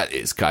 that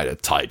is kind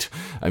of tight.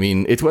 I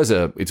mean, it was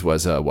a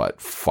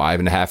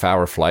 5.5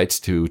 hour flight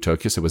to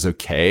Tokyo, so it was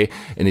okay.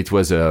 And it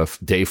was a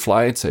day flight.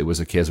 So it was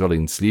okay as well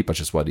in sleep. I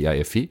just bought the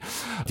IFE.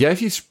 The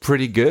IFE is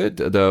pretty good.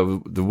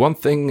 The one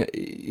thing,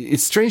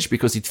 it's strange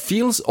because it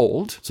feels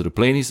old. So the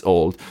plane is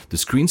old. The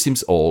screen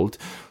seems old.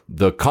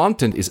 The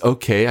content is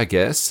okay, I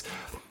guess.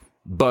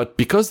 But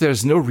because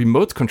there's no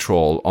remote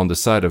control on the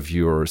side of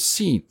your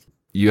seat,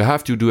 you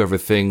have to do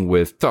everything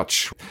with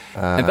touch.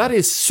 And that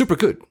is super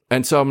good.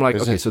 And so I'm like,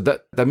 okay, so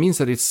that means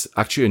that it's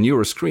actually a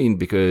newer screen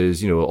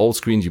because, old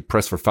screens you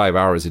press for 5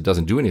 hours, it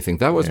doesn't do anything.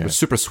 That was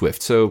super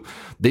swift. So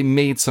they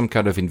made some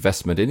kind of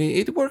investment and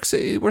it works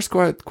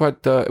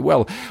quite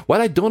well.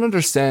 What I don't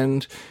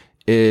understand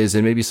is,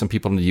 and maybe some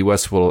people in the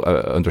US will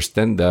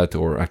understand that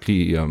or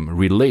actually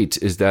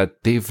relate, is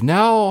that they've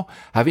now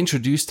have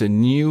introduced a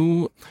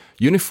new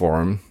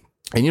uniform.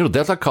 And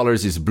Delta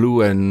Colors is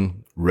blue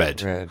and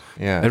red.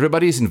 Yeah.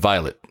 Everybody's in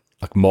violet,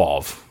 like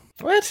mauve.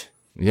 What?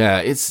 Yeah,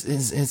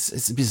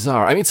 it's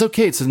bizarre. I mean, it's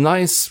okay. It's a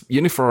nice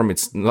uniform.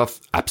 It's not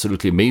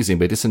absolutely amazing,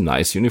 but it's a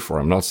nice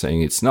uniform. I'm not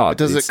saying it's not.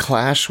 Does it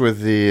clash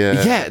with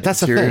the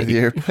that's the thing. Of the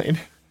airplane?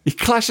 It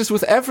clashes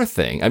with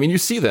everything. I mean, you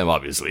see them,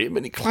 obviously,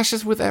 but it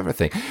clashes with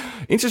everything.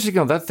 Interesting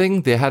on that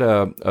thing, they had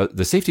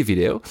the safety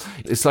video.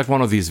 It's like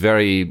one of these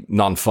very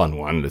non-fun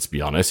one, let's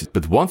be honest.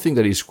 But one thing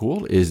that is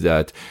cool is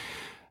that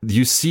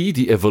you see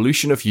the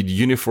evolution of your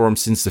uniform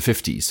since the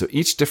 50s. So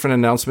each different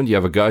announcement, you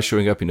have a guy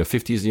showing up in a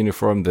 50s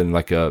uniform, then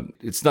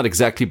it's not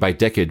exactly by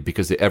decade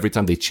because every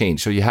time they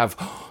change. So you have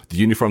the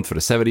uniform for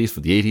the 70s, for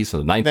the 80s, for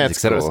the 90s,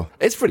 etc. Cool.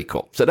 It's pretty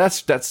cool. So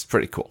that's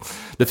pretty cool.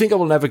 The thing I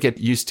will never get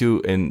used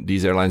to in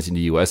these airlines in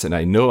the US, and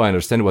I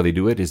understand why they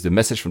do it, is the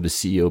message from the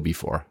CEO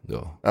before.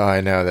 Though. Oh,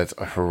 I know. That's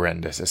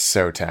horrendous. It's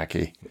so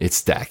tacky.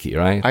 It's tacky,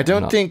 right? I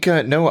don't think,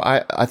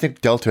 I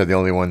think Delta are the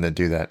only one that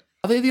do that.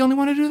 Are they the only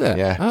one to do that?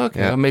 Yeah. Oh,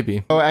 okay, yeah.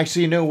 Maybe. Oh,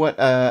 actually, you know what?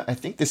 I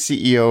think the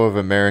CEO of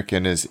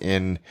American is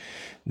in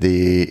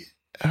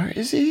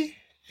is he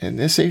in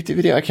this safety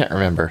video? I can't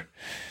remember.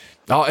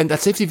 Oh, and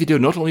that safety video,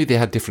 not only they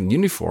had different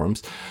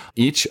uniforms,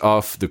 each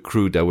of the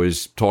crew that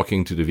was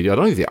talking to the video, I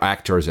don't know if they're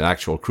actors and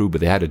actual crew,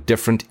 but they had a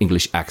different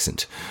English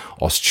accent.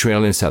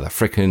 Australian, South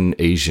African,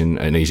 Asian,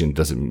 and Asian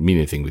doesn't mean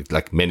anything with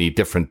like many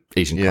different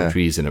Asian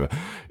countries and,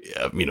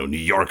 New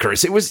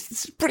Yorkers.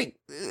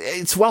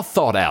 It's well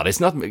thought out. It's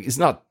not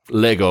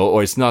Lego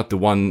or it's not the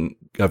one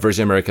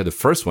Virgin America, the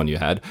first one you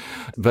had,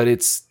 but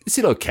it's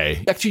still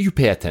okay. Actually, you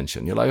pay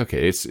attention. You're like,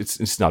 okay,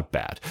 it's not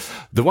bad.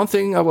 The one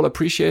thing I will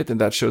appreciate, and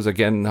that shows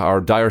again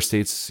our dire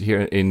states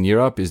here in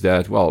Europe, is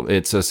that, well,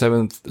 it's a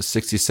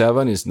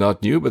 767 is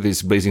not new, but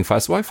it's blazing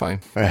fast Wi-Fi.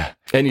 Yeah.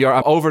 And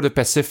you're over the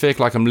Pacific,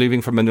 like I'm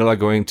leaving from Manila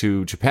going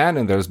to Japan,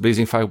 and there's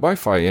blazing fast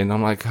Wi-Fi. And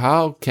I'm like,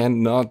 how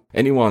can not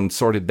anyone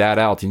sorted that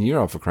out in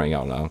Europe, for crying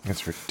out loud?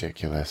 That's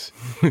ridiculous.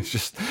 It's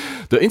just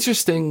the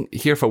interesting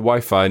here for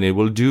Wi-Fi, and it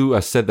will do, I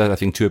said that I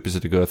think 2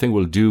 episodes ago, I think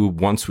we'll do,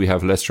 once we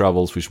have less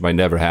travels, which might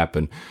never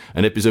happen,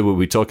 an episode where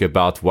we talk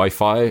about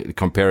Wi-Fi,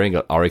 comparing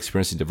our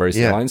experience in the various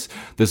airlines.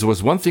 There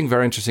was one thing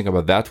very interesting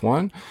about that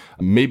one.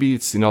 Maybe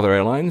it's in other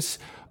airlines.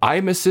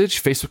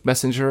 iMessage, Facebook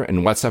Messenger, and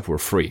WhatsApp were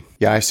free.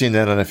 Yeah, I've seen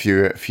that on a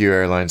few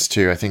airlines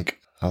too. I think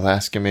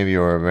Alaska maybe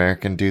or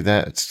American do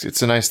that.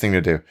 It's a nice thing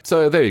to do.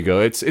 So there you go.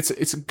 It's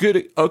a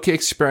good, okay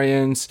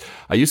experience.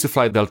 I used to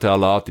fly Delta a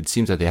lot. It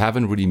seems that they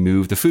haven't really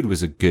moved. The food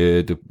was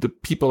good. The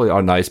people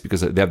are nice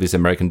because they have this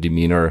American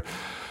demeanor.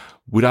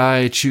 Would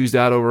I choose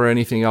that over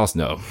anything else?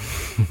 No.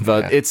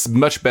 But it's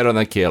much better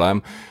than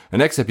KLM. The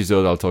next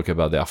episode, I'll talk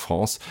about Air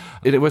France.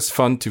 It was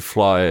fun to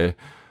fly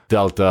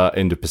Delta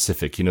in the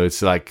Pacific.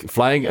 It's like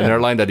flying an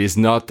airline that is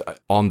not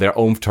on their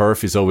own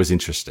turf is always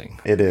interesting.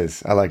 It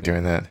is. I like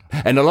doing that.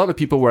 And a lot of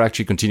people were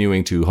actually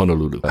continuing to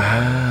Honolulu.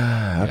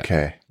 Ah,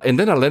 okay. Yeah. And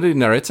then I landed in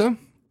Narita.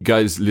 You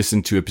guys,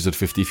 listen to episode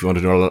 50 if you want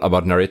to know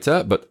about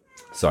Narita. But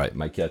sorry,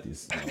 my cat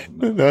is...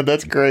 No,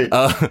 that's great.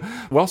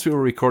 Whilst we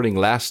were recording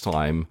last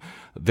time,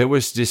 there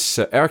was this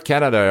Air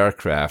Canada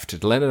aircraft.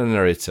 It landed in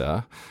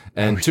Narita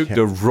and took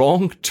the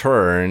wrong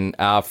turn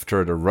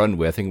after the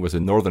runway. I think it was a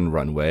northern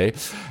runway,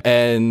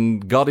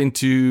 and got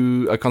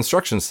into a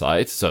construction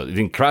site. So it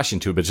didn't crash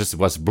into it, but just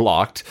was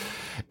blocked.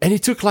 And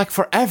it took like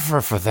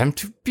forever for them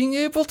to being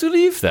able to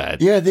leave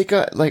that. Yeah, they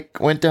got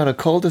went down a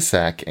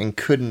cul-de-sac and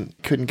couldn't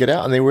get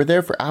out, and they were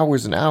there for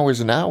hours and hours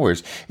and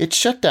hours. It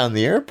shut down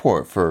the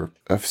airport for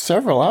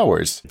several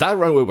hours. That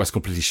runway was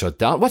completely shut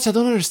down. What I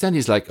don't understand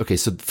is okay,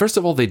 so first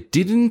of all, they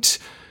didn't.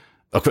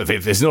 Okay,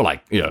 there's no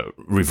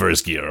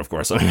reverse gear, of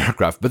course, on an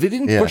aircraft, but they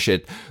didn't push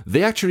it.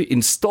 They actually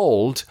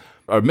installed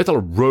a metal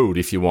road,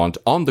 if you want,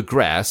 on the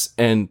grass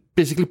and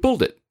basically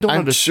pulled it.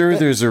 I'm sure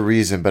there's a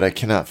reason, but I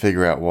cannot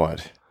figure out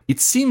what. It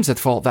seems that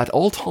for that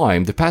all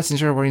time, the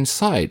passengers were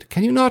inside.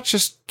 Can you not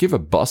just give a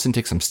bus and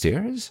take some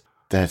stairs?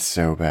 That's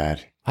so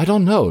bad. I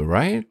don't know,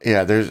 right?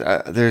 Yeah,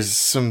 there's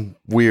some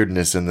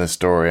weirdness in this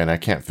story, and I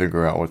can't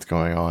figure out what's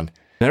going on.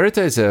 Narita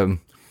is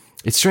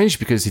it's strange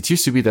because it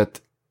used to be that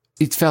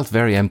it felt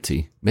very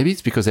empty. Maybe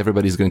it's because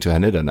everybody's going to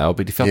Haneda now,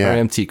 but it felt very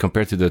empty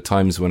compared to the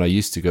times when I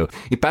used to go.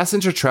 In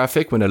passenger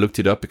traffic, when I looked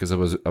it up because I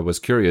was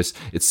curious,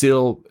 it's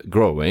still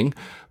growing.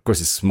 Of course,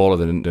 it's smaller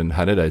than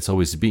Haneda. It's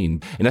always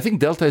been. And I think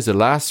Delta is the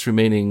last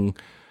remaining,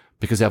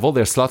 because they have all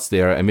their slots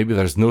there, and maybe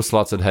there's no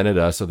slots at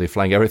Haneda, so they're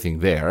flying everything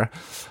there.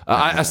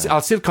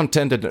 I'll still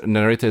contend that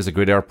Narita is a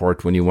great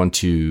airport when you want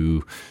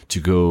to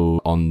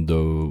go on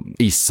the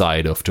east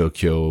side of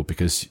Tokyo,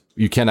 because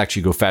you can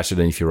actually go faster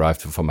than if you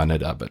arrived from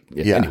Haneda. But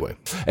anyway.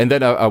 And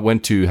then I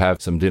went to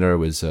have some dinner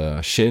with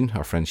Shin,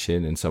 our friend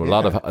Shin, and a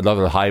lot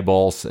of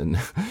highballs, and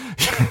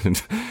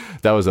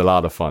that was a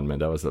lot of fun, man.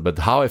 But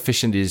how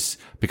efficient is,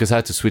 because I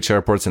had to switch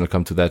airports, and I'll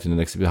come to that in the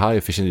next bit, how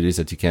efficient it is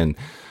that you can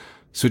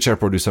switch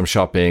airport, do some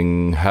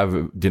shopping,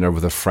 have dinner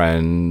with a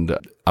friend.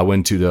 I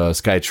went to the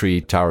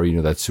Skytree Tower,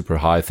 that super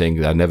high thing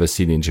that I'd never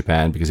seen in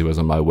Japan because it was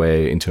on my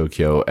way in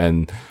Tokyo,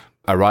 and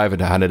arrive at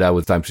Haneda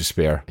with time to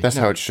spare. That's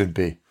how it should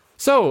be.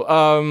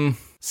 So,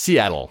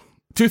 Seattle.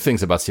 Two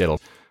things about Seattle.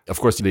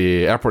 Of course,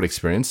 the airport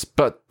experience,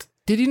 but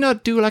did you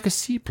not do like a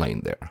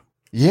seaplane there?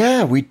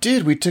 Yeah, we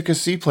did. We took a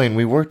seaplane.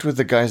 We worked with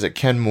the guys at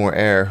Kenmore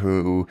Air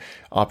who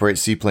operate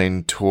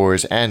seaplane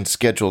tours and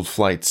scheduled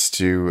flights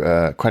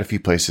to quite a few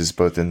places,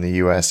 both in the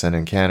US and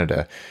in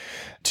Canada,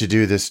 to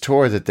do this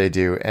tour that they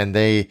do. And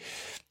they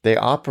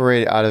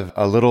operate out of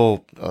a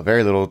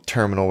very little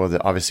terminal with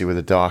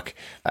a dock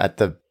at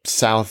the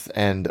south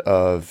end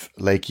of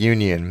Lake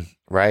Union,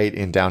 right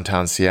in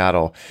downtown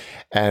Seattle.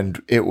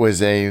 And it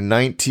was a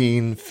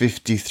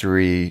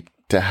 1953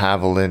 de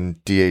Havilland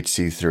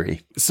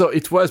DHC-3. So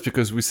it was,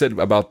 because we said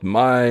about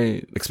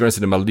my experience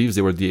in the Maldives,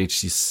 they were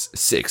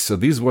DHC-6. So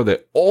these were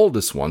the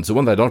oldest ones, the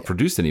one that don't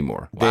produce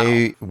anymore.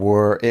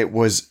 Wow. It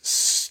was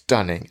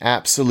stunning,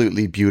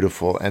 absolutely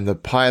beautiful. And the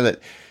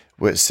pilot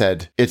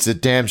said, it's a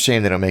damn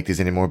shame they don't make these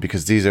anymore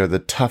because these are the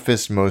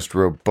toughest, most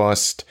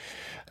robust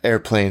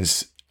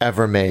airplanes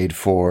ever made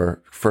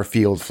for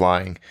field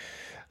flying,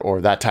 or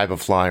that type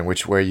of flying,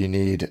 where you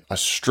need a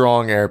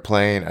strong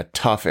airplane, a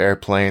tough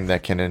airplane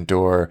that can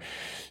endure,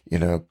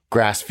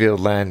 grass field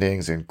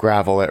landings and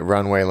gravel at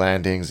runway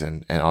landings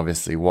and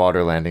obviously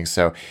water landings.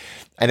 So,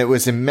 and it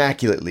was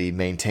immaculately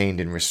maintained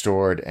and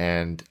restored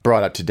and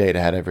brought up to date. It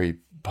had every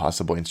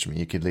possible instrument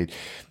you could need.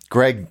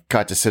 Greg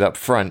got to sit up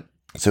front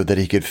so that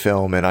he could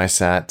film, and I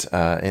sat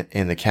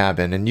in the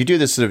cabin. And you do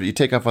this you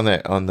take off on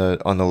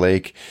the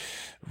lake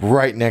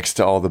right next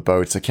to all the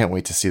boats. I can't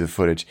wait to see the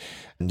footage.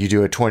 You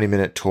do a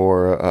 20-minute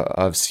tour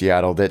of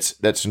Seattle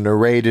that's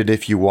narrated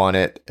if you want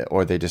it,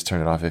 or they just turn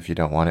it off if you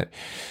don't want it.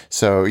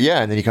 So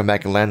and then you come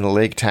back and land in the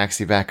lake,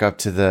 taxi back up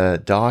to the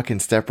dock,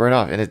 and step right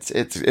off. And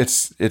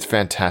it's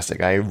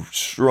fantastic. I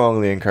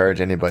strongly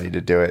encourage anybody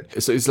to do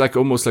it. So it's like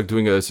almost like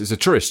doing it's a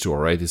tourist tour,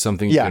 right? It's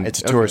something.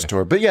 It's a tourist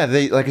tour. But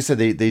they, like I said,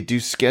 they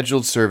do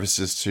scheduled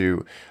services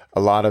to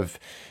a lot of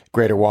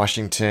Greater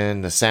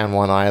Washington, the San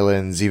Juan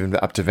Islands, even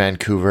up to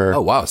Vancouver.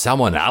 Oh wow, San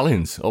Juan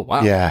Islands. Oh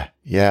wow.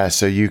 Yeah.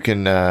 So you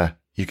can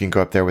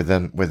go up there with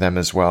them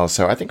as well.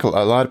 So I think a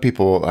lot of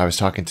people. I was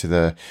talking to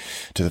the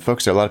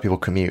folks there. A lot of people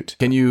commute.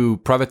 Can you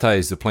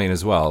privatize the plane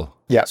as well?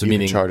 Yeah, so you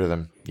can charter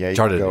them. Yeah, you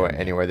can go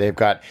anywhere. They've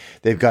got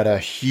a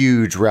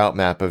huge route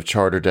map of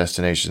charter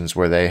destinations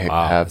where they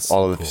have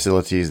all of the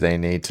facilities they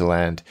need to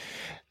land.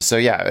 So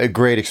a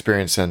great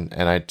experience, and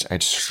I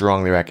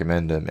strongly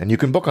recommend them. And you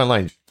can book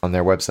online on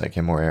their website,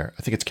 Kenmore Air.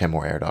 I think it's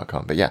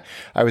kenmoreair.com. But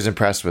I was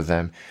impressed with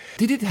them.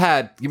 You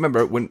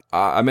remember when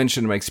I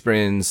mentioned my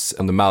experience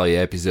on the Mali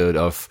episode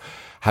of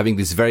having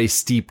this very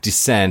steep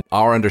descent?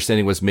 Our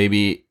understanding was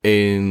maybe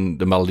in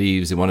the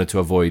Maldives, they wanted to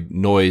avoid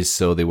noise,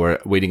 so they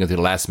were waiting until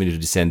the last minute to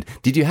descend.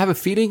 Did you have a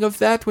feeling of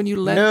that when you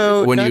landed?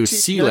 No, when you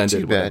sea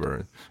landed,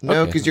 whatever.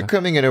 No, because you're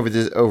coming in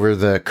over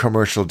the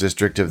commercial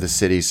district of the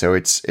city, so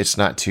it's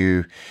not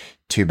too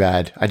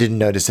bad. I didn't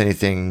notice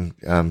anything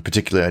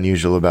particularly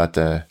unusual about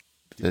the.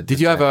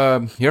 Did you have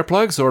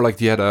earplugs, or like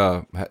you had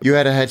a? You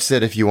had a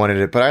headset if you wanted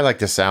it, but I like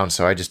the sound,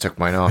 so I just took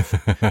mine off.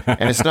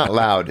 And it's not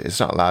loud. It's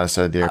not loud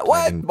inside the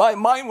airplane. What?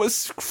 Mine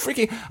was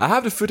freaking. I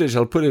have the footage.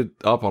 I'll put it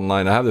up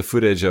online. I have the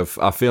footage of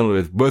I filmed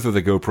with both of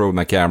the GoPro with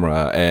my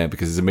camera,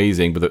 because it's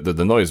amazing. But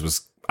the noise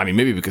was. I mean,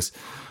 maybe because.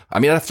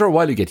 After a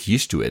while you get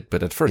used to it,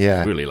 but at first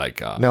it's really like.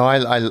 No,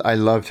 I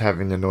loved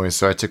having the noise,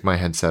 so I took my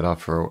headset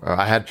off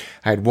I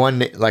had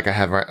one like I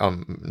have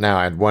now.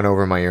 I had one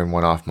over my ear and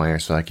one off my ear,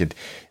 so I could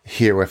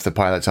hear if the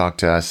pilot talked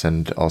to us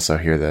and also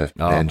hear the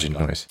engine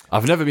noise.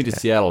 I've never been to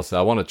Seattle, so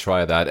I want to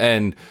try that.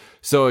 And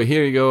so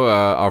here you go,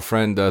 our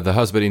friend, the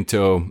husband in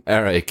tow,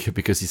 Eric,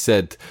 because he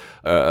said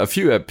a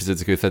few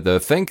episodes ago, he said,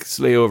 thanks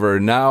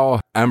layover.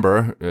 Now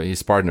Amber,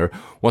 his partner,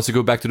 wants to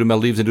go back to the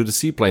Maldives and do the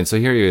seaplane. So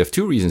here you have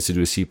two reasons to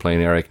do a seaplane,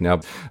 Eric.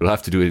 Now we'll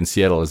have to do it in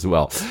Seattle as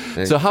well.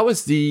 So how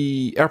is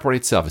the airport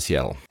itself in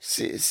Seattle?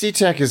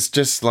 SeaTac is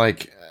just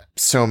like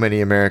so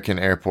many American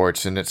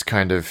airports, and it's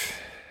kind of,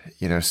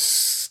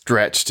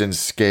 stretched and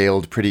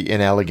scaled pretty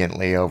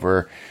inelegantly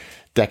over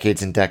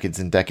decades and decades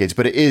and decades,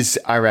 but it is,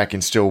 I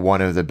reckon, still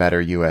one of the better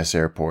U.S.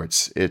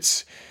 airports.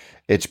 It's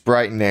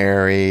bright and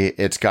airy.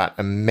 It's got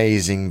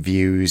amazing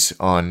views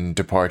on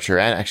departure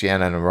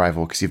and on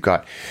arrival, because you've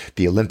got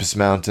the Olympic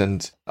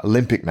Mountains,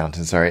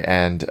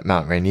 and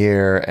Mount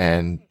Rainier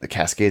and the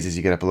Cascades as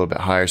you get up a little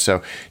bit higher.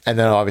 So, and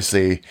then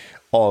obviously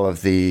all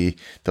of the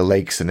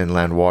lakes and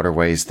inland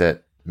waterways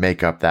that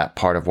make up that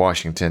part of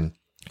Washington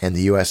and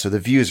the U.S. So the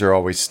views are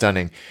always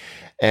stunning.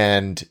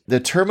 And the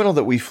terminal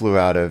that I flew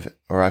out of,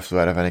 and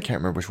I can't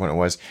remember which one it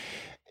was,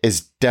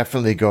 is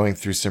definitely going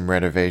through some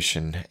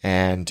renovation.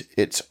 And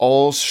it's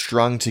all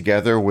strung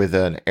together with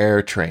an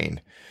air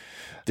train.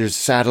 There's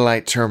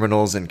satellite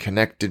terminals and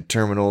connected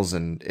terminals,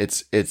 and it's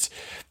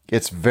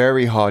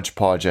very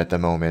hodgepodge at the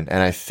moment.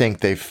 And I think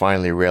they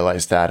finally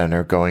realized that and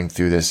are going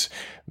through this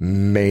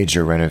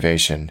major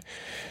renovation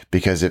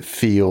because it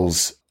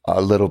feels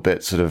a little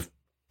bit sort of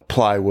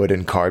plywood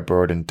and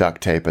cardboard and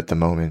duct tape at the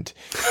moment.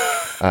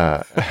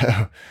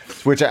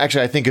 Which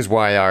actually I think is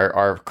why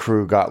our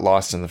crew got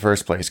lost in the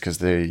first place, because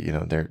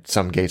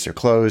some gates are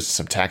closed,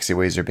 some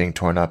taxiways are being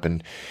torn up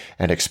and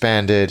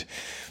expanded.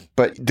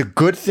 But the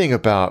good thing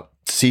about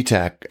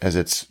SeaTac, as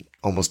it's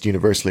almost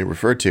universally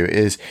referred to,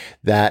 is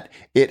that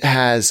it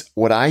has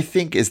what I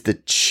think is the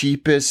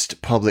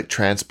cheapest public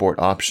transport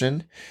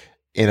option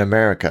in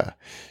America.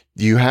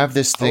 You have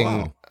this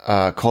thing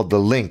called the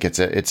Link.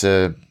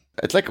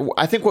 It's like,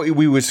 I think what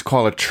we would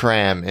call a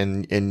tram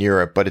in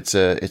Europe, but it's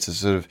a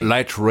sort of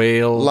light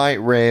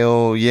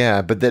rail.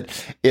 Yeah. But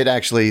that it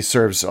actually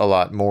serves a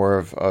lot more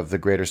of the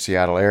greater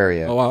Seattle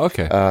area. Oh, wow.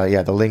 Okay.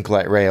 The Link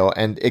light rail,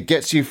 and it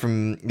gets you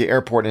from the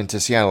airport into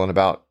Seattle in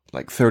about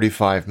like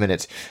 35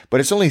 minutes, but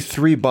it's only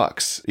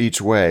 $3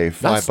 each way,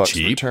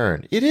 $5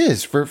 return. It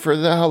is for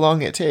how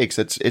long it takes.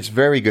 It's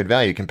very good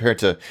value compared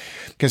to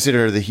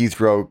consider the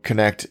Heathrow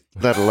Connect,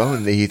 let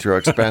alone the Heathrow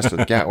Express or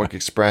the Gatwick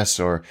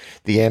Express or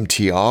the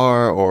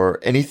MTR or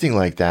anything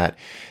like that.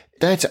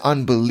 That's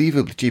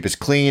unbelievably cheap. It's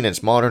clean,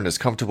 it's modern, it's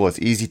comfortable, it's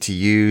easy to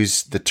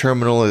use. The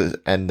terminal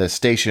and the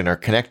station are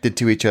connected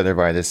to each other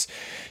by this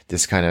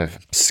kind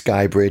of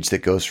sky bridge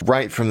that goes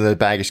right from the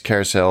baggage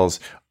carousels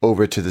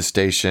over to the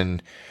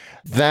station.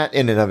 That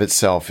in and of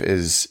itself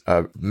is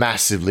a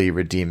massively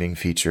redeeming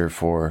feature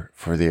for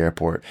the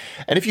airport.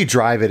 And if you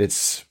drive it,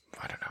 it's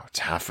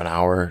half an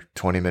hour,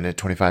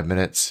 25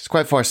 minutes. It's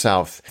quite far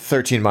south,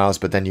 13 miles.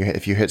 But then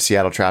if you hit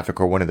Seattle traffic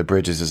or one of the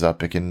bridges is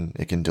up, it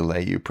can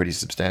delay you pretty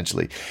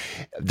substantially.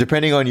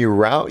 Depending on your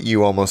route,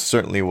 you almost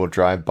certainly will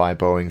drive by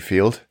Boeing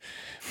Field,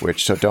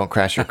 so don't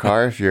crash your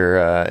car if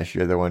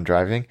you're the one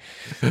driving.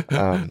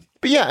 But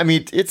yeah, I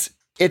mean,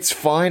 it's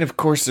fine. Of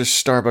course, there's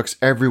Starbucks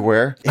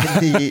everywhere.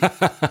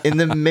 In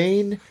the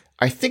main,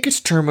 I think it's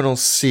Terminal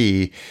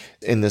C,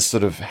 in this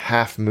sort of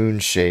half moon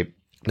shape.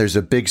 There's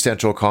a big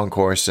central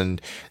concourse, and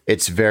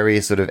it's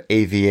very sort of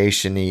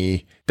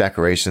aviation-y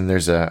decoration.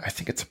 I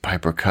think it's a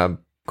Piper Cub,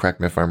 correct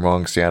me if I'm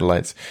wrong, Seattle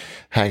lights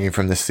hanging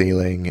from the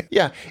ceiling.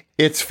 Yeah,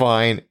 it's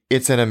fine.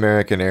 It's an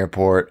American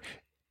airport.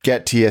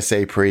 Get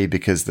TSA pre,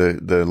 because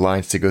the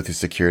lines to go through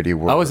security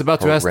were I was about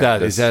horrendous. to ask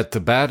that. Is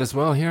that bad as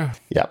well here?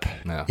 Yep.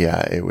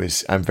 Yeah, it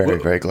was. I'm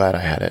very glad I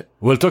had it.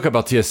 We'll talk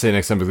about TSA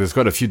next time, because there's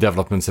quite a few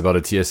developments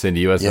about the TSA in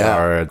the US that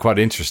are quite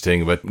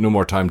interesting, but no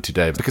more time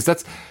today. Because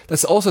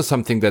that's also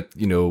something that,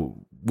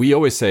 we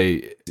always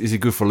say, is it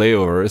good for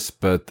layovers?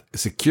 But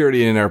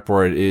security in an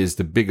airport is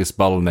the biggest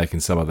bottleneck in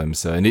some of them.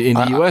 So in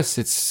the US,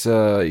 it's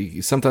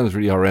sometimes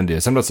really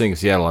horrendous. I'm not saying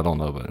Seattle, I don't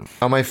know. But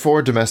on my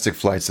 4 domestic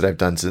flights that I've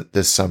done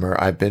this summer,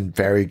 I've been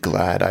very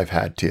glad I've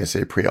had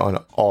TSA pre on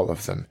all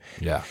of them.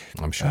 Yeah,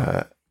 I'm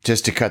sure.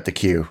 Just to cut the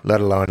queue,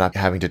 let alone not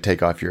having to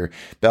take off your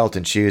belt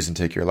and shoes and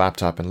take your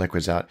laptop and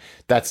liquids out.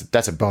 That's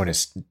a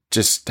bonus.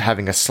 Just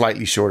having a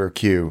slightly shorter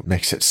queue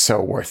makes it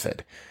so worth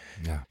it.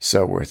 Yeah.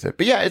 So worth it.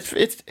 But yeah,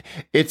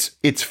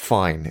 it's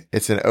fine.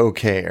 It's an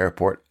okay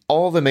airport.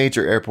 All the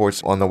major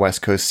airports on the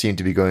West Coast seem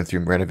to be going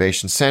through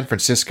renovation. San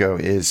Francisco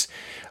is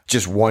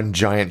just one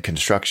giant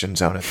construction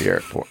zone at the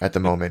airport at the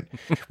moment,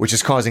 which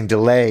is causing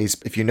delays.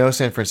 If you know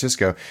San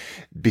Francisco,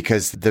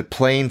 because the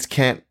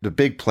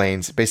big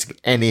planes, basically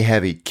any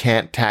heavy,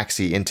 can't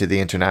taxi into the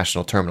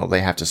international terminal.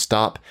 They have to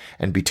stop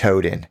and be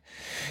towed in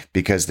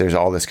because there's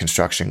all this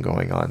construction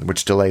going on,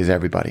 which delays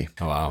everybody.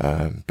 Oh,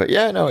 wow. But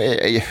yeah, no,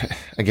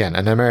 again,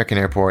 an American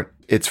airport,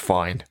 it's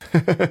fine.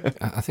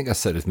 I think I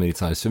said it many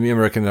times. For me,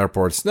 American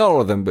airports, not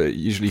all of them, but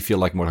usually feel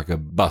like more like a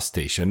bus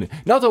station.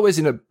 Not always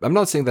I'm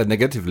not saying that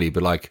negatively,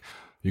 but like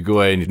you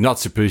go in, you're not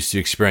supposed to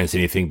experience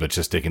anything but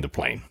just taking the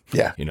plane.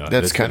 Yeah,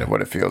 that's kind of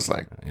what it feels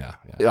like. Yeah.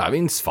 I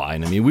mean, it's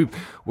fine. I mean,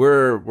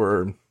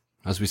 we're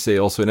as we say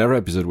also in every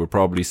episode, we're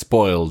probably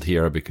spoiled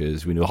here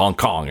because we know Hong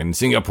Kong and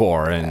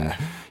Singapore and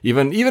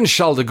even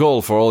Charles de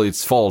Gaulle, for all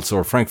its faults,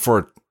 or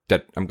Frankfurt,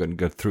 that I'm going to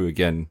go through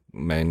again,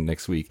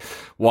 next week.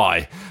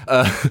 Why?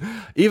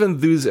 Even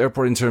those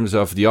airports, in terms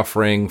of the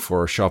offering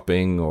for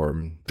shopping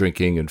or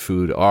drinking and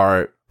food,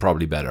 are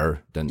probably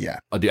better than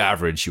the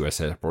average US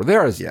airport. They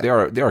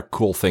are a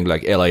cool thing,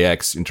 like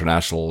LAX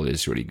International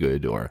is really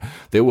good, or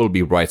there will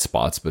be bright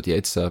spots, but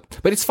it's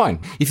fine.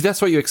 If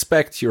that's what you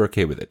expect, you're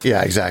okay with it.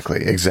 Yeah,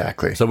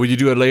 exactly. So would you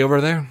do a layover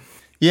there?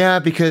 Yeah,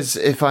 because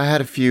if I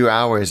had a few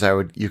hours,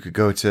 you could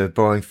go to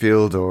Boeing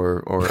Field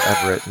or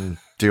Everett and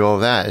do all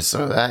that.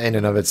 So that in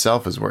and of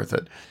itself is worth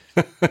it.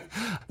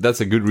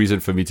 That's a good reason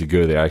for me to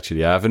go there.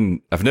 Actually,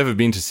 I've never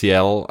been to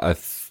Seattle.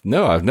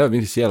 never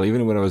been to Seattle,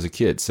 even when I was a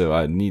kid. So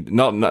I need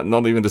not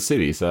even the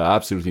city. So I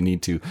absolutely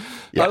need to.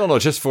 Yeah. I don't know,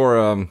 just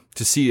for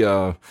to see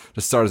the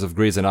stars of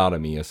Grey's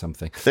Anatomy or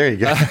something. There you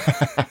go.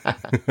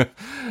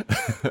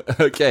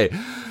 Okay,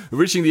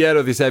 reaching the end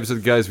of this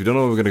episode, guys. We don't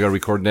know what we're going to go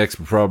record next,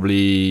 but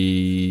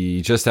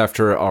probably just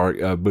after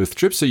our booth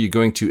trip. So you're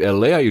going to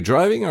LA? Are you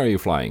driving or are you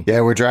flying?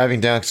 Yeah, we're driving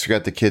down because we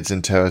got the kids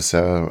in tow,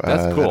 so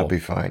that's cool. That'll be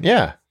fine.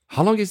 Yeah.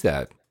 How long is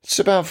that? It's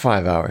about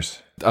 5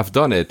 hours. I've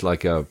done it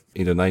like in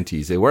the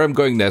 90s. Where I'm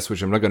going next,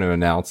 which I'm not going to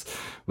announce,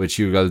 which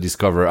you will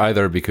discover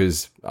either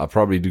because I'll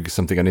probably do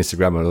something on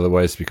Instagram or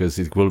otherwise because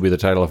it will be the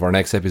title of our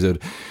next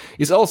episode,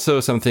 is also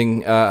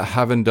something I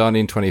haven't done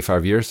in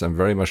 25 years. I'm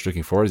very much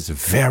looking forward. It's a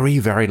very,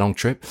 very long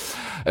trip.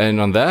 And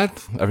on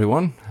that,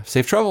 everyone,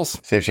 safe travels.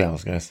 Safe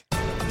travels, guys.